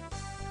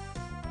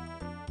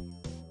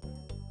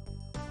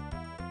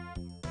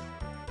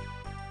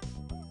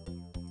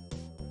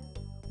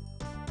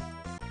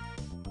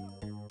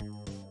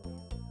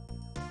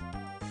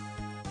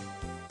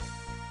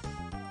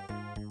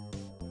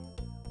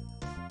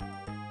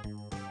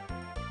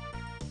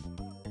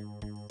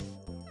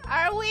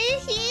 Are we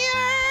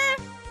here?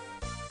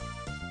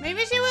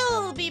 Maybe she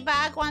will be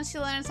back once she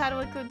learns how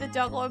to equip the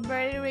dog or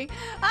birdie ring.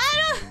 I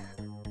don't...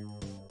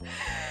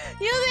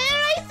 You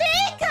there? I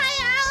think I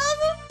am!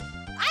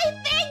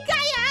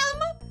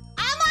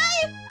 Am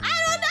I?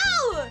 I don't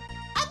know!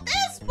 At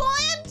this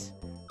point,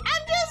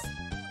 I'm just...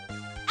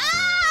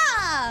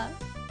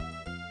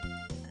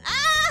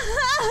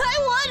 I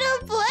want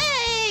to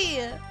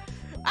play!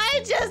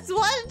 I just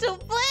want to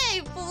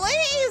play,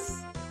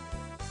 please!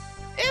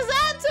 Is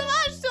that too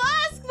much to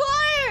ask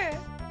for?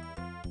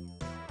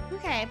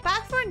 Okay,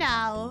 back for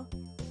now.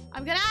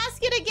 I'm gonna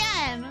ask it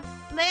again.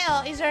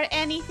 Leo, is there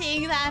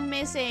anything that I'm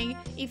missing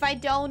if I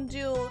don't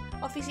do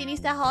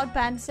Oficinista Hot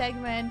Band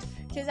segment?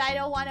 Because I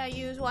don't want to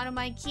use one of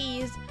my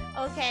keys.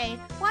 Okay,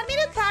 want me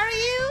to carry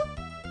you?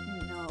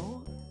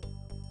 No.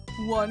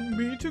 Want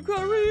me to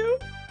carry you?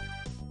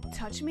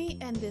 Touch me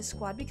and this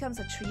squad becomes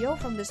a trio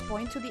from this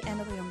point to the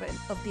end of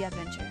the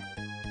adventure.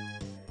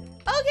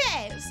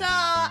 Okay, so,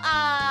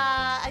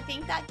 I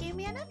think that gave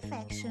me an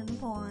affection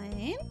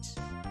point.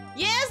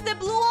 Yes, the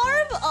blue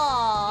orb.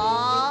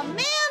 Aw,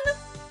 man.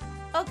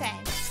 Okay,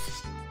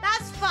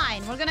 that's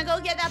fine. We're gonna go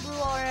get that blue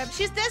orb.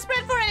 She's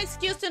desperate for an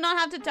excuse to not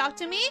have to talk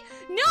to me.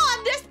 No,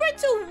 I'm desperate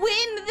to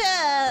win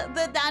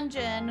the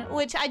dungeon,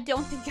 which I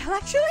don't think I'll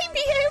actually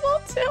be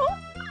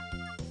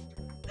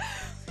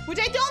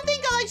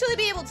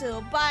able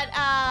to. But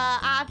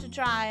I have to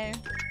try.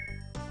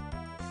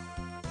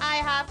 I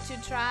have to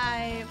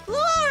try.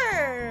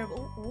 Florb!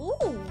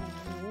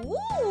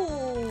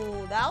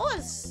 Ooh, that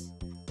was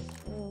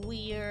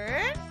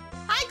weird.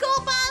 Hi,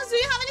 Colpans. Do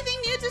you have anything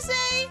new to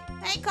say?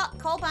 Hey,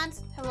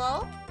 Colpans.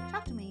 Hello?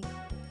 Talk to me.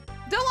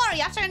 Don't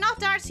worry. After enough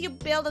darts, you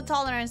build a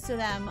tolerance to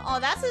them. Oh,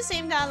 that's the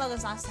same dialogue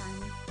as last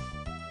time.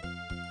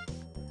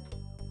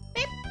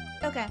 Beep.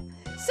 Okay.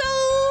 So...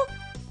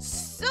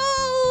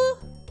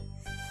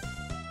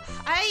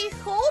 I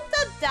hope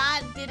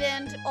that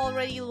didn't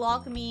already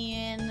lock me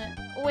in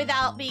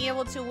without being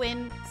able to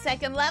win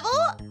second level.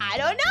 I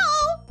don't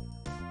know,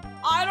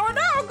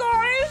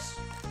 guys.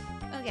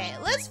 Okay,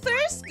 let's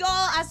first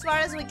go as far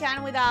as we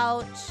can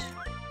without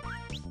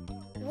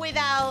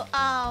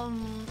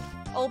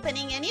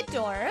opening any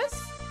doors.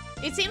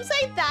 It seems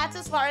like that's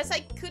as far as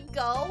I could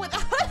go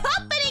without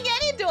opening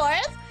any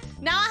doors.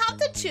 Now I have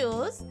to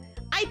choose.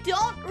 I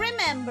don't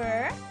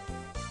remember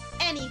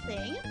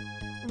anything,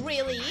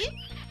 really.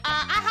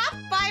 I have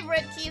 5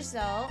 red keys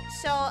though,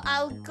 so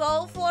I'll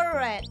go for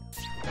red.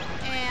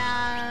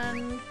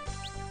 And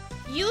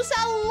use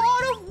a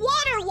lot of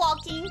water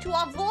walking to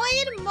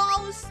avoid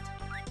most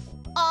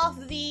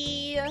of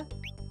the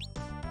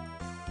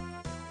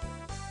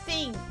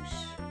things.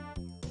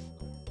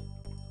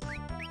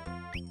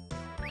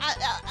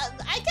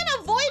 I can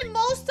avoid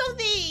most of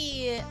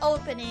the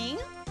opening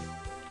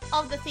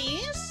of the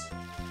things.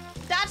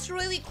 That's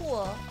really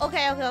cool.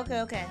 Okay.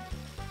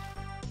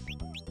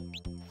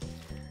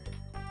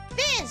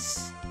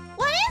 This!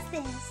 What is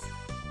this?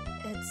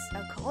 It's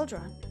a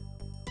cauldron.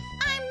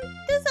 I'm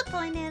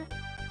disappointed.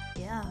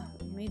 Yeah,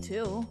 me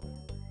too.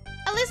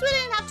 At least we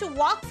didn't have to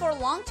walk for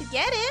long to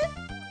get it.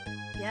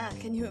 Yeah,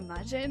 can you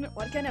imagine?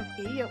 What kind of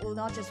idiot will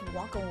not just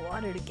walk on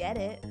water to get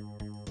it?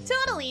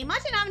 Totally.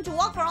 Imagine having to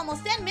walk for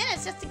almost 10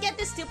 minutes just to get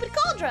this stupid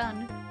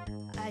cauldron.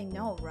 I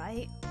know,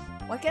 right?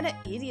 What kind of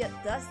idiot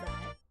does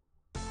that?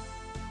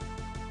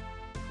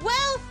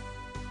 Well,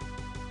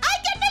 I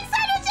can make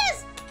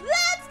sandwiches!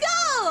 Let's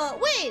go!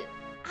 Wait,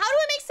 how do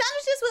I make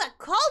sandwiches with a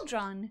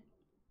cauldron?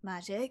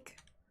 Magic?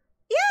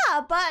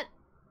 Yeah, but...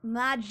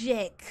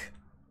 Magic.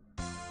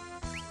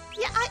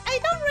 Yeah, I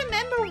don't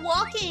remember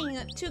walking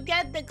to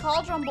get the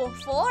cauldron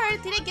before.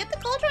 Did I get the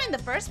cauldron in the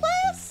first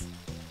place?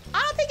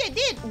 I don't think I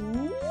did.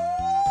 Ooh!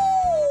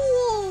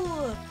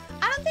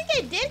 I don't think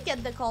I did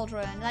get the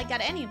cauldron, like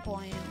at any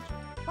point.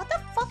 What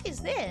the fuck is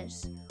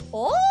this?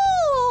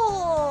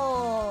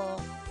 Oh!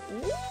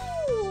 Ooh!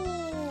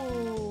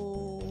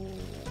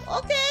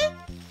 Okay.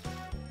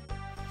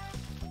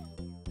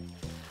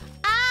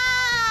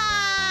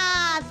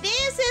 Ah!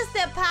 This is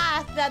the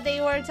path that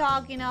they were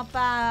talking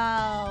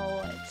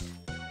about.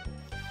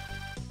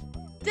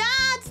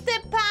 That's the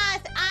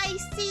path. I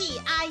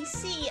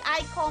see.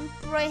 I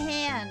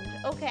comprehend.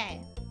 Okay.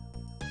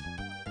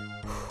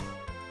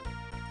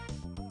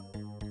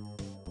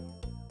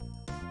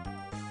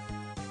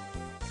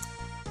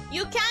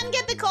 You can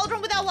get the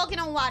cauldron without walking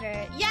on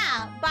water.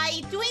 Yeah,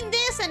 by doing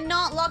this and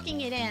not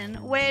locking it in,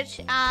 which,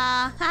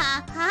 no.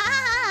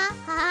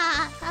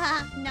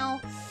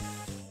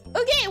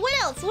 Okay, what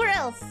else? Where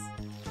else?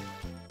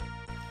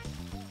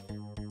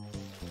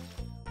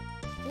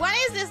 What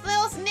is this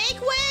little snake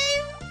way?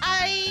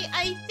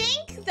 I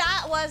think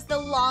that was the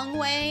long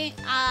way.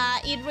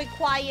 It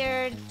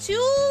required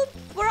 2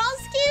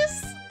 bronze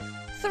keys,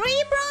 3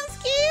 bronze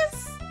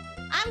keys.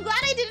 I'm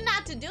glad I didn't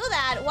have to do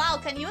that. Wow,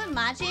 can you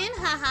imagine?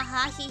 Ha ha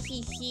ha,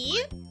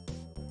 he.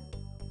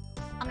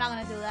 I'm not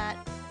gonna do that.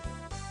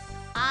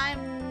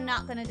 I'm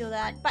not gonna do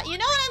that. But you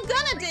know what I'm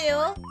gonna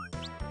do?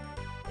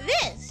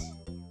 This.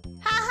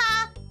 Ha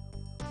ha.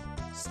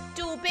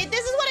 Stupid.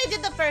 This is what I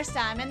did the first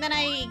time, and then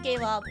I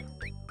gave up.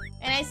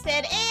 And I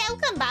said, hey, I'll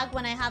come back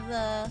when I have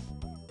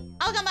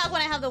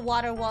the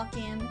water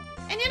walking.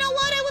 And you know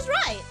what? I was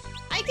right.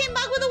 I came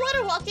back with the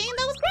water walking, and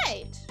that was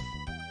great.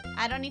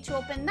 I don't need to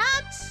open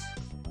that.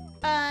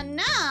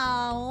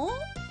 Now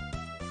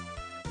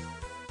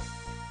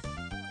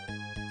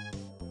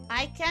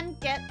I can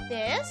get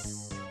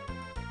this.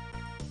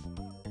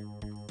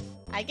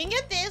 I can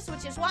get this,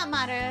 which is what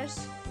matters.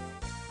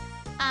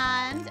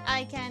 And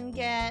I can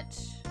get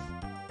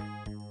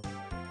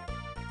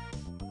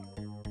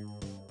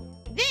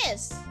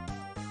this.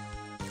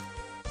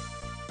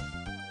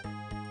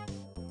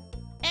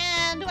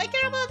 And do I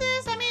care about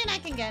this? I mean, I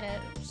can get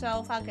it.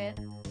 So fuck it,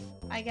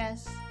 I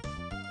guess.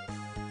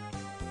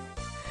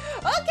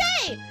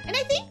 Okay, and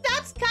I think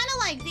that's kind of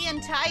like the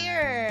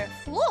entire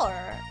floor,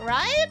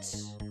 right?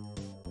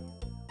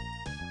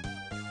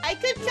 I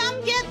could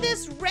come get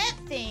this red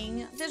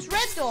thing, this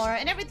red door,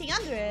 and everything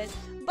under it,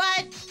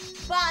 but,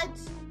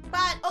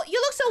 oh,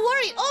 you look so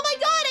worried. Oh my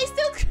god, I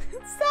still,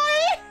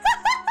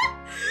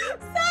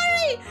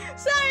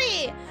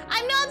 sorry.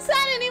 I'm not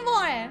sad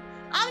anymore.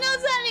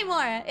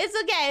 It's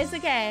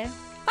okay.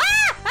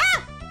 Ah!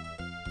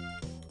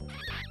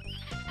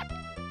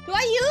 Do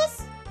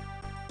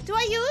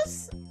I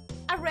use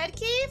a red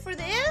key for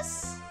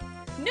this?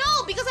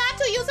 No, because I have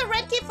to use a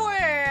red key for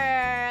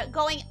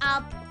going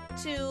up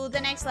to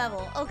the next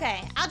level.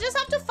 Okay, I'll just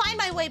have to find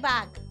my way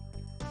back.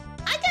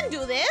 I can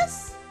do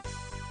this.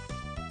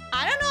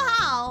 I don't know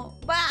how,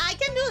 but I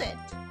can do it.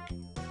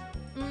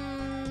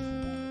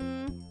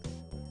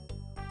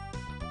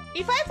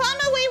 If I found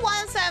my way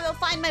once, I will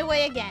find my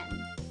way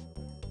again.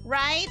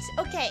 Right?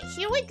 Okay,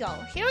 here we go.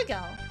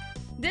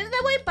 This is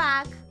the way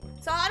back.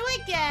 So how do I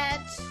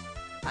get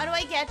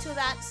to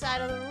that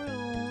side of the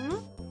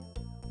room?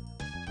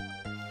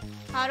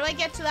 How do I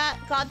get to that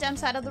goddamn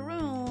side of the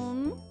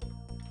room?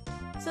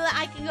 So that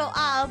I can go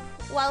up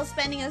while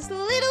spending as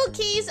little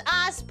keys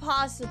as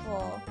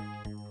possible.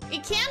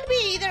 It can't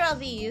be either of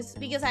these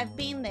because I've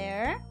been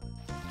there.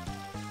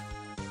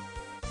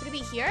 Could it be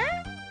here?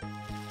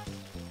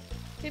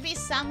 Could it be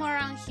somewhere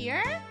around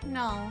here?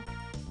 No.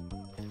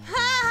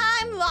 Ha!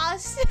 I'm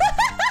lost.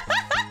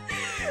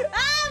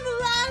 I'm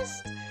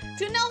lost.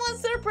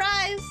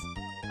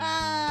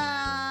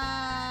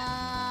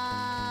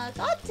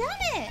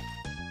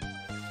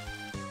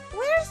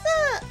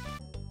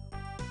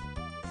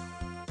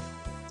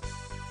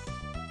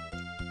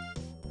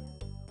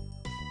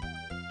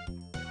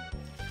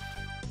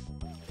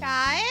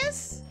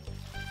 Guys?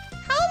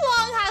 How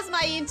long has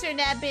my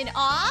internet been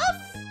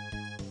off?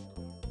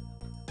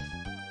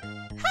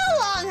 How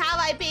long have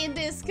I been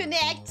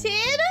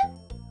disconnected?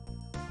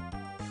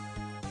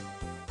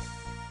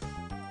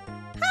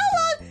 How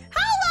long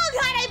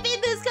had I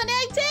been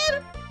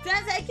disconnected?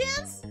 10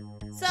 seconds?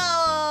 So,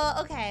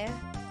 okay.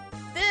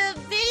 The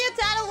video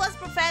title was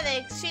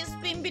prophetic. She's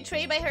been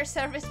betrayed by her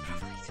service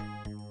provider.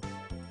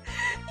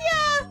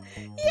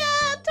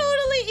 Yeah,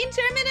 totally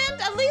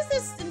intermittent. At least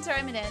it's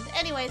intermittent.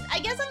 Anyways, I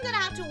guess I'm gonna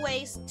have to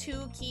waste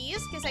 2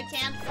 keys because I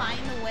can't find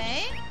the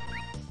way.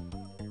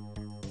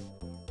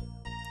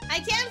 I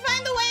can't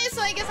find the way,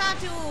 so I guess I have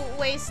to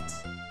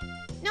waste...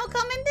 No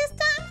comment this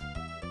time?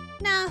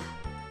 No.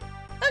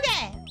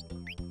 Okay.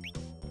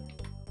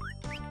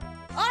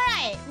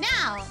 Alright,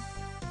 now,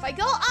 if I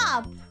go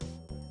up...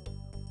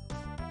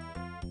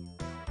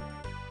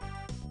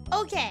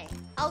 Okay,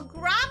 I'll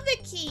grab the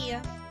key.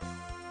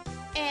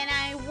 And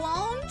I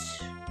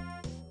won't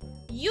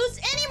use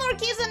any more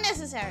keys than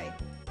necessary.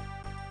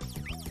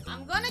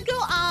 I'm gonna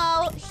go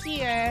out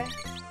here.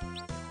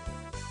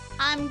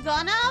 I'm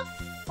gonna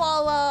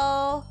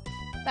follow...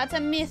 That's a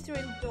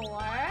mithril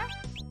door.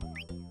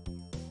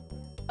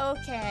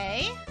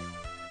 Okay.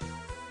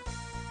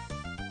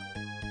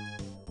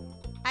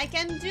 I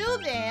can do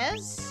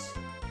this.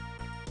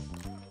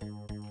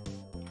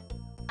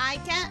 I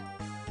can...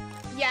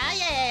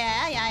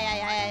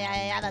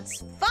 Yeah,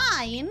 that's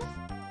fine.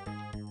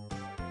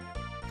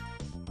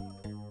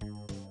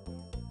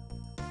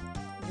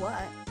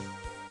 What?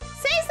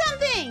 Say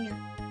something!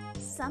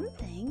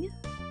 Something?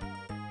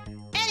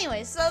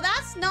 Anyway, so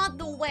that's not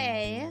the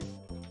way.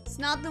 It's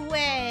not the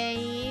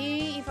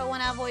way if I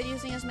want to avoid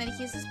using as many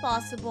keys as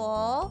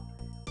possible.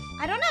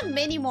 I don't have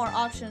many more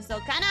options though.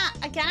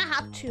 I kinda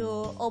have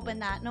to open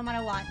that no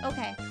matter what.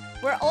 Okay,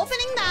 we're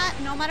opening that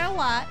no matter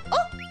what.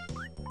 Oh!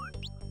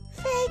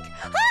 Fake!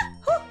 Ah!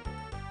 Oh!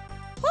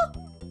 Oh!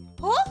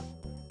 Oh!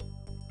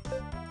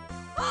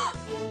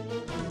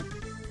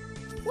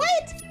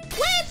 Wait!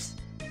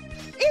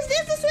 Is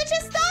this the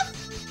switches stuff?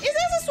 Is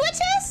this the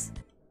switches?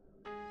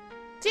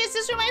 Jeez,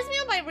 this reminds me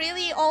of my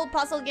really old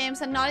puzzle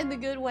games and not in the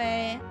good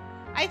way.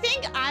 I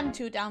think I'm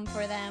too dumb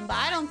for them, but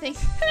I don't think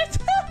they're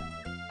dumb.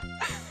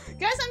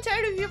 Guys, I'm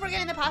tired of you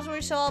forgetting the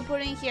password, so I'll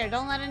put it in here.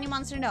 Don't let any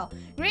monster know.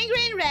 Green,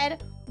 green,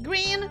 red.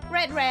 Green,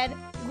 red, red.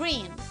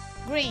 Green,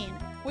 green.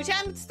 Which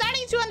I'm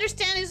starting to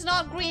understand is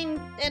not green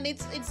and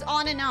it's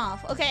on and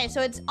off. Okay,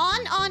 so it's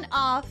on,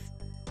 off.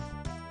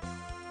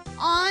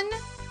 On,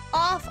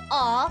 off,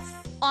 off.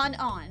 On,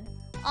 off.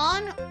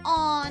 On,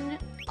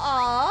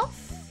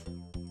 off.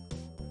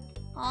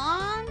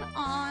 On,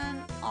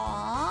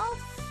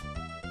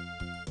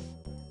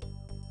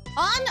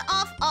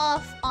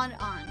 off, on.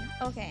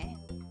 Okay.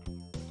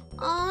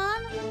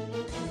 On.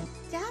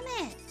 Damn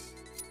it.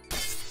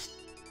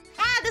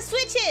 Ah, the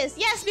switches.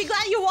 Yes, be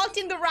glad you walked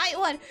in the right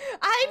one.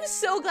 I'm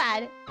so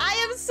glad. I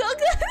am so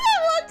glad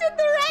I walked in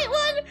the right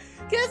one.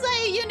 Because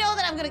you know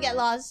that I'm gonna get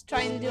lost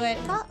trying to do it.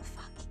 God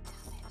fucking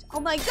damn it. Oh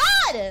my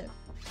god.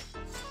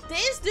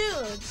 These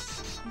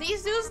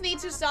dudes need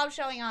to stop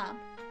showing up.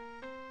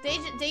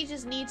 They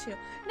just need to. Now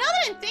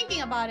that I'm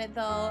thinking about it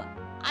though,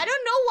 I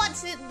don't know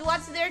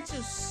what's there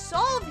to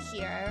solve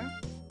here.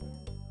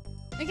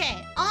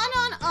 Okay,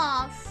 on,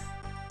 off.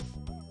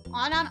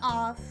 On,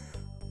 off.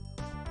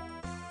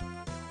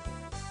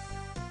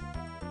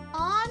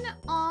 On,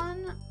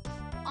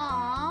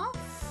 off.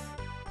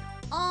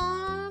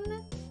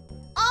 On,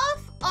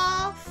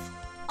 off,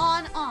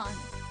 on.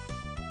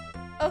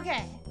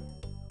 Okay.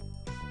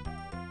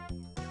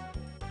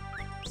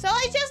 So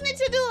I just need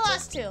to do the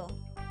last 2.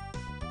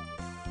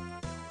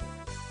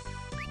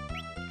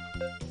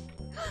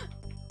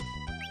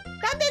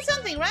 That did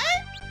something,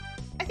 right?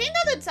 I think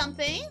that did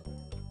something.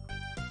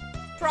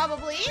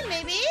 Probably,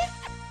 maybe.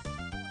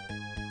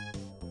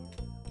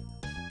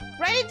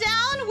 Write it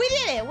down. We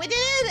did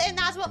it, and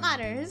that's what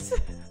matters.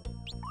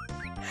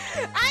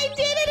 I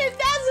did it, and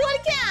that's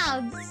what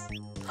counts.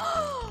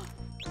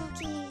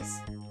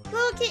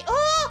 Cookies.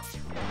 Oh!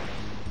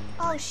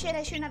 Oh shit,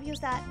 I shouldn't have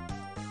used that.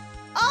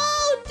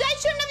 Oh, I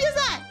shouldn't have used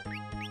that.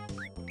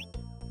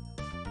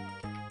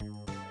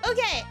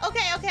 Okay.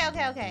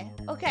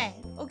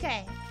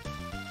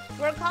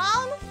 We're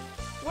calm.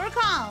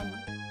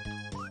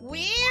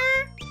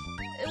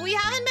 We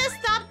haven't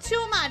messed up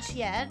too much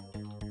yet.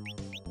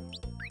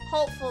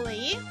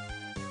 Hopefully.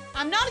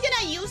 I'm not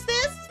gonna use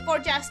this for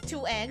just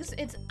 2 eggs.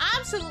 It's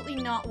absolutely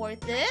not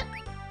worth it.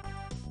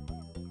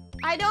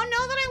 I don't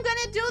know that I'm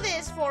gonna do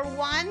this for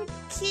 1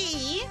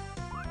 key.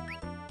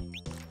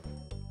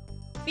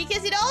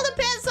 Because it all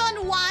depends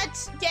on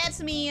what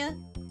gets me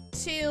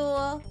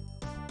to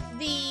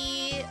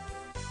the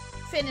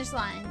finish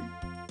line.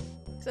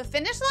 So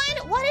finish line?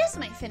 What is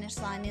my finish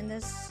line in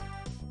this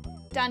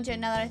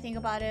dungeon now that I think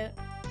about it?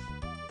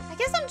 I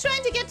guess I'm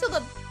trying to get to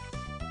the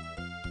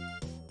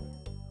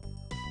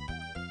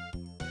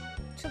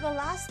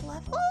last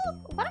level?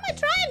 What am I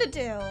trying to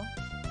do?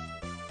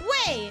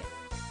 Wait,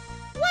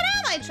 what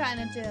am I trying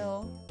to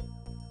do?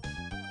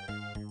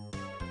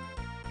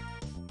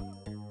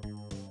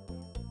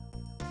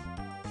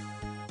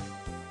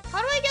 How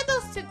do I get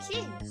those 2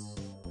 keys?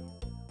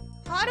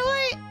 How do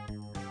I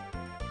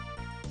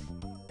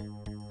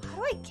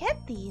get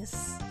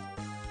these?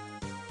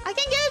 I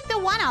can get the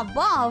one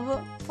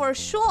above for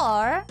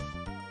sure,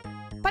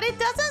 but it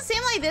doesn't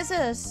seem like this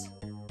is.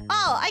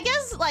 Oh, I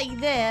guess like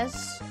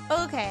this.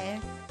 Okay.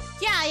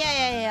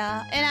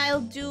 Yeah. And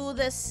I'll do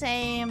the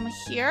same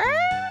here.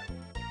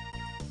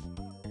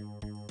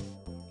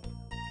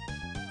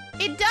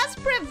 It does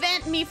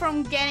prevent me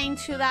from getting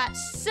to that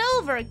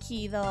silver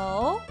key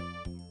though.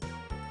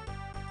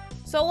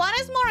 So what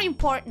is more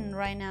important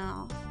right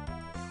now?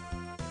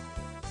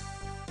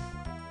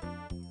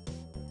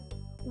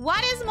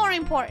 What is more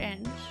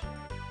important?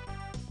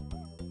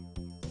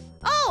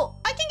 Oh,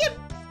 I can get...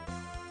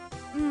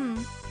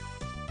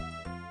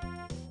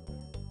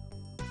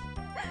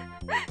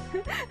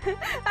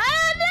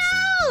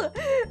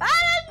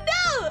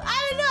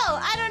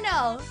 I don't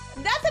know.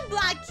 That's a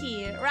black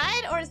key,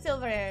 right? Or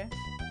silver?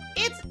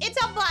 It's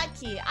a black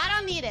key. I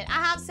don't need it.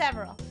 I have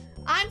several.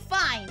 I'm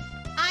fine.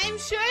 I'm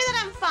sure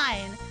that I'm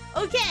fine.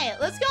 Okay,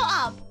 let's go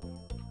up.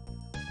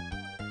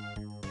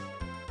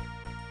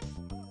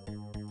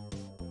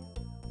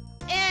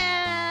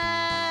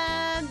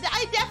 And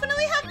I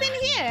definitely have been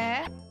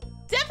here.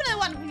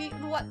 Definitely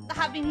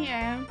have been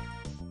here.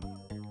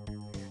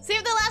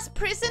 Save the last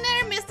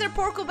prisoner, Mr.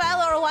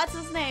 Porcobello, or what's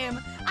his name.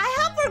 I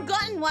have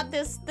forgotten what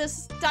this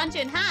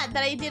dungeon had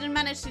that I didn't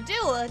manage to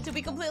do, to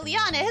be completely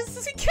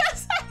honest,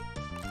 because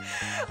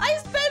I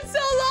spent so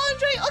long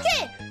trying.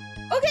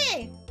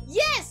 Okay.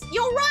 Yes,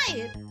 you're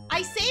right.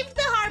 I saved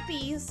the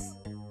harpies,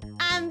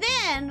 and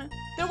then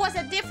there was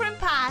a different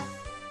path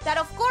that,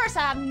 of course,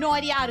 I have no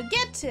idea how to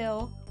get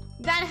to.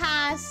 That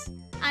has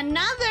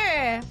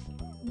another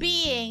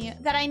being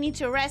that I need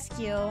to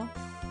rescue.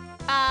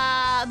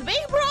 The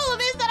big problem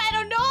is that I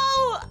don't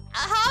know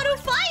how to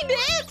find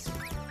it.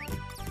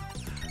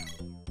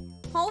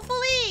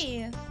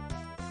 Hopefully,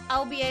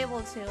 I'll be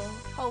able to.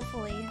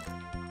 Hopefully.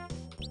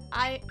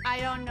 I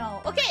don't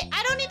know. Okay,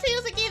 I don't need to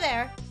use a key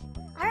there.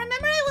 I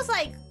remember it was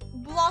like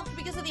blocked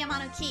because of the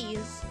amount of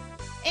keys.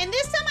 And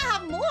this time I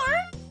have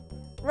more,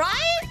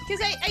 right?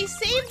 Because I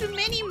saved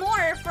many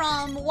more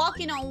from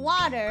walking on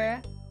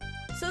water.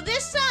 So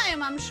this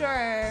time I'm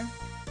sure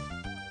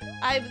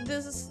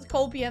this is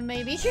copium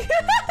maybe.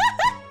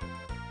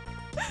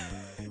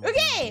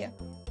 Okay.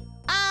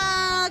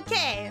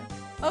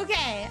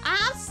 I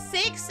have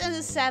 6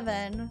 and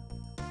 7.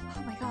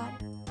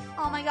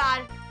 Oh my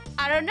god.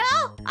 I don't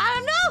know.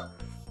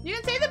 You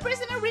can say the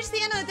prisoner reached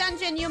the end of the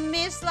dungeon you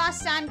missed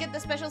last time, get the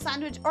special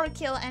sandwich, or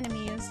kill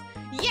enemies.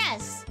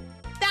 Yes,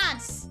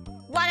 that's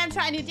what I'm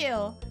trying to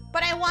do.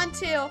 But I want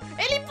to.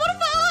 Eli, por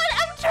favor,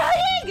 I'm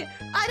trying.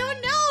 I don't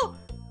know.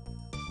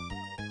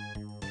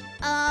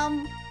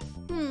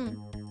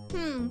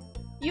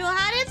 You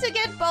had it to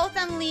get both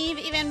and leave,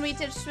 even reach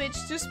to switch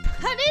to Spanish.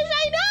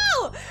 I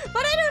know,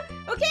 but I don't.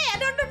 Okay, I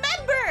don't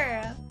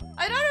remember.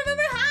 I don't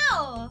remember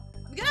how.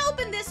 I'm gonna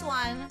open this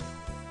one.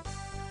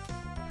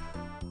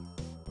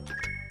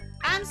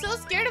 I'm so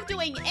scared of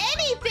doing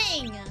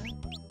anything.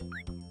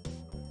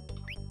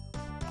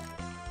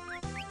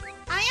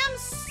 I am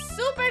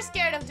super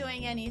scared of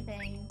doing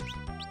anything.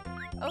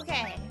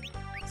 Okay,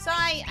 so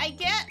I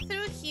get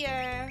through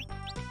here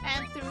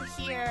and through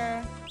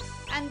here,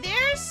 and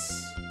there's.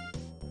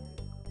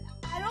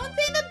 I don't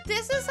think that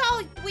this is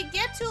how we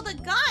get to the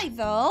guy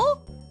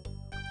though.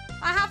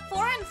 I have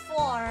 4 and 4.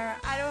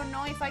 I don't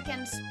know if I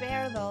can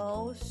spare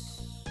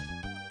those.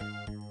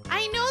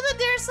 I know that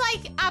there's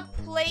like a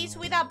place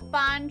with a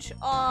bunch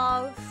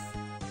of...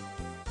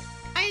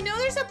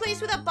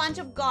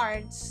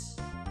 guards.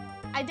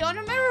 I don't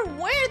remember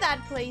where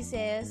that place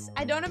is.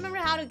 I don't remember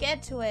how to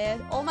get to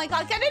it. Oh my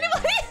god, can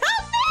anybody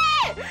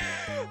help me?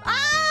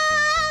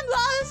 I'm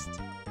lost.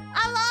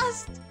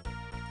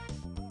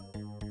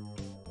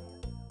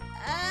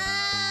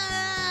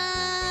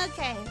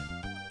 Okay.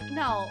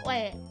 No,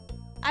 wait.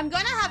 I'm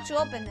gonna have to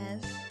open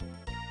this.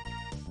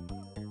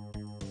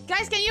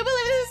 Guys, can you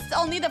believe this is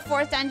only the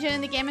 4th dungeon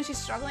in the game and she's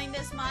struggling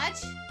this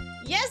much?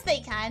 Yes, they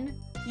can.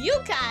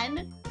 You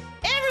can.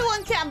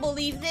 Everyone can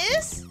believe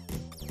this.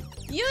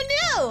 You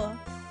knew.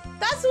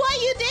 That's why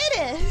you did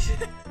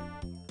it.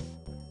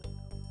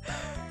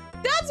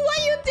 That's why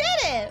you did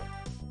it.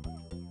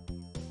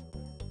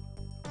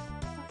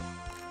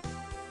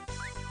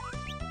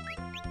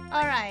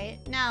 Alright,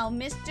 now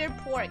Mr.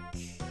 Pork.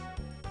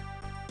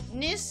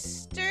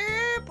 Mr.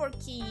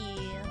 Porky.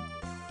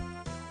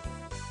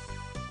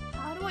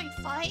 How do I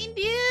find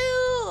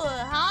you?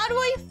 How do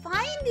I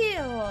find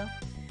you?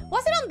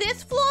 Was it on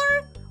this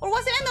floor? Or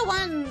was it in the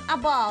one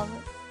above?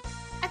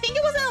 I think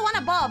it was in the one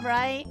above,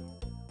 right?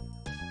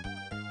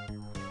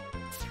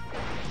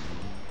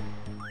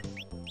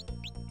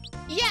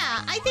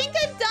 Yeah, I think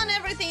I've done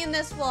everything in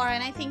this floor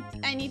and I think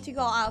I need to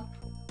go up.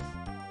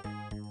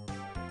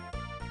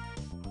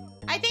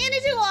 I think I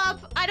need to go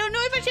up. I don't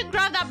know if I should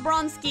grab that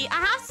bronze key. I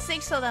have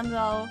 6 of them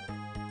though.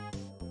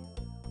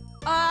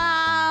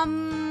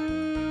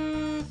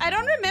 I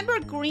don't remember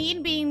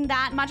green being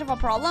that much of a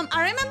problem.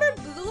 I remember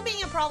blue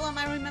being a problem.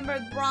 I remember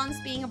bronze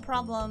being a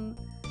problem.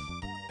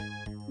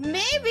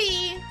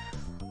 Maybe.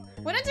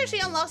 When until she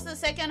unlocks the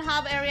second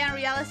hub area and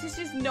realizes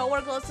she's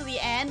nowhere close to the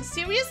end.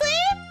 Seriously?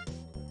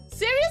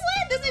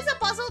 Seriously? This is a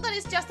puzzle that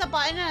is just a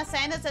button and a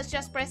sign that says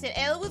just press it.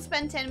 Elle would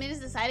spend 10 minutes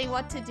deciding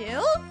what to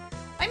do?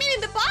 I mean,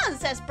 if the button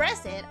says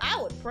press it,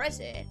 I would press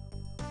it.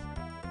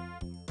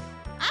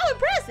 I would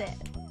press it.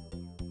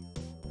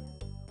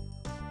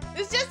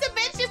 It's just a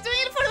bitch just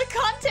doing it for the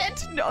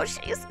content. No,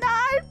 she's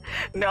not.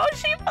 No,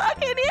 she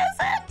fucking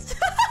isn't.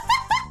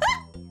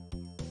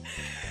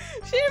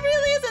 She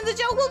really isn't. The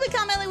joke will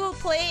become Ellie will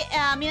play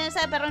Midnight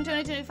Perro in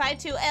 2025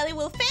 too. Ellie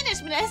will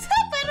finish Midnight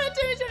Perro in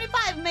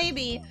 2025.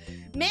 Maybe.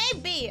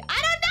 Maybe.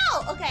 I don't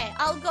know. Okay,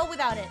 I'll go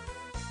without it.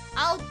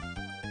 I'll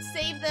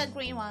save the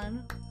green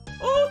one.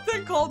 Oh,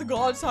 thank all the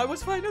gods I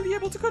was finally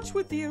able to catch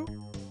with you.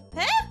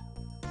 Huh?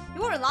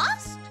 You were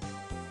lost?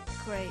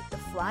 Great, the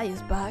fly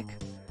is back.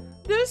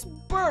 This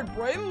bird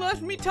brain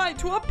left me tied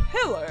to a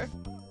pillar.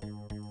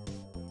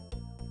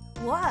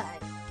 What?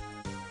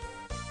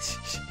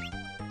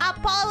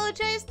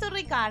 Apologize to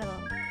Ricardo.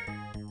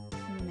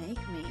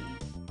 Make me.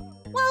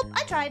 Well,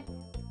 I tried.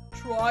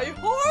 Try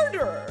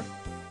harder.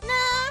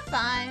 Nah,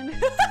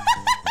 fine.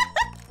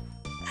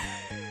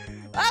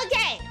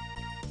 Okay.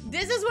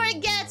 This is where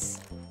it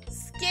gets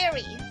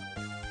scary.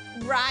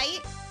 Right?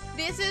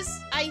 This is,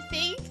 I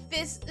think,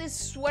 this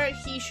is where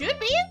he should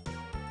be.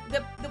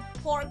 The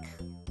pork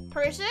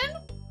person.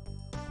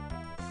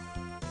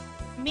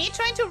 Me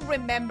trying to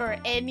remember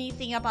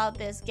anything about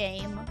this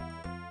game.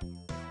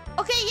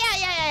 Okay,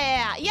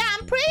 yeah. Yeah,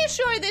 I'm pretty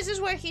sure this is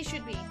where he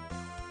should be.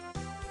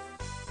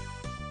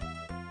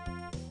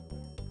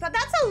 But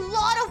that's a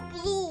lot of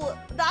blue.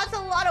 That's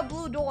a lot of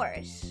blue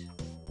doors.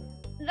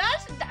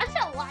 That's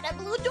a lot of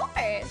blue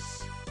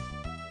doors.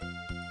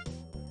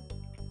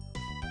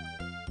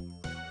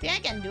 Think I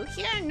can do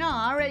here? No,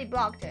 I already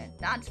blocked it.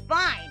 That's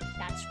fine.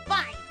 That's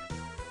fine.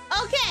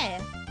 Okay.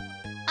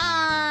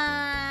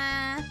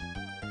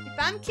 If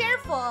I'm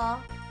careful,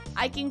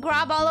 I can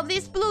grab all of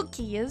these blue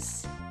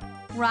keys.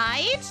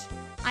 Right?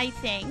 I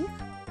think.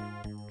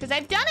 Because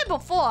I've done it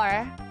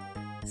before.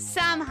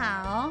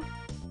 Somehow.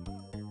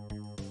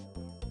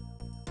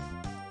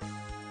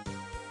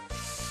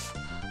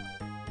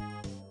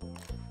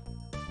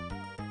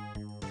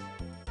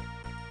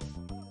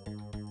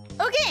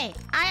 Okay,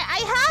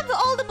 I have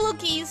all the blue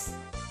keys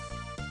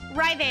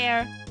right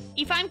there.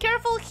 If I'm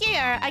careful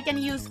here, I can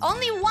use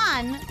only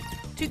one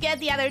to get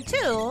the other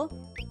two.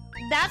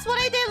 That's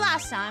what I did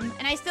last time,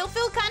 and I still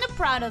feel kind of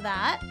proud of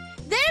that.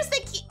 There's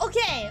the key.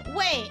 Okay,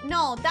 wait,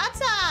 no,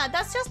 that's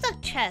just a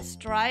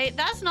chest, right?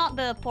 That's not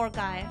the poor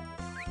guy.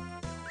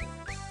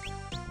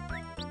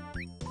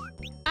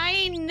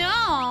 I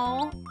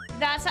know.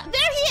 There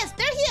he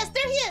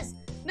is.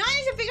 Now I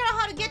need to figure out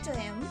how to get to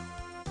him.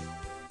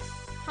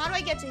 How do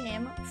I get to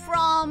him?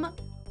 From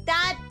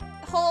that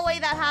hallway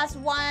that has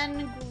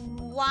one...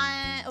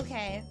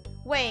 Okay.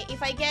 Wait,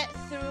 if I get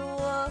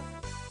through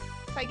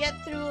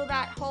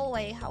that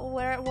hallway,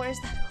 where's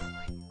that hallway?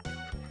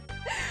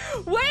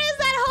 Where is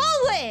that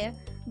hallway?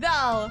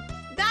 Though,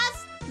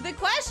 that's the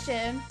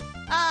question.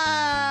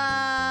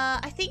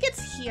 I think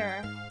it's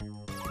here.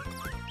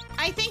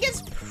 I think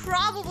it's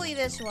probably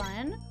this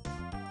one.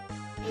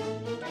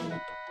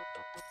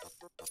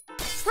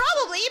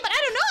 Probably, but I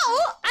don't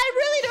know. I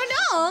really don't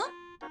know.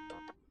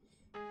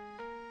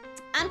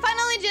 And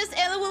finally, just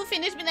Ella will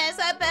finish Midnight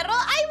Perro.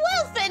 I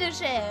will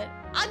finish it.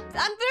 I'm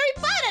very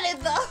bad at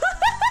it though.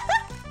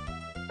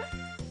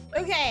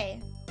 Okay.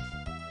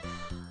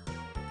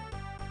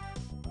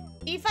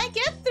 If I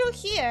get through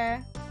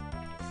here,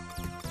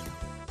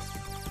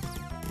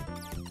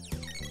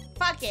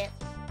 fuck it.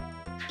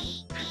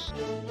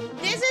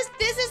 This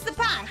is the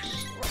path.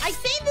 I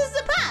think this is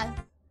the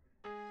path.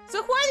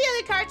 So who are the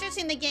other characters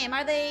in the game?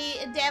 Are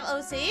they dev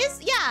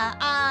OCs? Yeah,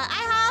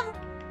 I have...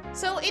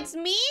 So it's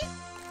me.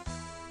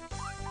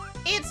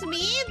 It's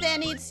me,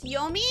 then it's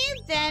Yomi,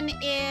 then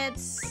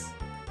it's...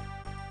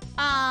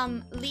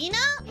 Lena,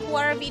 who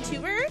are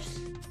VTubers.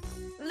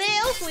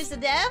 Leo, who is the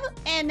dev.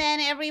 And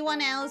then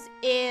everyone else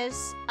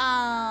is...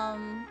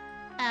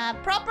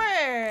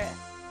 proper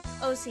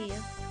OC.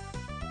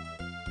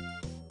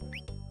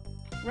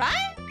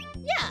 Right?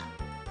 Yeah.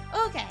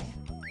 Okay.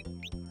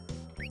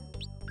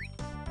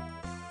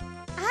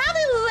 I have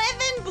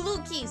 11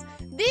 blue keys.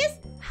 This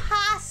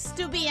has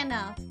to be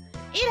enough.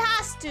 It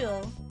has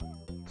to.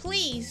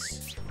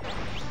 Please.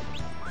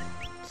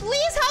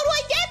 Please, how do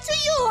I get to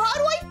you? How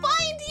do I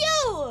find you?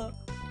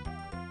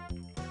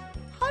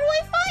 How do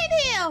I find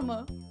him?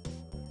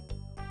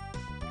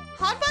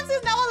 Hot Pants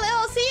is now a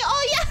little C.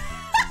 Oh, yeah.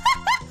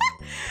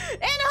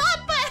 And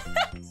Hot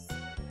Pants.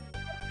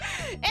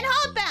 And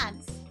Hot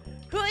Pants,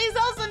 who is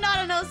also not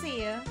an OC.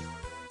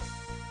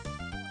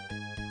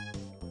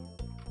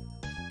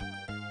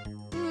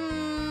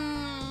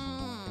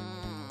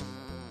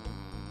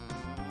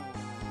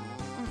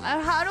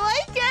 How do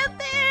I get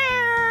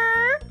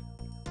there?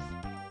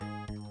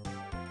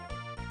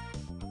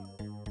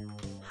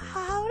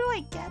 How do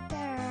I get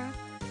there?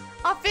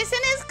 Office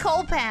in his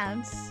coal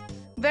pants.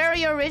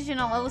 Very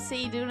original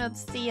OC, do not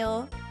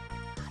steal.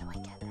 How do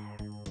I get there?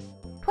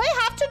 Do I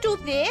have to do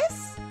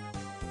this?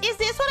 Is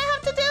this what I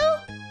have to do?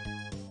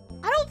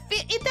 I don't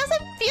feel... It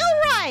doesn't feel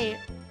right.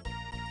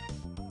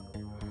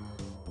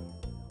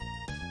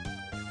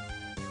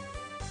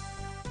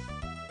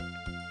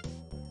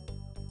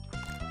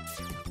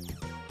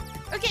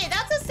 Okay,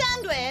 that's a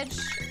sandwich.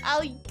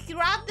 I'll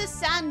grab the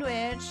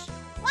sandwich.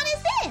 What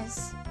is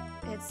this?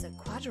 It's a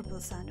quadruple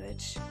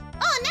sandwich.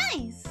 Oh,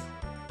 nice.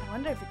 I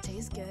wonder if it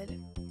tastes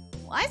good.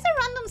 Why is a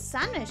random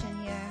sandwich in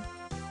here?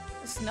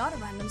 It's not a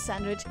random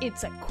sandwich,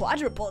 it's a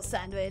quadruple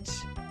sandwich.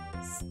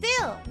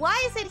 Still, why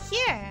is it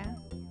here?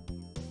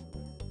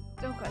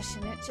 Don't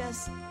question it,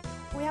 just...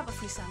 We have a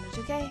free sandwich,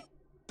 okay?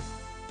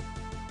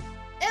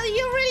 Oh,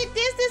 you really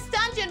did this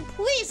dungeon,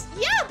 please.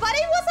 Yeah, but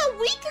it was a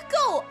week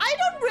ago. I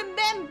don't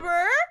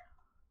remember.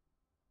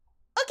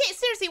 Okay,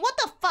 seriously, what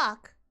the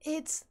fuck?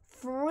 It's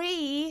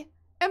free.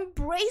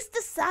 Embrace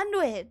the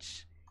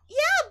sandwich.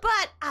 Yeah,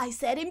 but I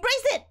said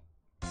embrace it.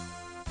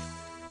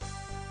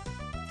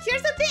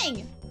 Here's the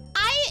thing.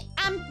 I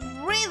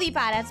am really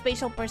bad at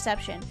spatial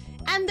perception.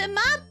 And the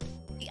map,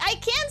 I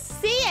can't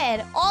see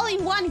it all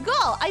in one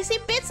go. I see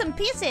bits and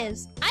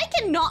pieces. I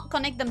cannot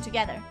connect them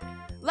together.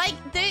 Like,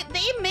 they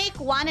make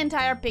one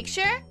entire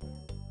picture.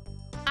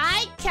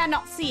 I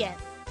cannot see it.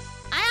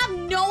 I have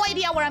no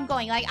idea where I'm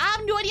going. Like, I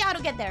have no idea how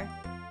to get there.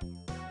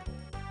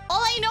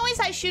 All I know is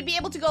I should be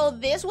able to go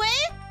this way.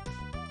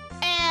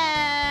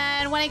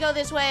 And when I go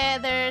this way,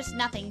 there's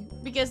nothing.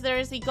 Because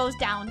it goes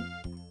down.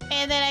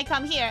 And then I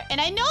come here.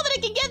 And I know that I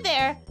can get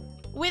there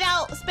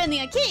without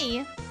spending a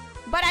key.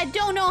 But I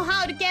don't know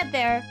how to get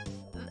there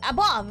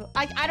above.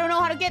 I don't know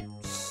how to get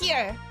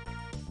here.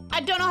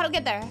 I don't know how to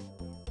get there.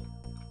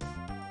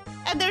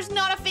 And there's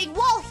not a fake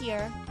wall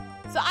here.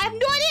 So I have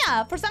no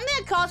idea. For something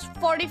that costs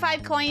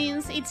 45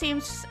 coins, it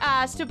seems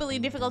stupidly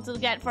difficult to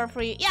get for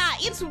free. Yeah,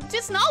 it's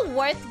just not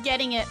worth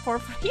getting it for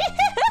free.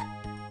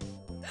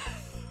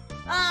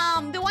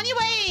 The one you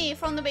buy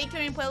from the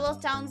bakery in Pueblos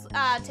Towns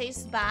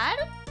tastes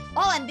bad.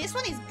 Oh, and this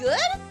one is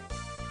good?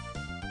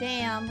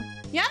 Damn.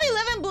 You have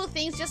 11 blue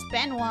things, just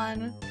spend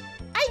one.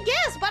 I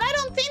guess, but I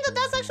don't think that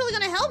that's actually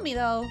gonna help me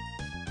though.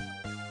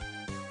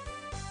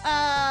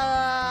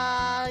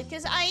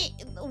 Because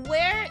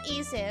where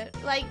is it?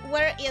 Like,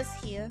 where is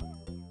he?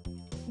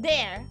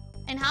 There.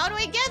 And how do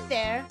I get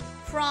there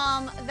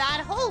from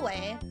that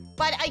hallway?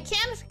 But I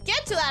can't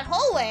get to that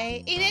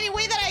hallway in any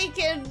way that I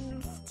can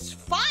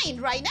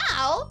find right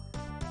now.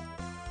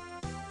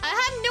 I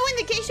have no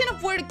indication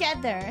of where to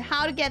get there,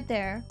 how to get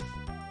there.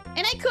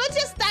 And I could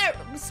just start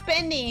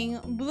spending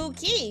blue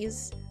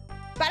keys.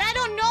 But I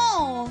don't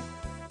know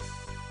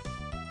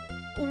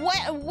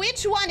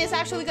which one is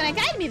actually gonna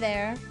guide me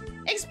there.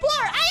 Explore!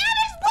 I am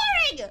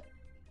exploring!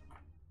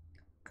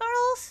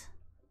 Girls,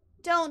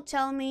 don't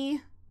tell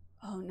me.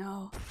 Oh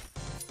no.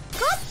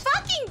 God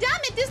fucking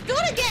damn it, this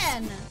dude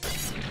again!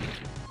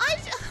 I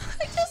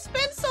just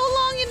spent so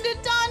long in the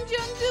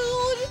dungeon,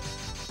 dude!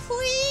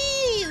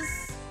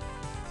 Please!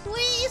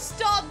 Please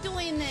stop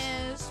doing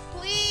this!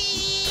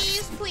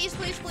 Please, please,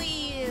 please,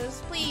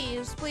 please,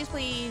 please, please,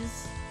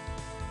 please.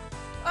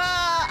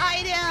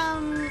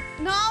 Item.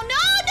 No,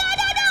 no, no,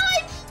 no, no!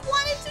 I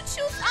wanted to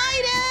choose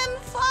item!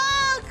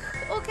 Fuck!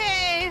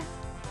 Okay.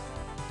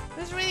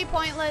 This is really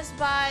pointless,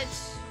 but...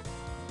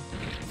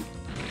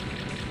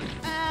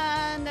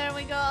 And there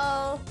we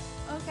go.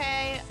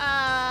 Okay,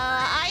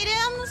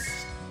 items.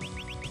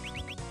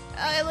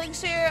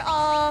 Elixir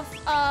of,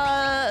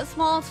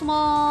 small,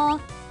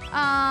 potion,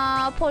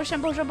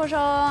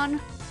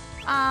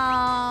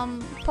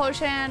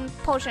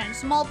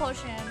 small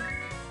potion.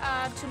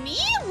 To me?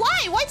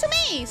 Why? Why to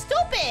me?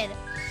 Stupid!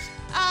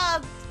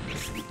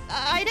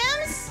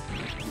 Items?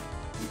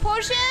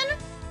 Potion?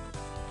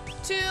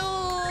 To...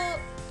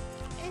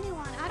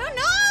 anyone? I don't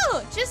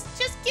know! Just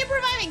keep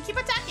reviving, keep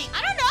attacking.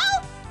 I don't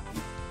know!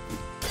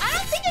 I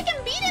don't think I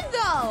can beat him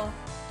though!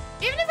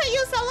 Even if I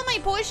use all of my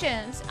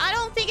potions, I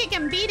don't think I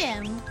can beat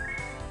him.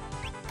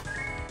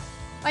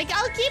 Like,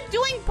 I'll keep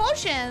doing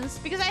potions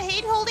because I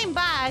hate holding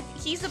back.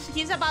 He's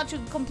about to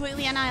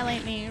completely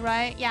annihilate me,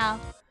 right? Yeah.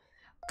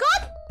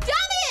 God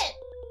damn it!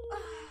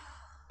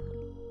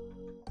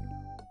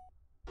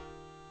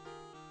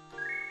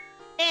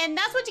 And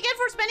that's what you get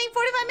for spending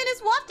 45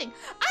 minutes wafting.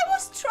 I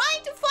was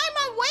trying to find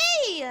my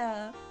way.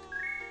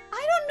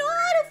 I don't know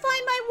how to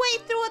find my way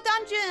through a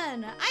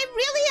dungeon. I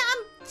really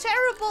am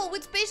terrible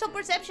with spatial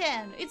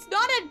perception. It's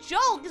not a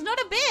joke. It's not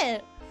a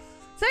bit.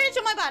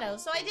 32 my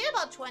battles. So I did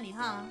about 20,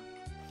 huh?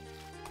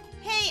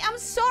 Hey, I'm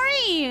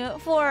sorry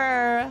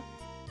for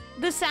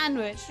the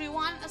sandwich. Do you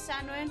want a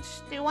sandwich?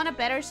 Do you want a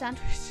better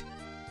sandwich?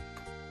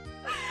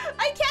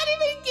 I can't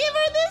even give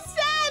her the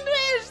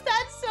sandwich.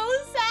 That's so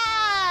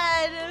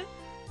sad.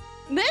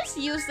 Let's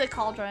use the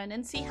cauldron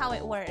and see how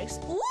it works.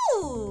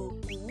 Ooh.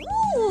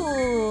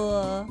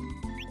 Ooh.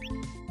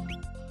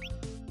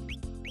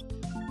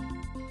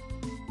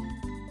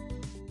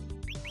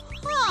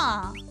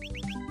 Huh.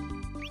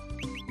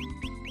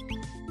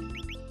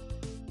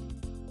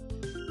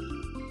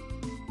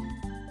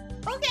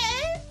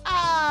 Okay.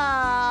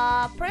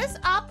 Press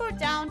up or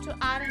down to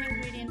add an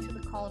ingredient to the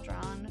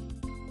cauldron.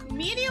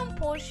 Medium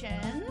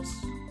potions.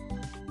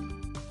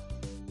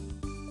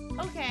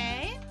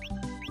 Okay.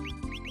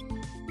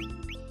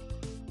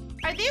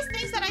 Are these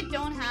things that I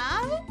don't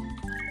have?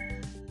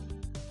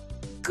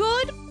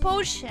 Good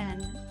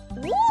potion.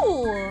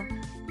 Ooh.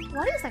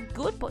 What is a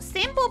good potion?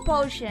 Simple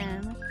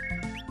potion.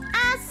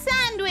 A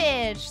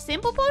sandwich.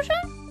 Simple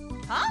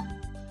potion? Huh?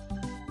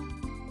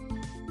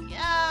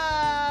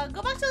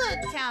 Go back to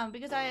the town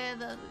because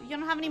you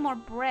don't have any more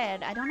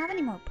bread. I don't have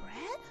any more bread?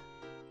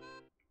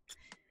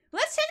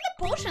 Let's check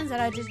the potions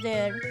that I just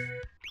did.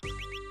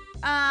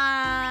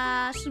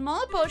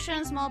 Small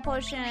potion, small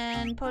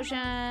potion,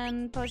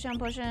 potion.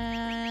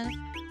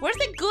 Where's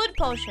the good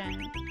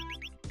potion?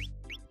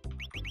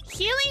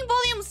 Healing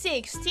volume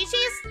 6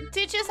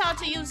 teaches how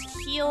to use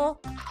heal.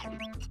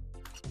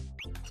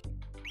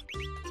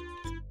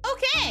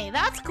 Okay,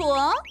 that's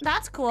cool.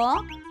 That's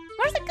cool.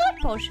 Where's the good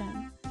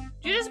potion?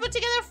 You just put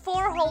together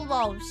 4 whole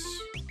loaves.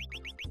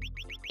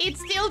 It's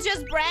still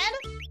just bread?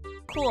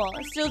 Cool,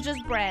 it's still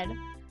just bread.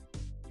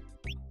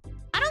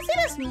 I don't see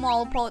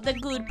the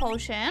good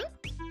potion.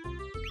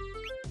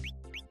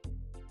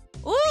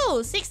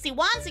 Ooh,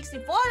 61,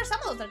 64. Some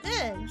of those are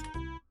good.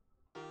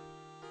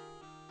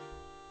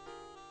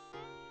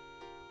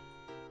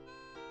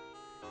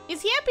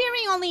 Is he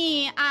appearing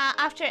only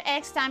after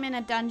X time in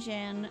a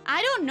dungeon?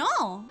 I don't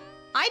know.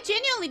 I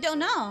genuinely don't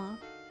know.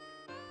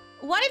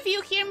 What if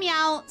you hear me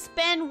out?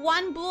 Spend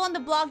 1 blue on the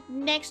block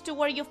next to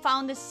where you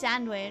found the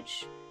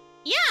sandwich.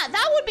 Yeah,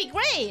 that would be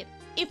great.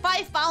 If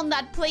I found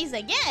that place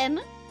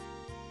again.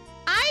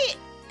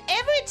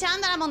 Every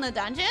time that I'm on the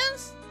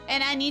dungeons,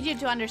 and I need you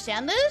to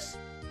understand this,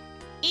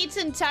 it's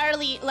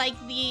entirely like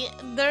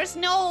there's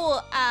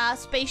no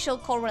spatial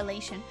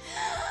correlation.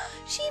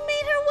 She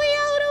made her way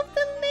out of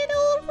the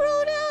middle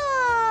road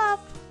up.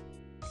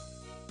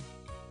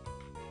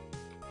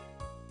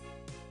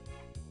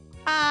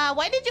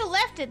 Why did you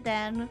left it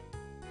then?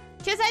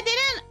 Because I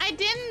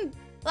didn't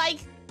like,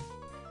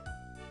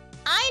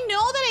 I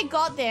know that I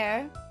got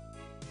there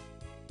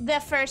the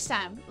first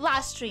time,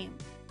 last stream.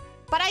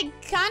 But I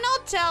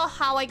cannot tell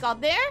how I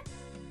got there.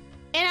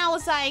 And I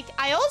was like,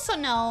 I also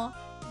know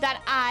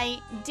that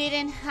I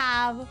didn't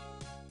have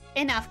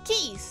enough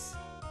keys.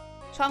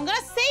 So I'm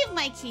gonna save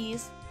my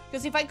keys.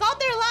 Because if I got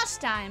there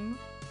last time,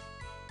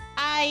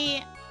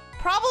 I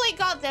probably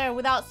got there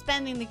without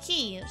spending the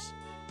keys.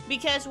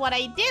 Because what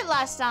I did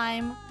last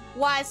time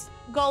was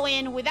go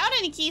in without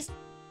any keys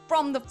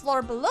from the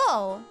floor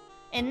below.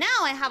 And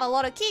now I have a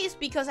lot of keys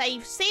because I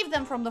saved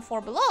them from the floor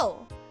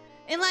below.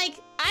 And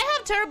like, I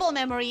have terrible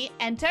memory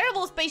and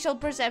terrible spatial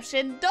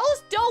perception.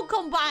 Those don't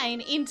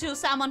combine into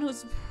someone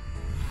who's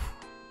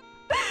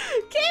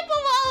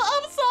capable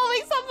of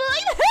solving something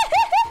like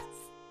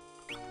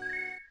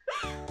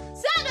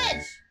this.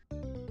 Sandwich!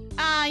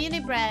 You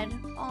need bread.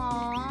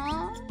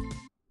 Aww.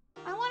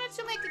 I wanted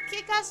to make a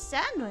kick-ass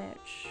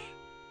sandwich.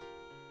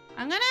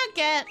 I'm gonna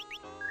get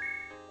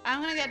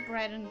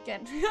bread and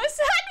get a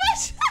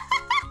sandwich.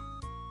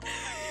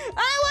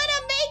 I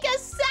wanna make a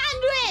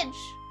sandwich.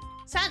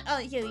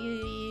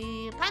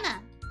 Pana.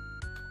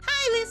 Hi,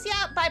 Elyssia.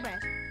 Bye,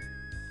 bread.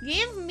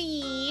 Give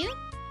me,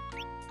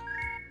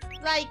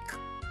 like,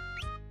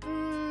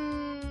 10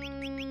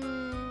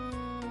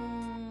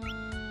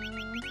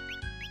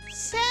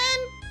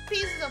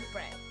 pieces of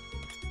bread.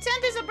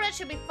 10 pieces of bread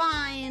should be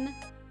fine.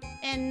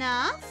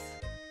 Enough.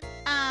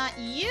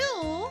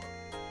 You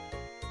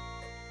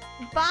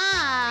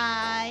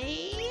buy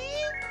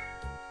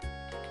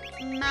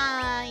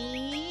my...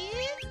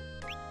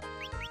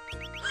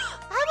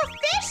 I have a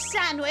fish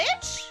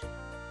sandwich.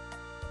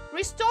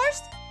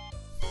 Restores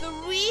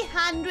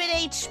 300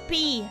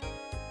 HP.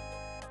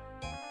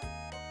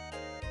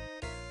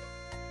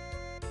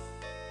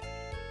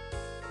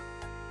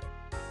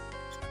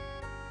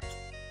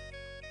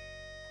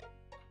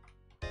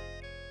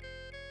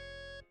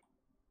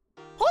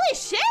 Holy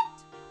shit!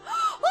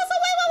 Also,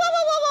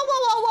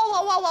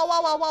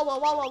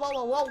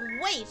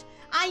 wait.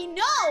 I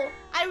know.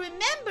 I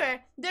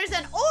remember. There's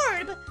an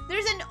orb.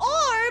 There's an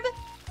orb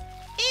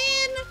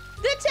in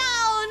the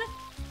town,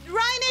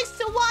 right next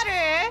to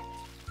water.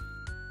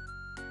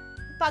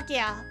 Fuck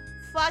yeah.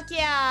 Fuck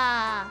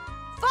yeah.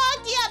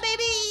 Fuck yeah,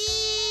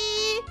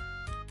 baby.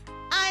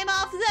 I'm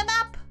off the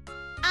map.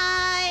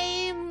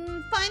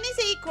 I'm finding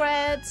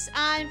secrets.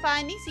 I'm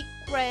finding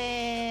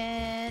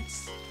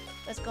secrets.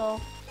 Let's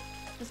go.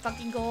 Let's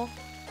fucking go.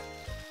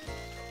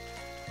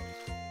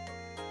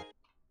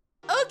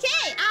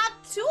 Okay, I have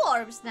 2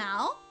 orbs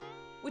now,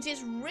 which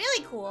is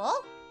really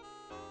cool.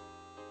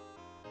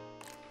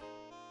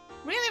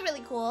 Really,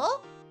 really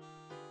cool.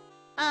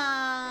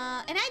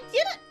 And I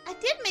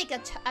did make a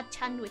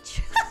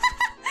sandwich.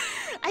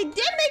 I did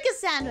make a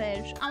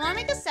sandwich. I want to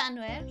make a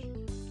sandwich.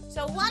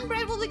 So 1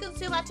 bread will be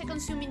consumed after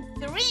consuming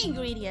 3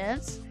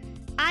 ingredients.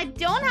 I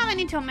don't have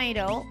any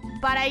tomato,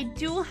 but I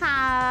do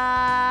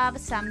have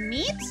some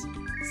meat,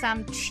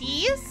 some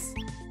cheese,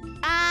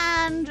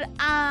 and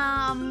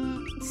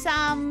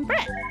some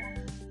bread.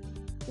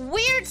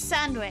 Weird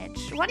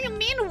sandwich. What do you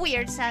mean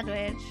weird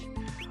sandwich?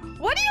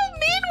 What do you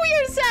mean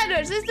weird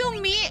sandwich? Let's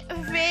do meat,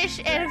 fish,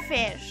 and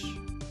fish.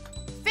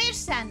 Fish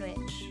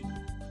sandwich.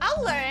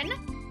 I'll learn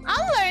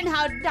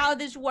how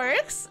this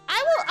works.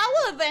 I will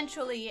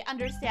eventually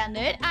understand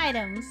it.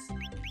 Items.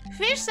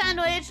 Fish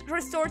sandwich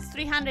restores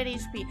 300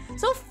 HP.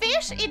 So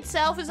fish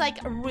itself is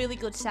like a really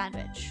good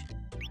sandwich.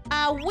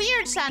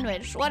 Weird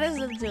sandwich. What does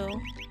it do?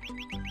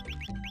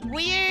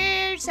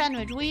 Weird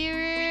sandwich.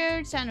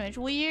 Weird sandwich.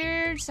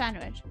 Weird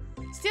sandwich.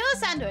 Still a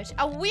sandwich.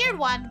 A weird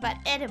one, but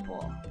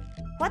edible.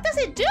 What does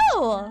it do?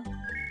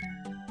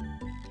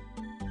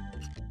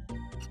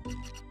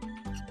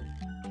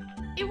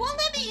 It won't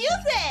let me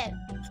use it.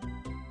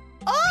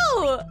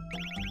 Oh!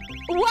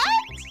 What?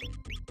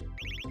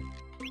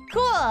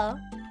 Cool.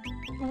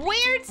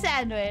 Weird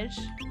sandwich.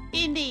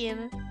 Indeed.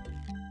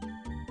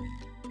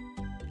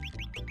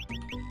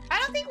 I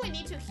don't think we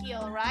need to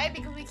heal, right?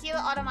 Because we heal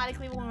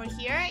automatically when we're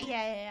here.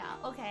 Yeah.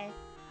 Okay.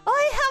 Oh,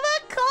 I have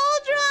a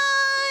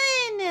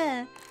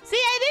cauldron! See,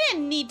 I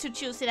didn't need to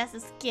choose it as a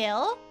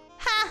skill.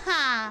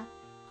 Haha.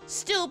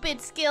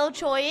 Stupid skill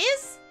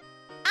choice.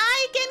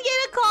 I can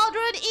get a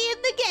cauldron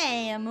in the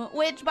game.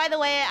 Which, by the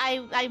way,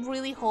 I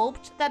really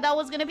hoped that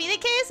was gonna be the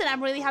case. And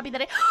I'm really happy that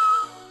they're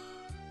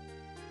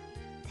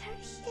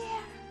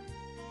here.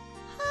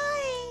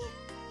 Hi.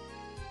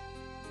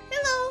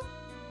 Hello.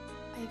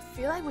 I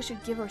feel like we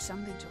should give her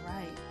something to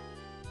write.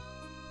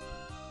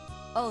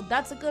 Oh,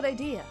 that's a good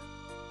idea.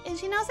 And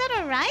she knows how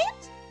to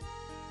write?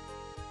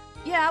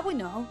 Yeah, we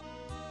know.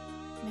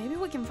 Maybe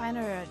we can find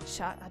her a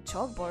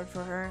chalkboard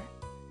for her.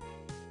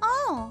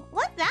 Oh,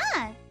 what's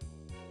that?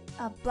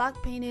 A black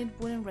painted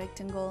wooden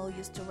rectangle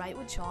used to write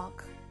with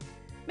chalk.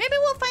 Maybe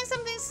we'll find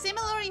something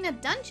similar in a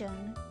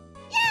dungeon.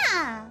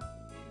 Yeah!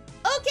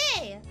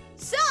 Okay,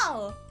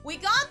 so we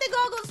got the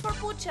goggles for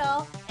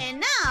Pucho, and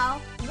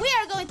now we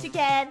are going to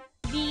get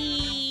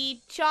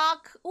the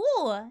chalk.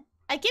 Ooh,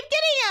 I keep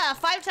getting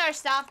 5-star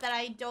stuff that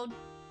I don't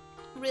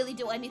really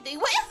do anything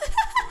with.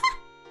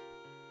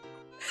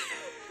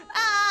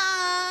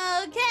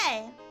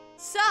 Okay,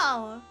 so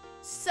I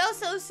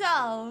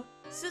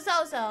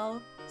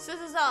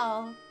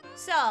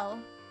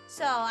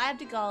have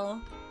to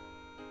go.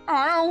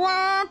 I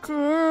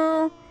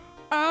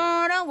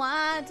don't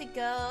want to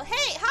go.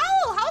 Hey,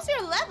 how's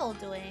your level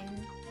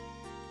doing?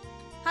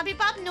 Happy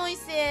pop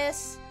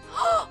noises.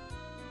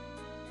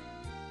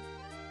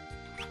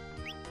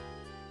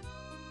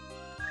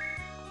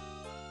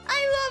 I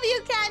love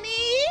you,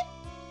 Kenny.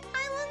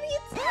 I love you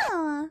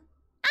too.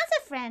 As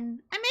a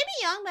friend, I may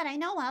be young, but I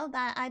know well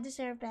that I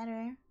deserve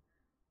better.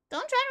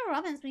 Don't try to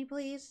romance me,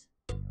 please.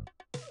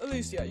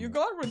 Elyssia, you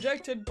got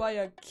rejected by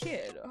a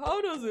kid.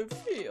 How does it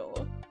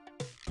feel?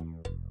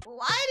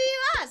 Why do you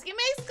ask? It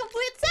makes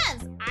complete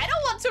sense. I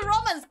don't want to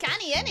romance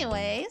Kenny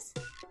anyways.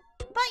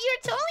 But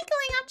you're totally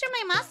going after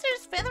my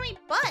master's feathery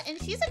butt,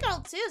 and she's a girl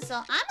too,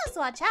 so I must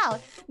watch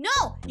out.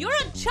 No, you're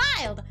a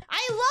child.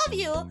 I love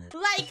you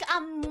like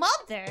a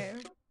mother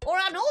or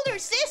an older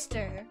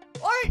sister,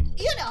 or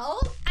you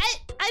know, I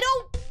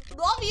don't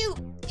love you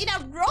in a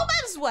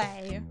romance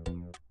way.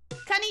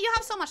 Kenny, you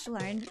have so much to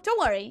learn. Don't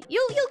worry,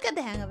 you'll get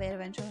the hang of it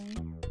eventually.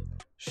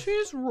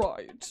 She's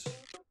right.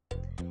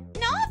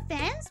 No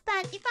offense,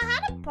 but if I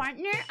had a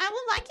partner, I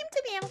would like him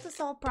to be able to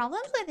solve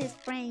problems with his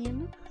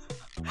brain.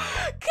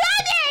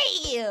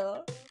 Kenny!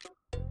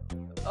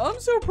 I'm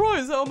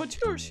surprised how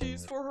mature she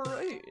is for her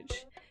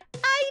age.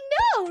 I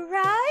know,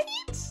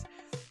 right?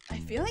 I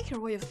feel like her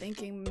way of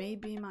thinking may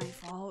be my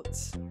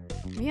fault.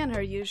 Me and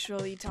her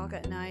usually talk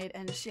at night,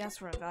 and she asks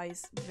for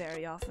advice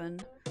very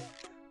often.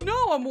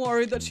 Now I'm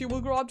worried that she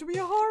will grow up to be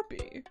a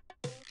harpy.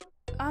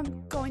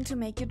 I'm going to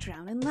make you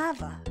drown in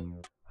lava.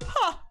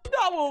 Ha!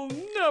 That will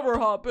never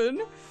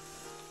happen.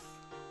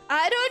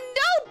 I don't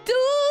know,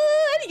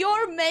 dude!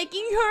 You're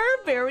making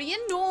her very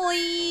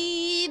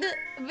annoyed.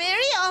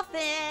 Very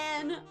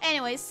often.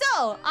 Anyway,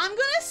 so I'm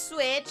gonna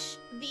switch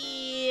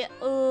the...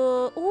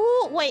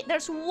 ooh, wait,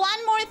 there's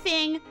one more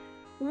thing.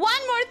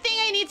 One more thing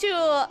I need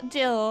to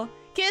do.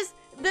 Because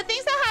the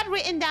things I had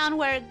written down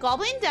were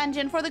Goblin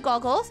Dungeon for the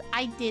goggles.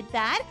 I did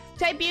that.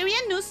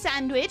 Tiberian New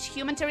Sandwich,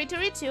 Human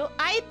Territory 2.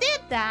 I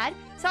did that.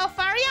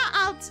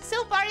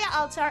 Silvaria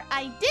Altar,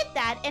 I did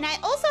that. And I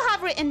also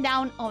have written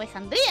down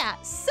Ovejandria.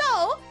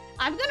 So,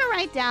 I'm gonna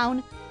write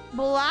down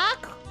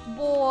Blackboard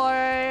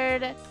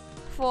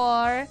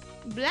for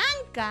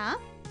Blanca.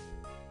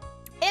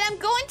 And I'm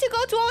going to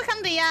go to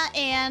Ovejandria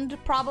and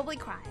probably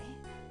cry.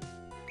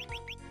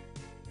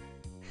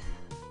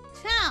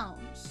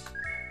 Towns.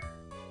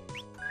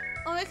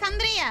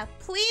 Ovejandria,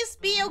 please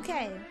be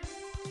okay.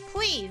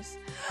 Please.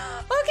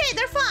 Okay,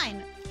 they're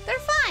fine.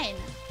 They're fine.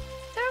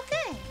 They're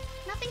okay.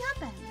 Nothing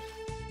happened.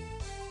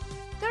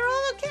 They're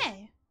all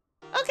okay.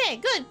 Okay,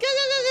 good.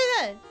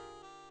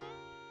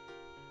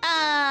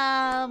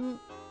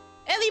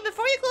 Ellie,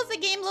 before you close the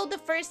game, load the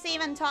first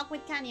save and talk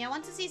with Kanye. I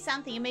want to see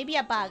something. It may be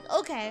a bug.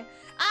 Okay.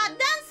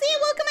 Dancy,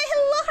 welcome.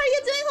 Hello, how are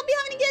you doing? Hope you're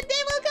having a good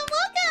day. Welcome.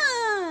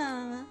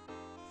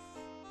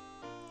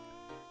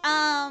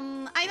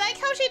 I like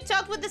how she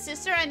talked with the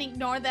sister and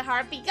ignored the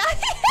harpy guy.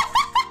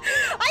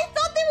 I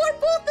thought they were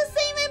both the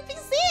same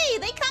NPC.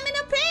 They come in a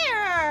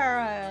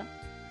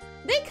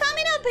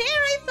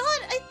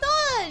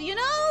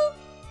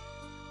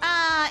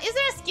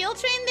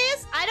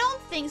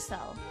think so.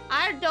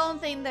 I don't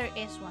think there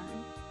is one.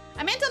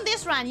 I meant on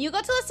this run, you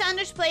go to the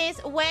sandwich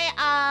place way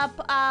up,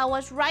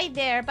 was right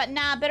there, but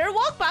nah, better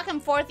walk back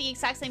and forth the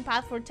exact same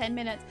path for 10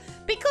 minutes.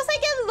 Because I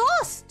get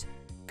lost.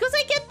 Because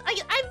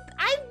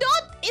I'm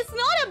not, it's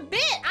not a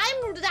bit.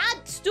 I'm that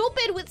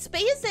stupid with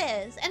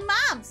spaces and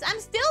maps. I'm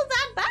still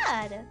that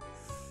bad.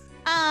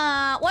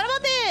 What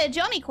about the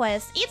Johnny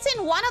quest? It's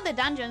in one of the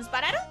dungeons,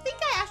 but I don't think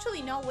I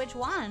actually know which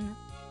one.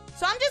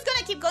 So I'm just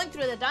gonna keep going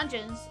through the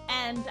dungeons,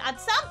 and at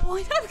some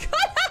point I'm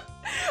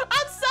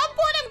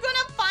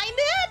gonna find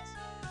it.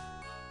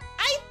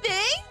 I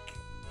think.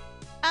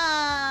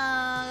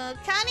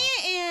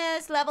 Kanye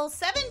is level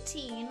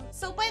 17.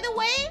 So by the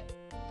way,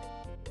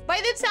 by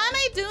the time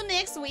I do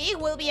next week,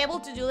 we'll be able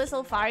to do this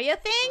Alfaria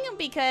thing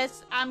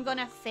because I'm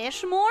gonna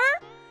fish more.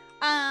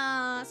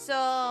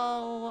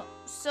 So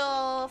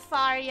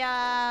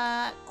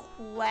Faria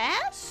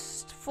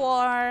quest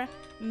for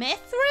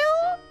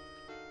Mithril.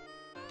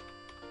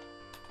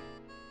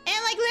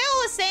 And like Leo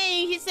was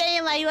saying, he's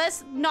saying like,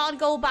 let's not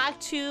go back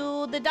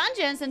to the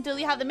dungeons until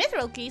you have the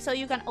Mithril key so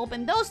you can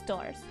open those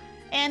doors.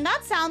 And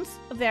that sounds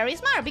very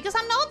smart because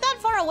I'm not that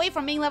far away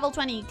from being level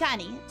 20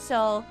 Canny.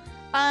 So,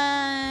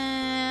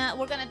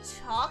 we're gonna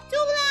talk to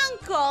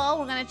Blanco.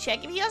 We're gonna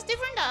check if he has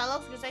different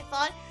dialogues because I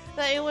thought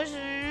that it was...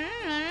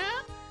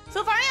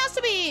 So far it has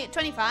to be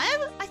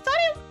 25? I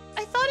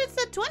thought it's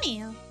a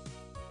 20.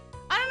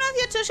 I don't know if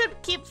you two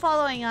should keep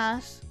following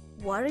us.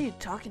 What are you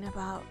talking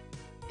about?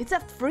 It's a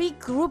free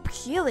group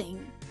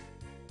healing.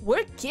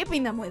 We're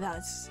keeping them with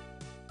us.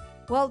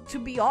 Well, to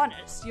be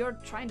honest, you're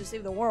trying to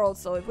save the world,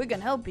 so if we can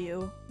help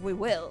you, we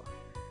will.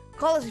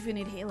 Call us if you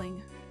need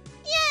healing.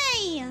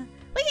 Yay!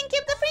 We can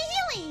keep the free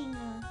healing!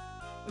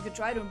 We could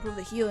try to improve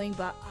the healing,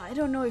 but I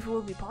don't know if it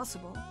will be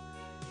possible.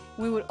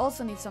 We would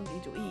also need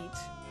something to eat.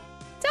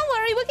 Don't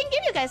worry, we can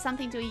give you guys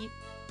something to eat.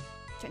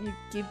 Can you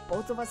give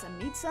both of us a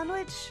meat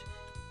sandwich?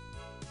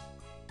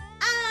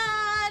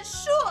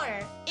 Sure.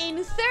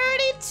 In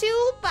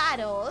 32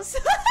 battles.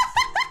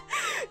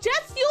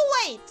 Just you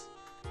wait.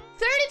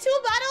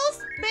 32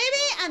 battles,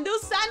 baby, and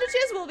those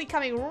sandwiches will be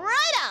coming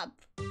right up.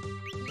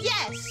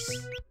 Yes.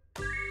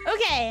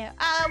 Okay,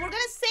 we're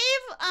gonna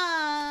save,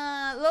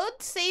 load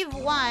save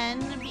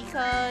 1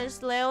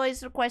 because Leo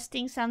is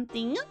requesting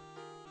something.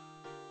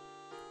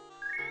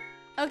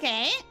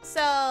 Okay,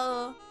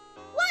 so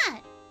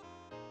what?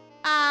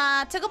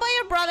 Talk about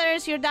your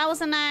brothers, your dad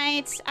was a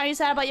knight. Are you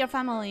sad about your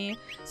family?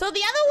 So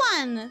the other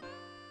one,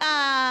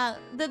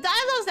 the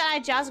dialogues that I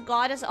just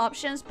got as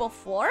options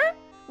before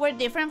were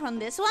different from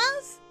these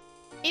ones.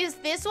 Is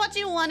this what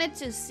you wanted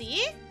to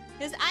see?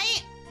 Because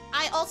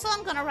I also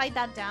am gonna write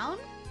that down.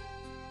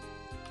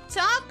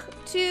 Talk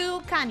to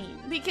Kanye,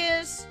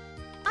 because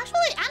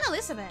actually, and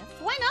Elizabeth,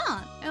 why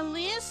not?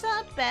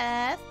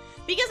 Elizabeth,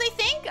 because I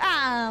think,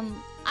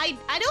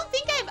 I don't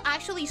think I've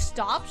actually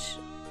stopped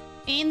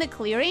in the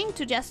clearing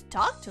to just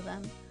talk to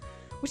them,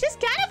 which is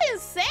kind of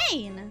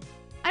insane.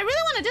 I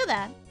really want to do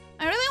that.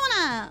 I really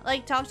want to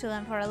like talk to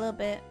them for a little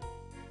bit.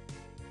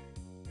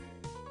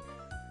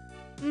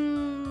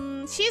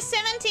 She's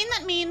 17,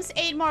 that means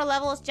 8 more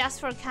levels just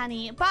for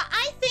Kanye, but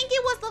I think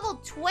it was level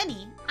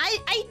 20.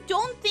 I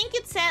don't think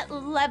it's at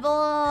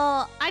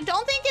level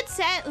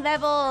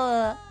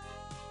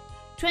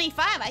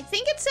 25. I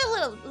think it's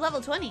at level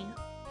 20.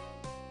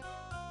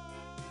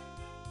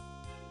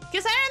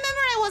 Because I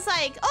remember I was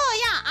like,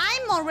 oh yeah,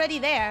 I'm already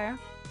there.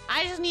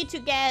 I just need to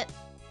get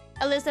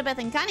Elizabeth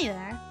and Kanye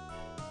there.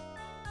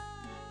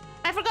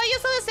 I forgot you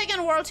saw the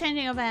second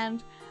world-changing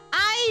event.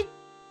 I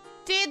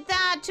did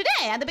that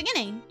today, at the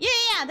beginning.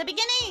 Yeah, at the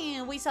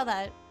beginning we saw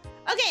that.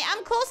 Okay,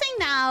 I'm closing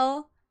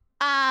now.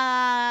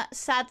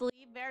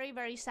 Sadly, very,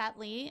 very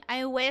sadly.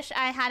 I wish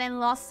I hadn't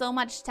lost so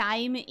much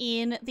time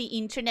in the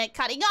internet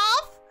cutting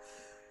off.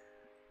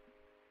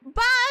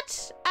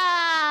 But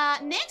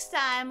next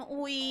time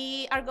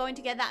we are going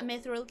to get that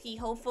mithril key,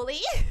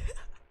 hopefully.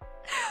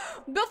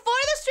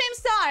 Before the stream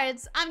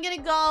starts, I'm gonna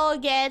go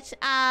get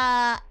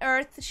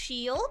earth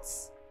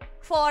shields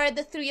for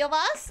the 3 of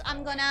us.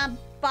 I'm gonna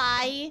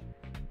buy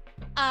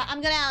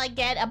like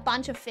get a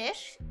bunch of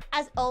fish.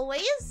 As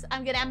always,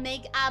 I'm gonna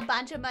make a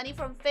bunch of money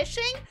from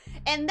fishing,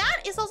 and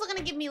that is also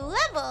gonna give me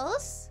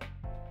levels.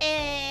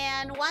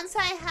 And once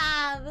I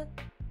have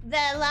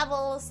the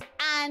levels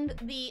and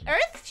the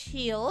earth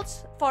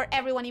shields for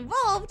everyone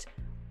involved,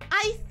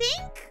 I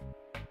think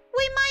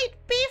we might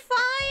be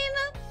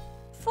fine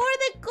for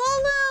the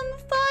golem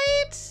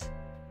fight.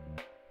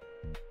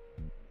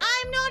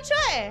 I'm not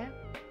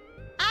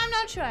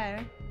sure.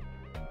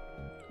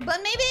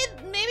 But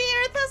maybe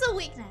earth has a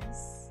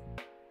weakness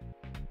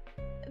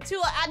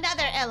to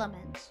another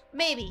element.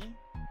 Maybe.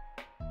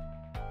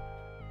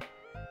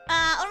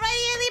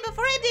 Alrighty, Ellie,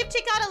 before I deep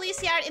check out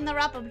Elyssia in the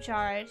wrap-up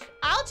chart,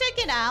 I'll check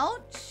it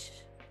out.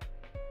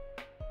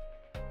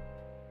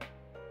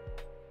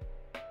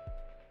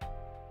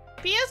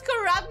 PS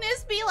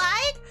corruptness be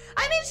like?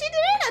 I mean, she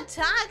didn't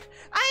attack.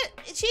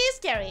 She is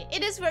scary.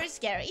 It is very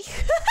scary.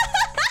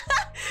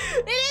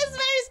 It is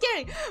very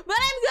scary. But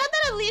I'm glad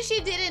that at least she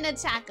didn't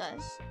attack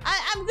us.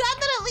 I'm glad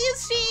that at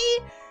least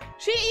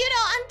You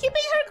know, I'm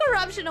keeping her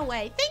corruption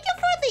away. Thank you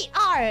for the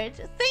art.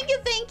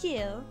 Thank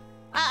you.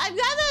 I'm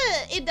glad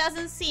that it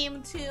doesn't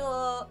seem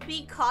to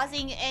be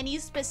causing any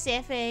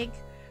specific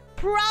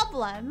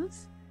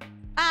problems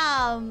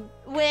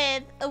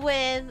with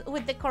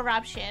the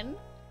corruption.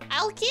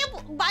 I'll keep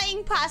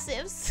buying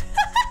passives.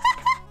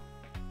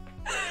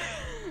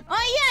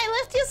 Oh yeah, I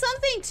left you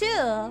something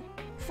too.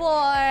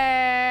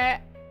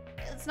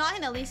 It's not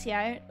in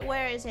Elyssia.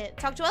 Where is it?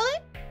 Talk to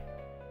Ellie?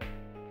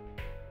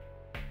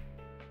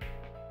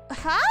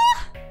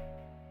 Huh?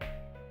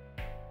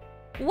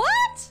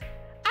 What?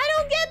 I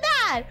don't get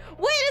that.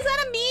 Wait, is that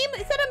a meme?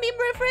 Is that a meme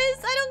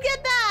reference? I don't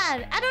get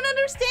that. I don't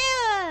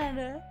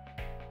understand.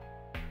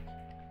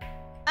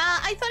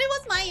 I thought it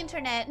was my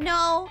internet.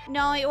 No,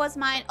 it was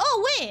mine.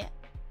 Oh, wait.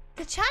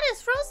 The chat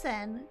is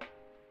frozen.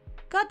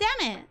 God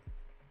damn it.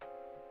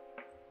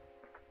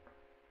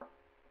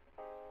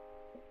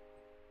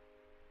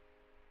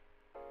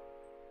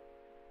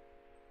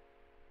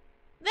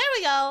 There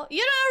we go.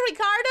 You know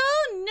Ricardo?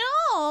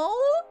 No.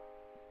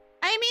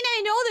 I mean,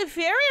 I know the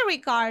fairy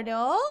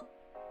Ricardo.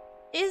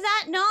 Is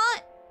that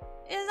not...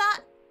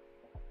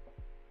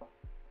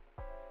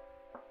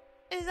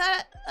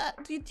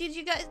 Did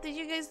you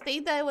guys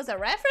think that it was a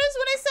reference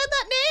when I said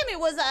that name? It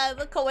was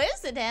a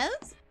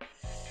coincidence.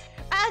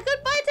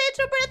 Goodbye,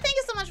 Tetrapper. Thank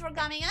you so much for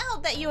coming. I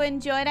hope that you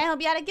enjoyed. I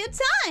hope you had a good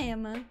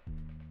time.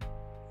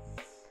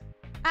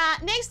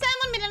 Next time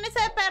on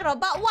Milanesa de Perro.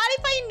 But what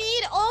if I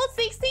need all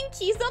 16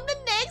 keys on the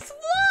next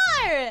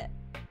floor?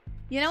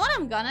 You know what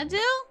I'm gonna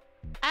do?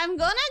 I'm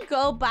gonna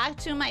go back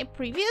to my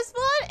previous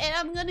VOD and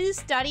I'm gonna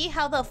study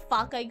how the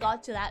fuck I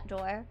got to that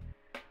door.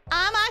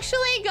 I'm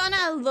actually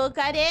gonna look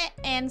at it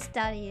and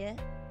study it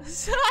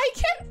so I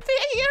can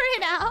figure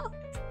it out.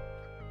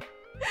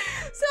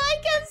 So I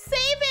can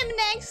save it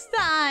next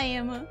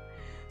time.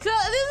 So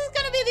this is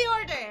gonna be the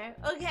order,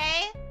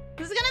 okay?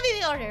 This is gonna be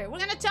the order. We're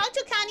gonna talk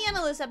to Kanye and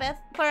Elizabeth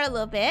for a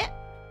little bit.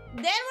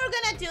 Then we're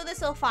gonna do the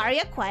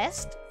Sulfaria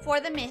quest for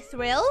the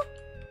Mithril.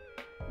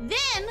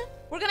 Then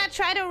we're gonna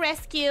try to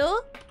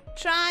rescue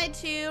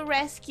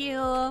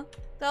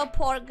the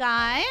poor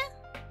guy.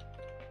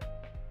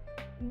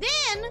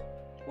 Then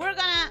we're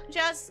gonna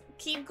just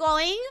keep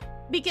going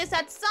because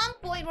at some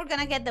point we're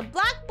gonna get the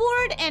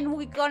blackboard and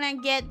we're gonna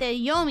get the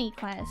Yomi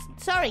quest.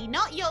 Sorry,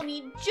 not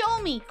Yomi,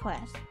 Jomi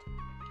quest.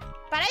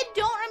 But I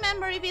don't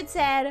remember if it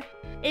said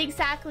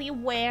exactly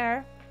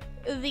where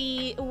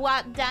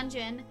what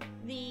dungeon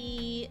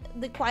the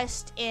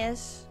quest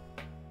is.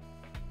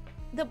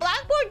 The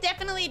blackboard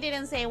definitely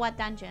didn't say what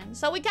dungeon.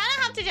 So we kind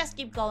of have to just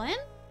keep going.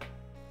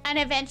 And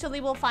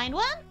eventually we'll find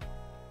one.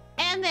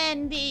 And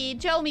then the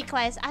Jomi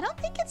quest, I don't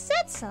think it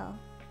said so.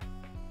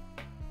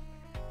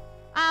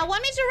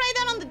 Want me to write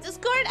down on the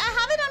Discord? I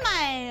have it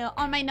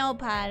on my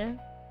notepad.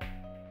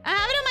 I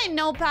have it on my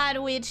notepad,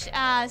 which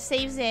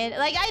saves it.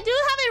 Like I do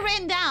have it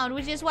written down,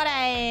 which is what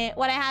I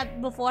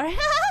had before.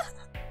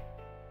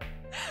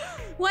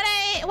 what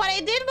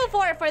I did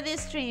before for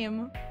this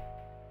stream.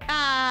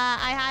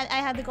 I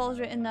had the goals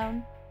written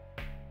down.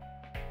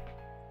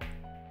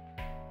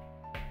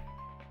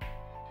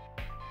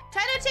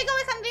 Try to take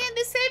away Andrea in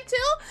this save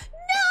too?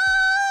 No!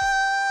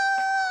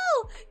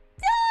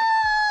 No!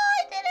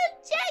 I didn't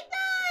check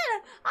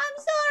that! I'm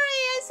sorry,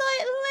 I saw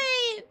it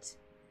late.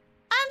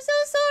 I'm so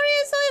sorry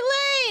I saw it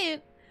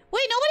late.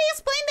 Wait, nobody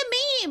explained the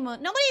meme.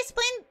 Nobody,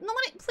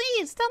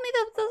 please tell me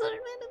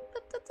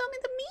tell me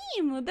the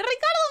meme. The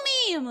Ricardo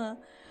meme.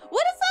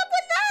 What is up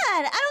with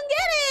that? I don't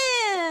get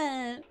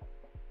it.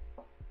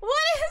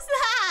 What is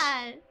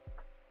that?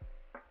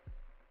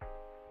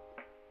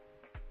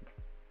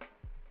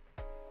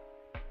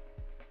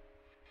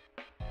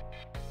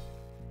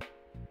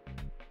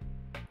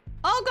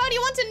 Oh god, you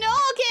want to know?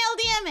 Okay, I'll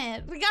DM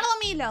it. Ricardo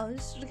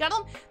Milos.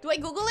 Ricardo, do I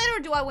Google it or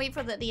do I wait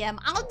for the DM?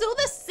 I'll do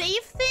the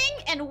save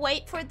thing and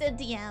wait for the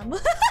DM.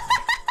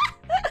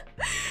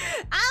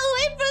 I'll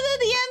wait for the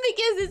DM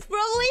because it's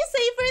probably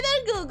safer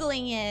than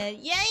Googling it.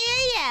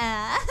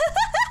 Yeah.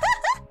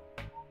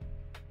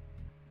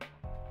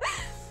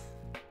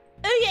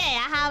 Okay,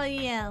 I have a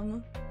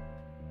DM.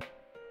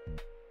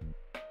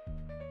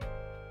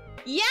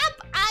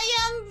 Yep, I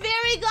am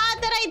very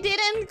glad that I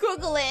didn't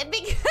Google it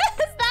because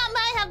that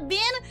might have been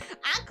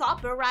a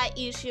copyright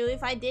issue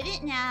if I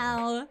didn't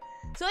know.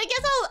 So I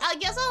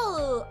guess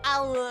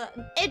I'll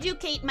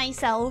educate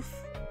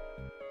myself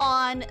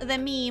on the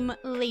meme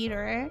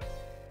later.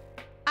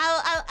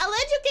 I'll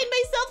educate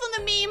myself on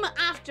the meme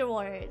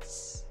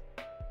afterwards.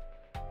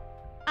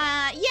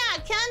 Yeah,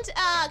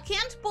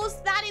 can't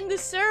post that in the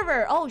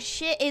server. Oh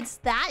shit, it's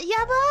that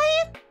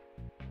yabai?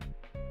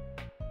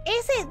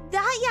 Is it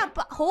that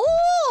yabai?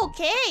 Oh,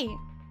 okay.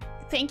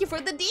 Thank you for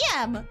the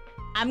DM.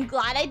 I'm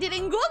glad I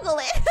didn't Google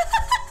it.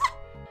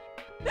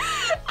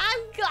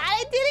 I'm glad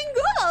I didn't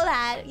Google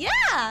that.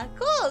 Yeah,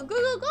 cool,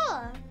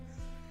 cool.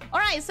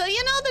 Alright, so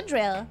you know the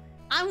drill.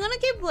 I'm gonna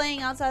keep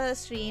playing outside the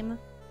stream.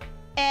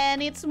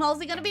 And it's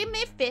mostly gonna be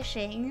me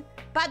fishing.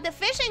 But the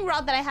fishing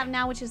rod that I have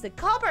now, which is the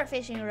copper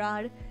fishing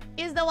rod,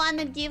 is the one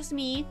that gives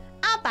me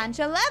a bunch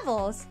of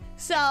levels.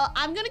 So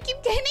I'm gonna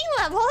keep gaining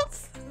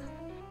levels.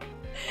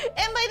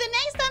 And by the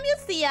next time you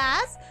see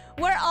us,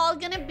 we're all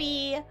gonna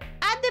be,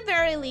 at the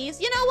very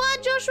least, you know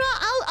what, Joshua?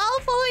 I'll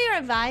follow your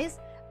advice.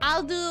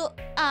 I'll do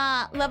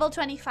level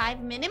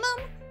 25 minimum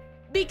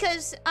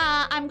because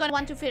I'm gonna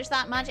want to fish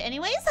that much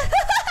anyways.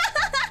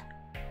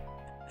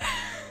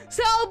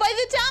 So by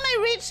the time I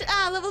reach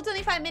level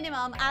 25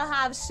 minimum, I'll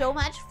have so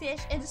much fish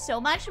and so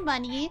much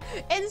money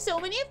and so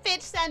many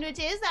fish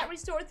sandwiches that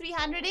restore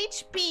 300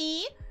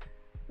 HP.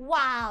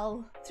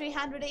 Wow,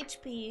 300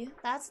 HP.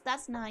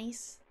 That's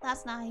nice.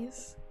 That's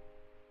nice.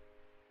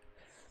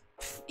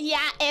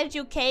 Yeah,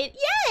 educate.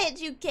 Yeah,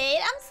 educate.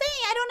 I'm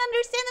saying I don't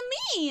understand the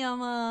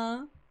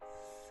meme.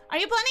 Are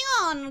you planning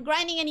on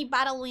grinding any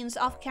battle wins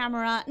off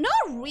camera?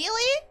 Not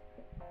really.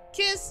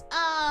 Cause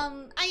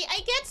I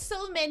get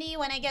so many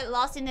when I get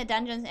lost in the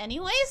dungeons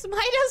anyways.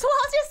 Might as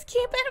well just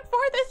keep it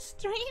for the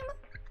stream.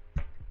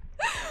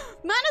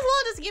 Might as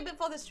well just keep it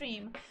for the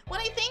stream. What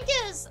I think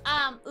is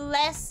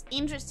less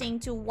interesting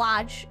to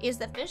watch is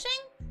the fishing.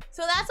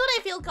 So that's what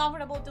I feel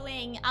comfortable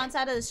doing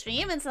outside of the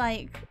stream. It's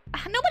like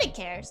nobody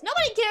cares.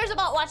 Nobody cares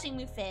about watching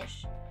me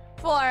fish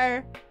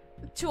for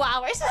 2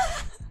 hours.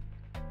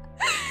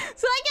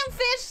 So I can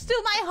fish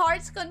to my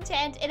heart's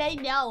content, and I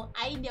know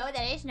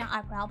that is not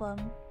a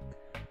problem.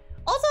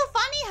 Also,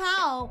 funny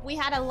how we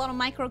had a lot of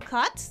micro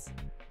cuts,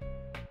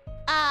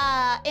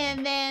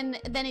 and then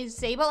it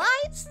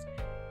stabilized,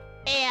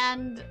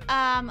 and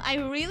I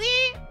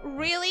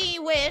really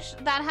wish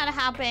that had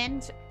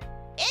happened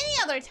any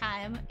other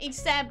time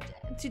except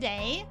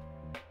today,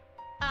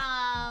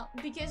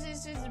 because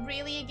this is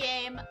really a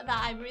game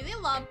that I really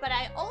love, but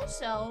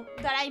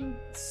I'm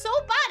so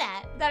bad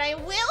at that I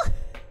will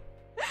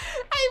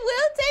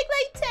take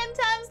like 10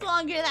 times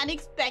longer than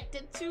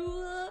expected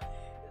to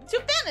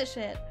finish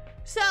it.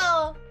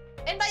 So,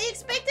 and by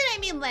expected I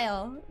mean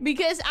Leo,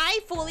 because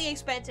I fully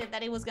expected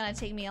that it was gonna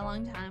take me a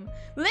long time.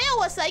 Leo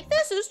was like,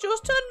 this is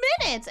just 10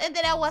 minutes, and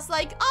then I was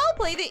like, I'll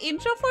play the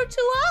intro for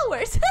 2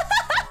 hours.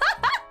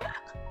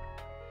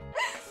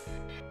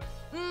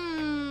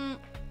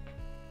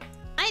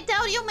 I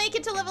doubt you'll make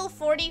it to level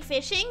 40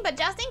 fishing, but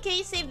just in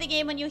case, save the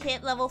game when you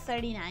hit level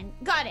 39.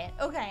 Got it,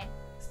 okay.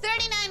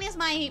 39 is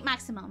my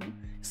maximum.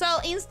 So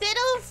instead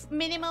of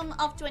minimum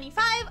of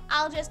 25,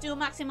 I'll just do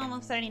maximum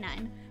of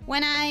 39.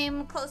 When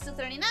I'm close to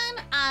 39,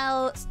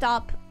 I'll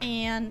stop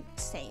and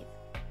save.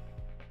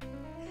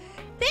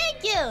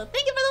 Thank you!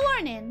 Thank you for the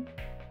warning.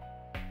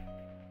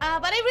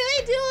 But I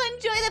really do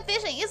enjoy the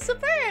fishing. It's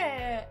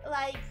super,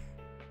 like,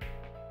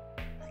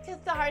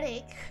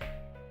 cathartic.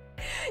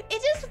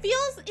 It just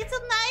feels, it's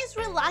a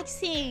nice,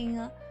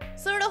 relaxing,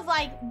 sort of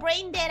like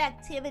brain dead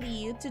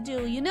activity to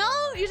do, you know?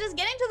 You just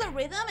get into the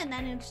rhythm and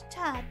then it's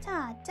ta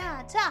ta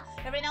ta ta.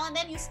 Every now and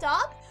then you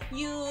stop,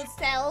 you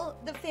sell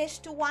the fish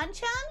to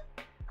Wan-chan.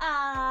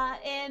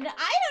 And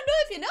I don't know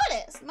if you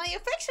noticed, my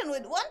affection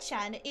with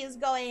Wan-chan is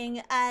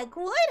going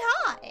quite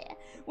high,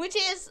 which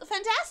is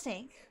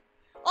fantastic.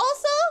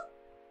 Also,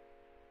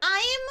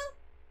 I'm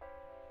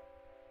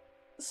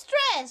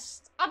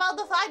stressed about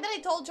the fact that I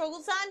told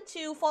Chogu-san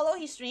to follow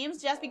his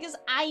streams just because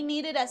I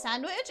needed a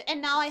sandwich, and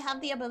now I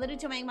have the ability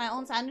to make my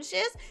own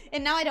sandwiches,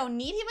 and now I don't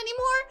need him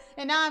anymore,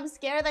 and now I'm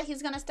scared that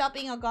he's gonna stop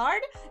being a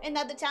guard, and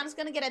that the town's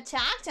gonna get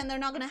attacked, and they're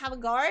not gonna have a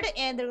guard,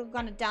 and they're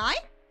gonna die.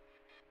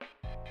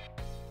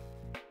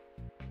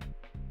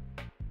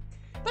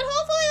 But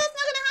hopefully that's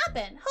not gonna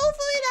happen.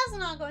 Hopefully that's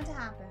not going to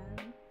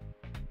happen.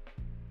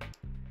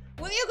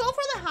 Will you go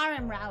for the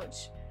harem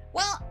route?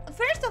 Well,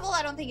 first of all,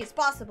 I don't think it's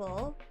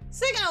possible.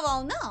 Second of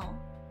all, no.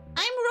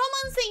 I'm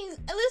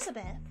romancing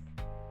Elizabeth.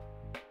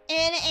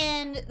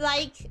 And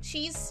like,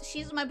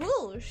 she's my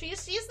boo.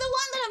 She's the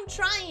one that I'm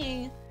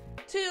trying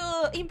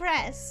to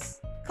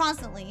impress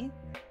constantly.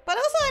 But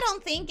also, I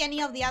don't think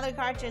any of the other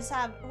characters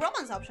have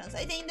romance options.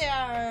 I think they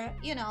are,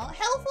 you know,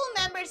 helpful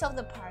members of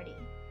the party.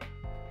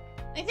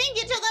 I think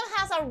each of them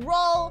has a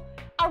role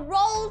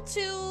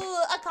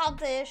to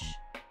accomplish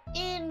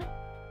in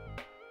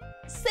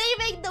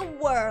saving the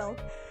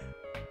world.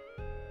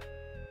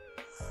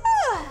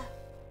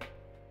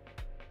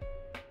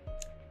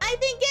 I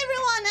think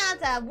everyone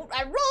has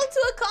a role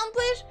to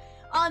accomplish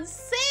on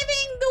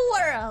saving the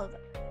world,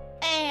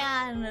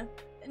 and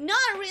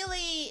not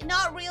really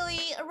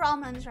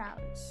romance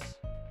routes.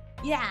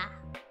 Yeah.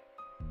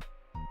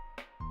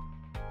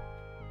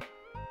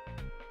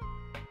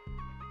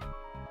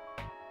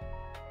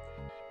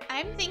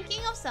 I'm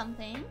thinking of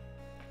something,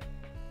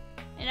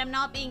 and I'm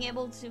not being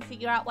able to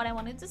figure out what I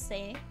wanted to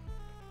say.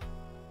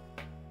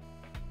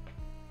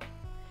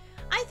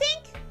 I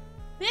think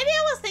maybe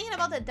I was thinking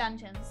about the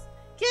dungeons,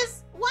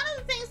 because one of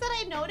the things that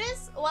I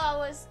noticed while I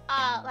was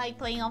like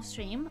playing off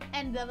stream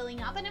and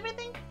leveling up and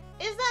everything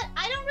is that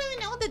I don't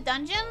really know what the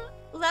dungeon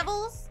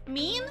levels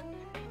mean.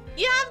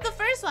 You have the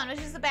first one, which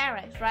is the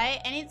barracks, right?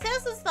 And it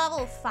says it's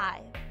level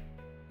 5.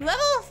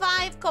 Level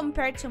 5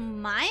 compared to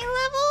my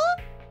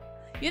level?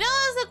 You know,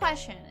 that's the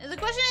question. The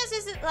question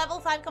is it level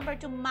 5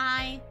 compared to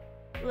my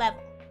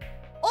level?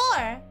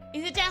 Or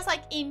is it just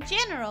like in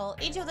general,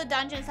 each of the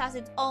dungeons has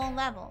its own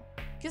level?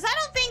 Because I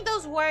don't think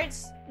those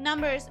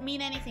numbers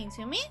mean anything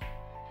to me.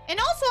 And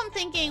also I'm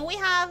thinking we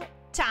have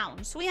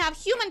towns. We have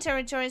human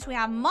territories. We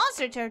have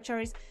monster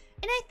territories.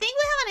 And I think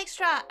we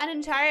have an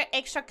entire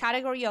extra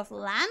category of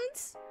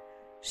lands.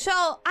 So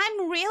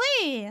I'm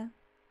really,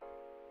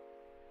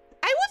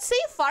 I would say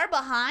far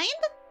behind,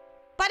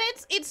 but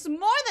it's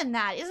more than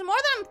that. It's more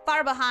than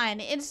far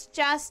behind. It's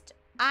just,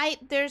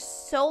 there's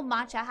so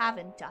much I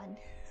haven't done.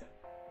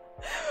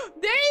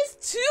 There is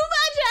too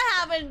much I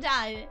haven't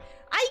done.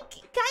 I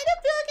kind of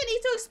feel like I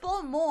need to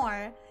explore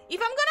more.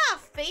 If I'm gonna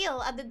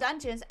fail at the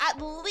dungeons,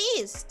 at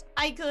least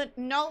I could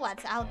know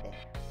what's out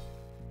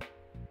there.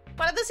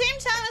 But at the same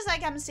time, it's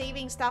like I'm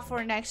saving stuff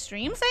for next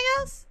streams, I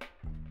guess.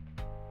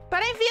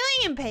 But I'm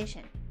feeling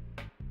impatient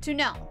to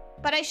know.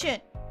 But I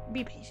should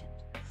be patient.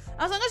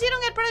 As long as you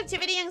don't get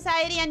productivity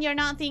anxiety and you're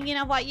not thinking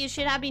of what you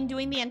should have been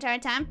doing the entire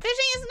time,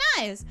 fishing is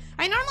nice.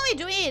 I normally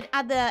do it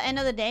at the end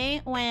of the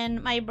day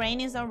when my brain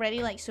is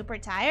already like super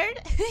tired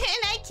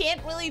and I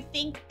can't really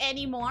think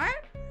anymore.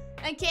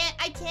 I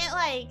can't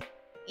like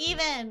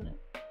even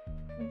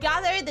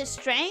gather the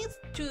strength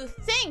to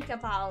think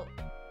about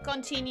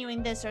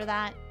continuing this or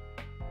that.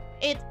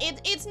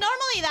 It's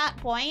normally that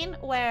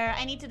point where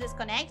I need to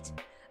disconnect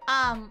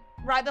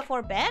right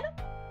before bed.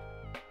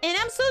 And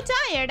I'm so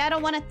tired, I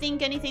don't want to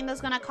think anything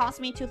that's gonna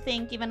cause me to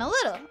think even a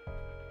little.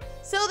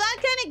 So that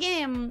kind of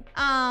game,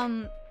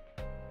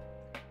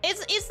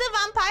 it's the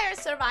Vampire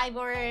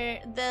Survivor,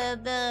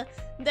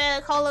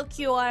 the Hollow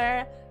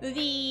Cure,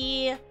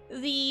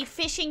 the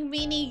fishing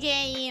mini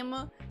game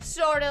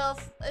sort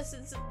of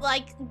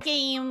like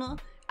game,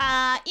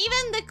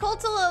 even the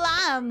Cult of the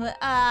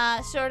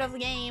Lamb sort of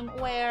game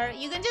where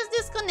you can just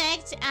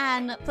disconnect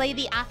and play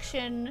the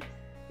action,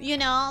 you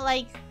know,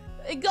 like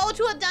go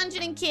to a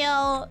dungeon and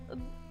kill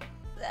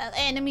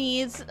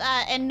enemies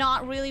and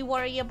not really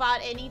worry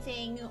about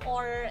anything,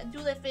 or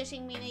do the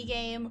fishing mini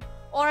game,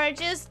 or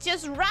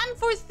just run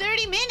for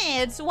 30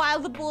 minutes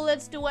while the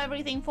bullets do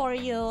everything for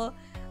you.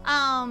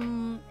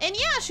 And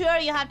yeah, sure,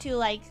 you have to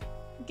like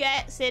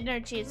get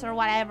synergies or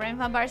whatever in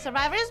Vampire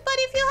Survivors, but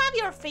if you have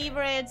your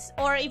favorites,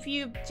 or if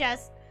you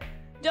just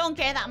don't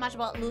care that much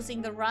about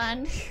losing the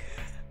run,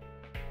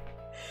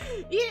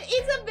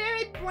 it's a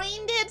very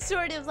brain-dead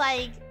sort of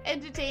like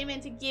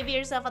entertainment to give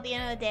yourself at the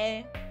end of the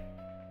day.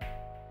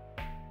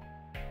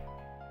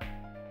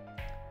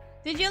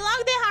 Did you lock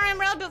the harem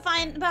road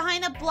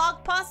behind a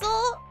block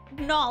puzzle?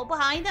 No,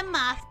 behind a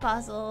math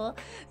puzzle.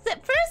 So,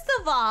 first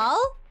of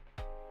all,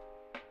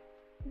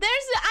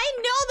 I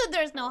know that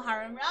there's no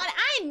harem road.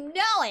 I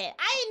know it.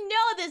 I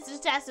know this is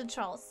just a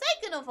troll.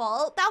 Second of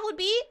all, that would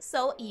be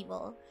so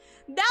evil.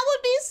 That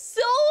would be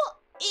so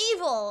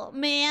evil,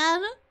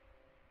 man.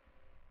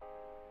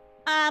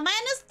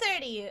 Minus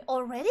 30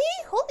 already?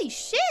 Holy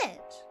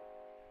shit.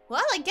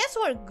 Well, I guess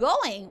we're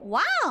going.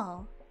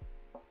 Wow.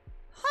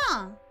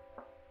 Huh.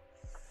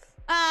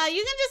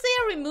 You can just say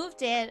I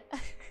removed it.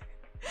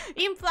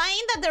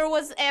 Implying that there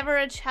was ever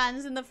a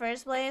chance in the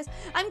first place.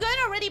 I'm going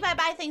already.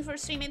 Bye-bye. Thanks for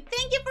streaming.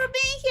 Thank you for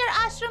being here,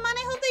 Astroman.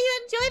 I hope that you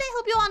enjoyed. I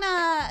hope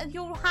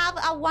you have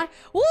a one...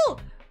 Ooh!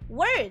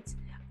 Words.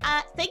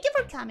 Thank you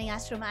for coming,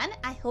 Astroman.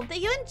 I hope that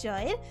you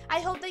enjoyed. I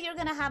hope that you're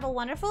gonna have a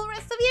wonderful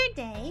rest of your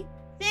day.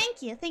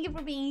 Thank you. Thank you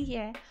for being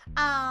here.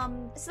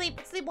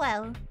 Sleep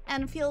well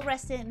and feel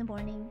rested in the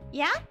morning.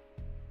 Yeah?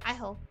 I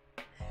hope.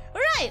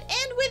 Alright,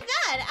 and with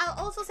that,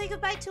 I'll also say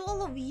goodbye to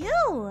all of you.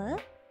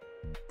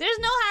 There's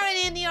no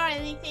Harry Andy or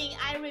anything.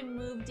 I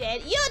removed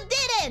it. You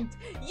didn't!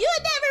 You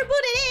never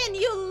put it in,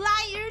 you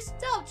liar!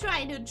 Stop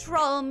trying to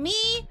troll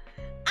me.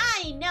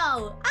 I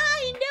know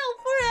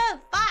for a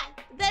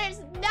fact. There's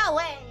no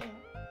way.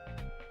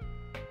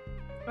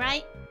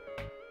 Right?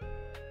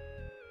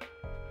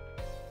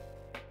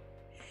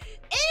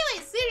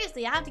 Anyway,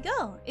 seriously, I have to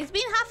go. It's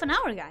been half an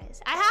hour,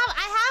 guys. I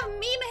have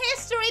meme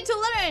history to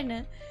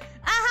learn.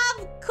 I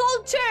have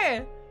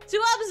culture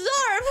to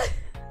absorb.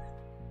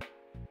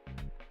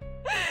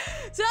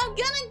 So I'm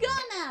gonna go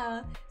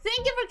now.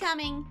 Thank you for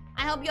coming.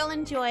 I hope you all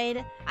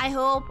enjoyed. I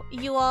hope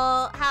you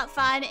all have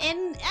fun.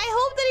 And I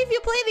hope that if you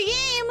play the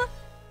game,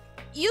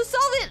 you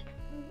solve it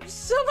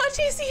so much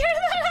easier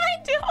than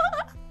I do.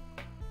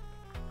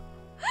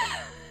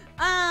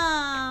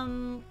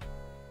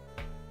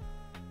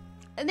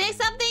 Next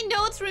update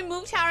notes,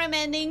 removed harem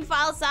ending,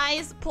 file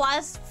size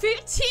plus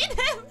 15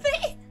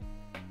 MB.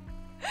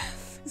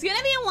 It's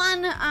gonna be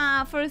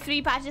one for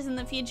 3 patches in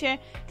the future.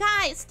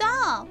 Guys,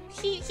 stop!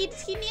 He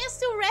needs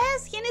to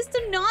rest. He needs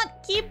to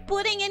not keep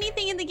putting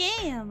anything in the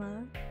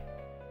game.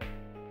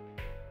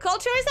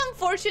 Culture is an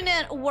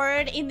unfortunate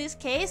word in this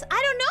case.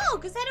 I don't know,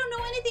 because I don't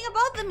know anything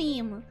about the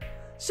meme.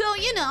 So,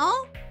 you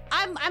know,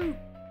 I'm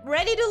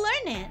ready to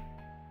learn it.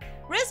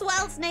 Rest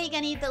well, Snake,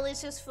 and eat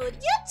delicious food.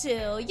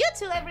 You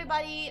too,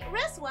 everybody.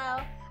 Rest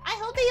well. I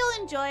hope that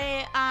you'll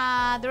enjoy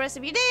the rest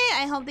of your day.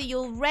 I hope that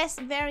you'll rest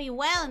very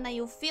well and that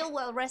you'll feel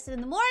well rested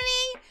in the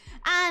morning.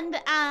 And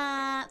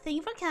thank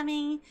you for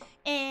coming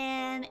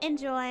and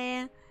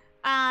enjoy.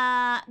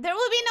 There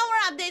will be no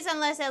more updates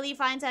unless Ellie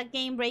finds a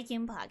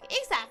game-breaking bug.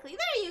 Exactly.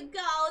 There you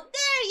go.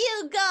 There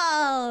you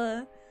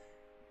go.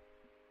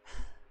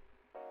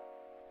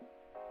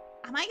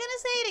 Am I gonna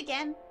say it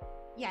again?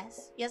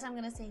 Yes. Yes, I'm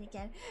gonna say it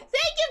again.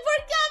 Thank you for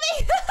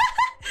coming!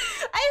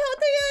 I hope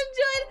that you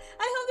enjoyed.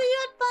 I hope that you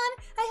had fun.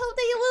 I hope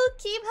that you will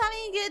keep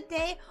having a good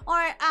day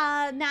or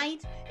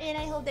night. And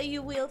I hope that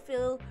you will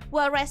feel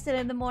well rested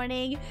in the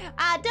morning.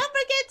 Don't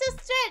forget to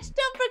stretch.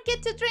 Don't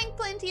forget to drink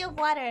plenty of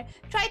water.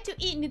 Try to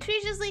eat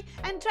nutritiously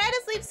and try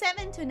to sleep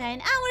 7 to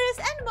 9 hours.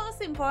 And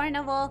most important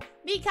of all,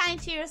 be kind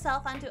to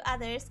yourself and to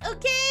others.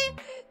 Okay?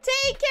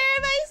 Take care,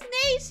 my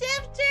snake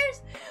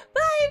shifters.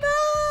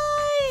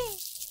 Bye-bye.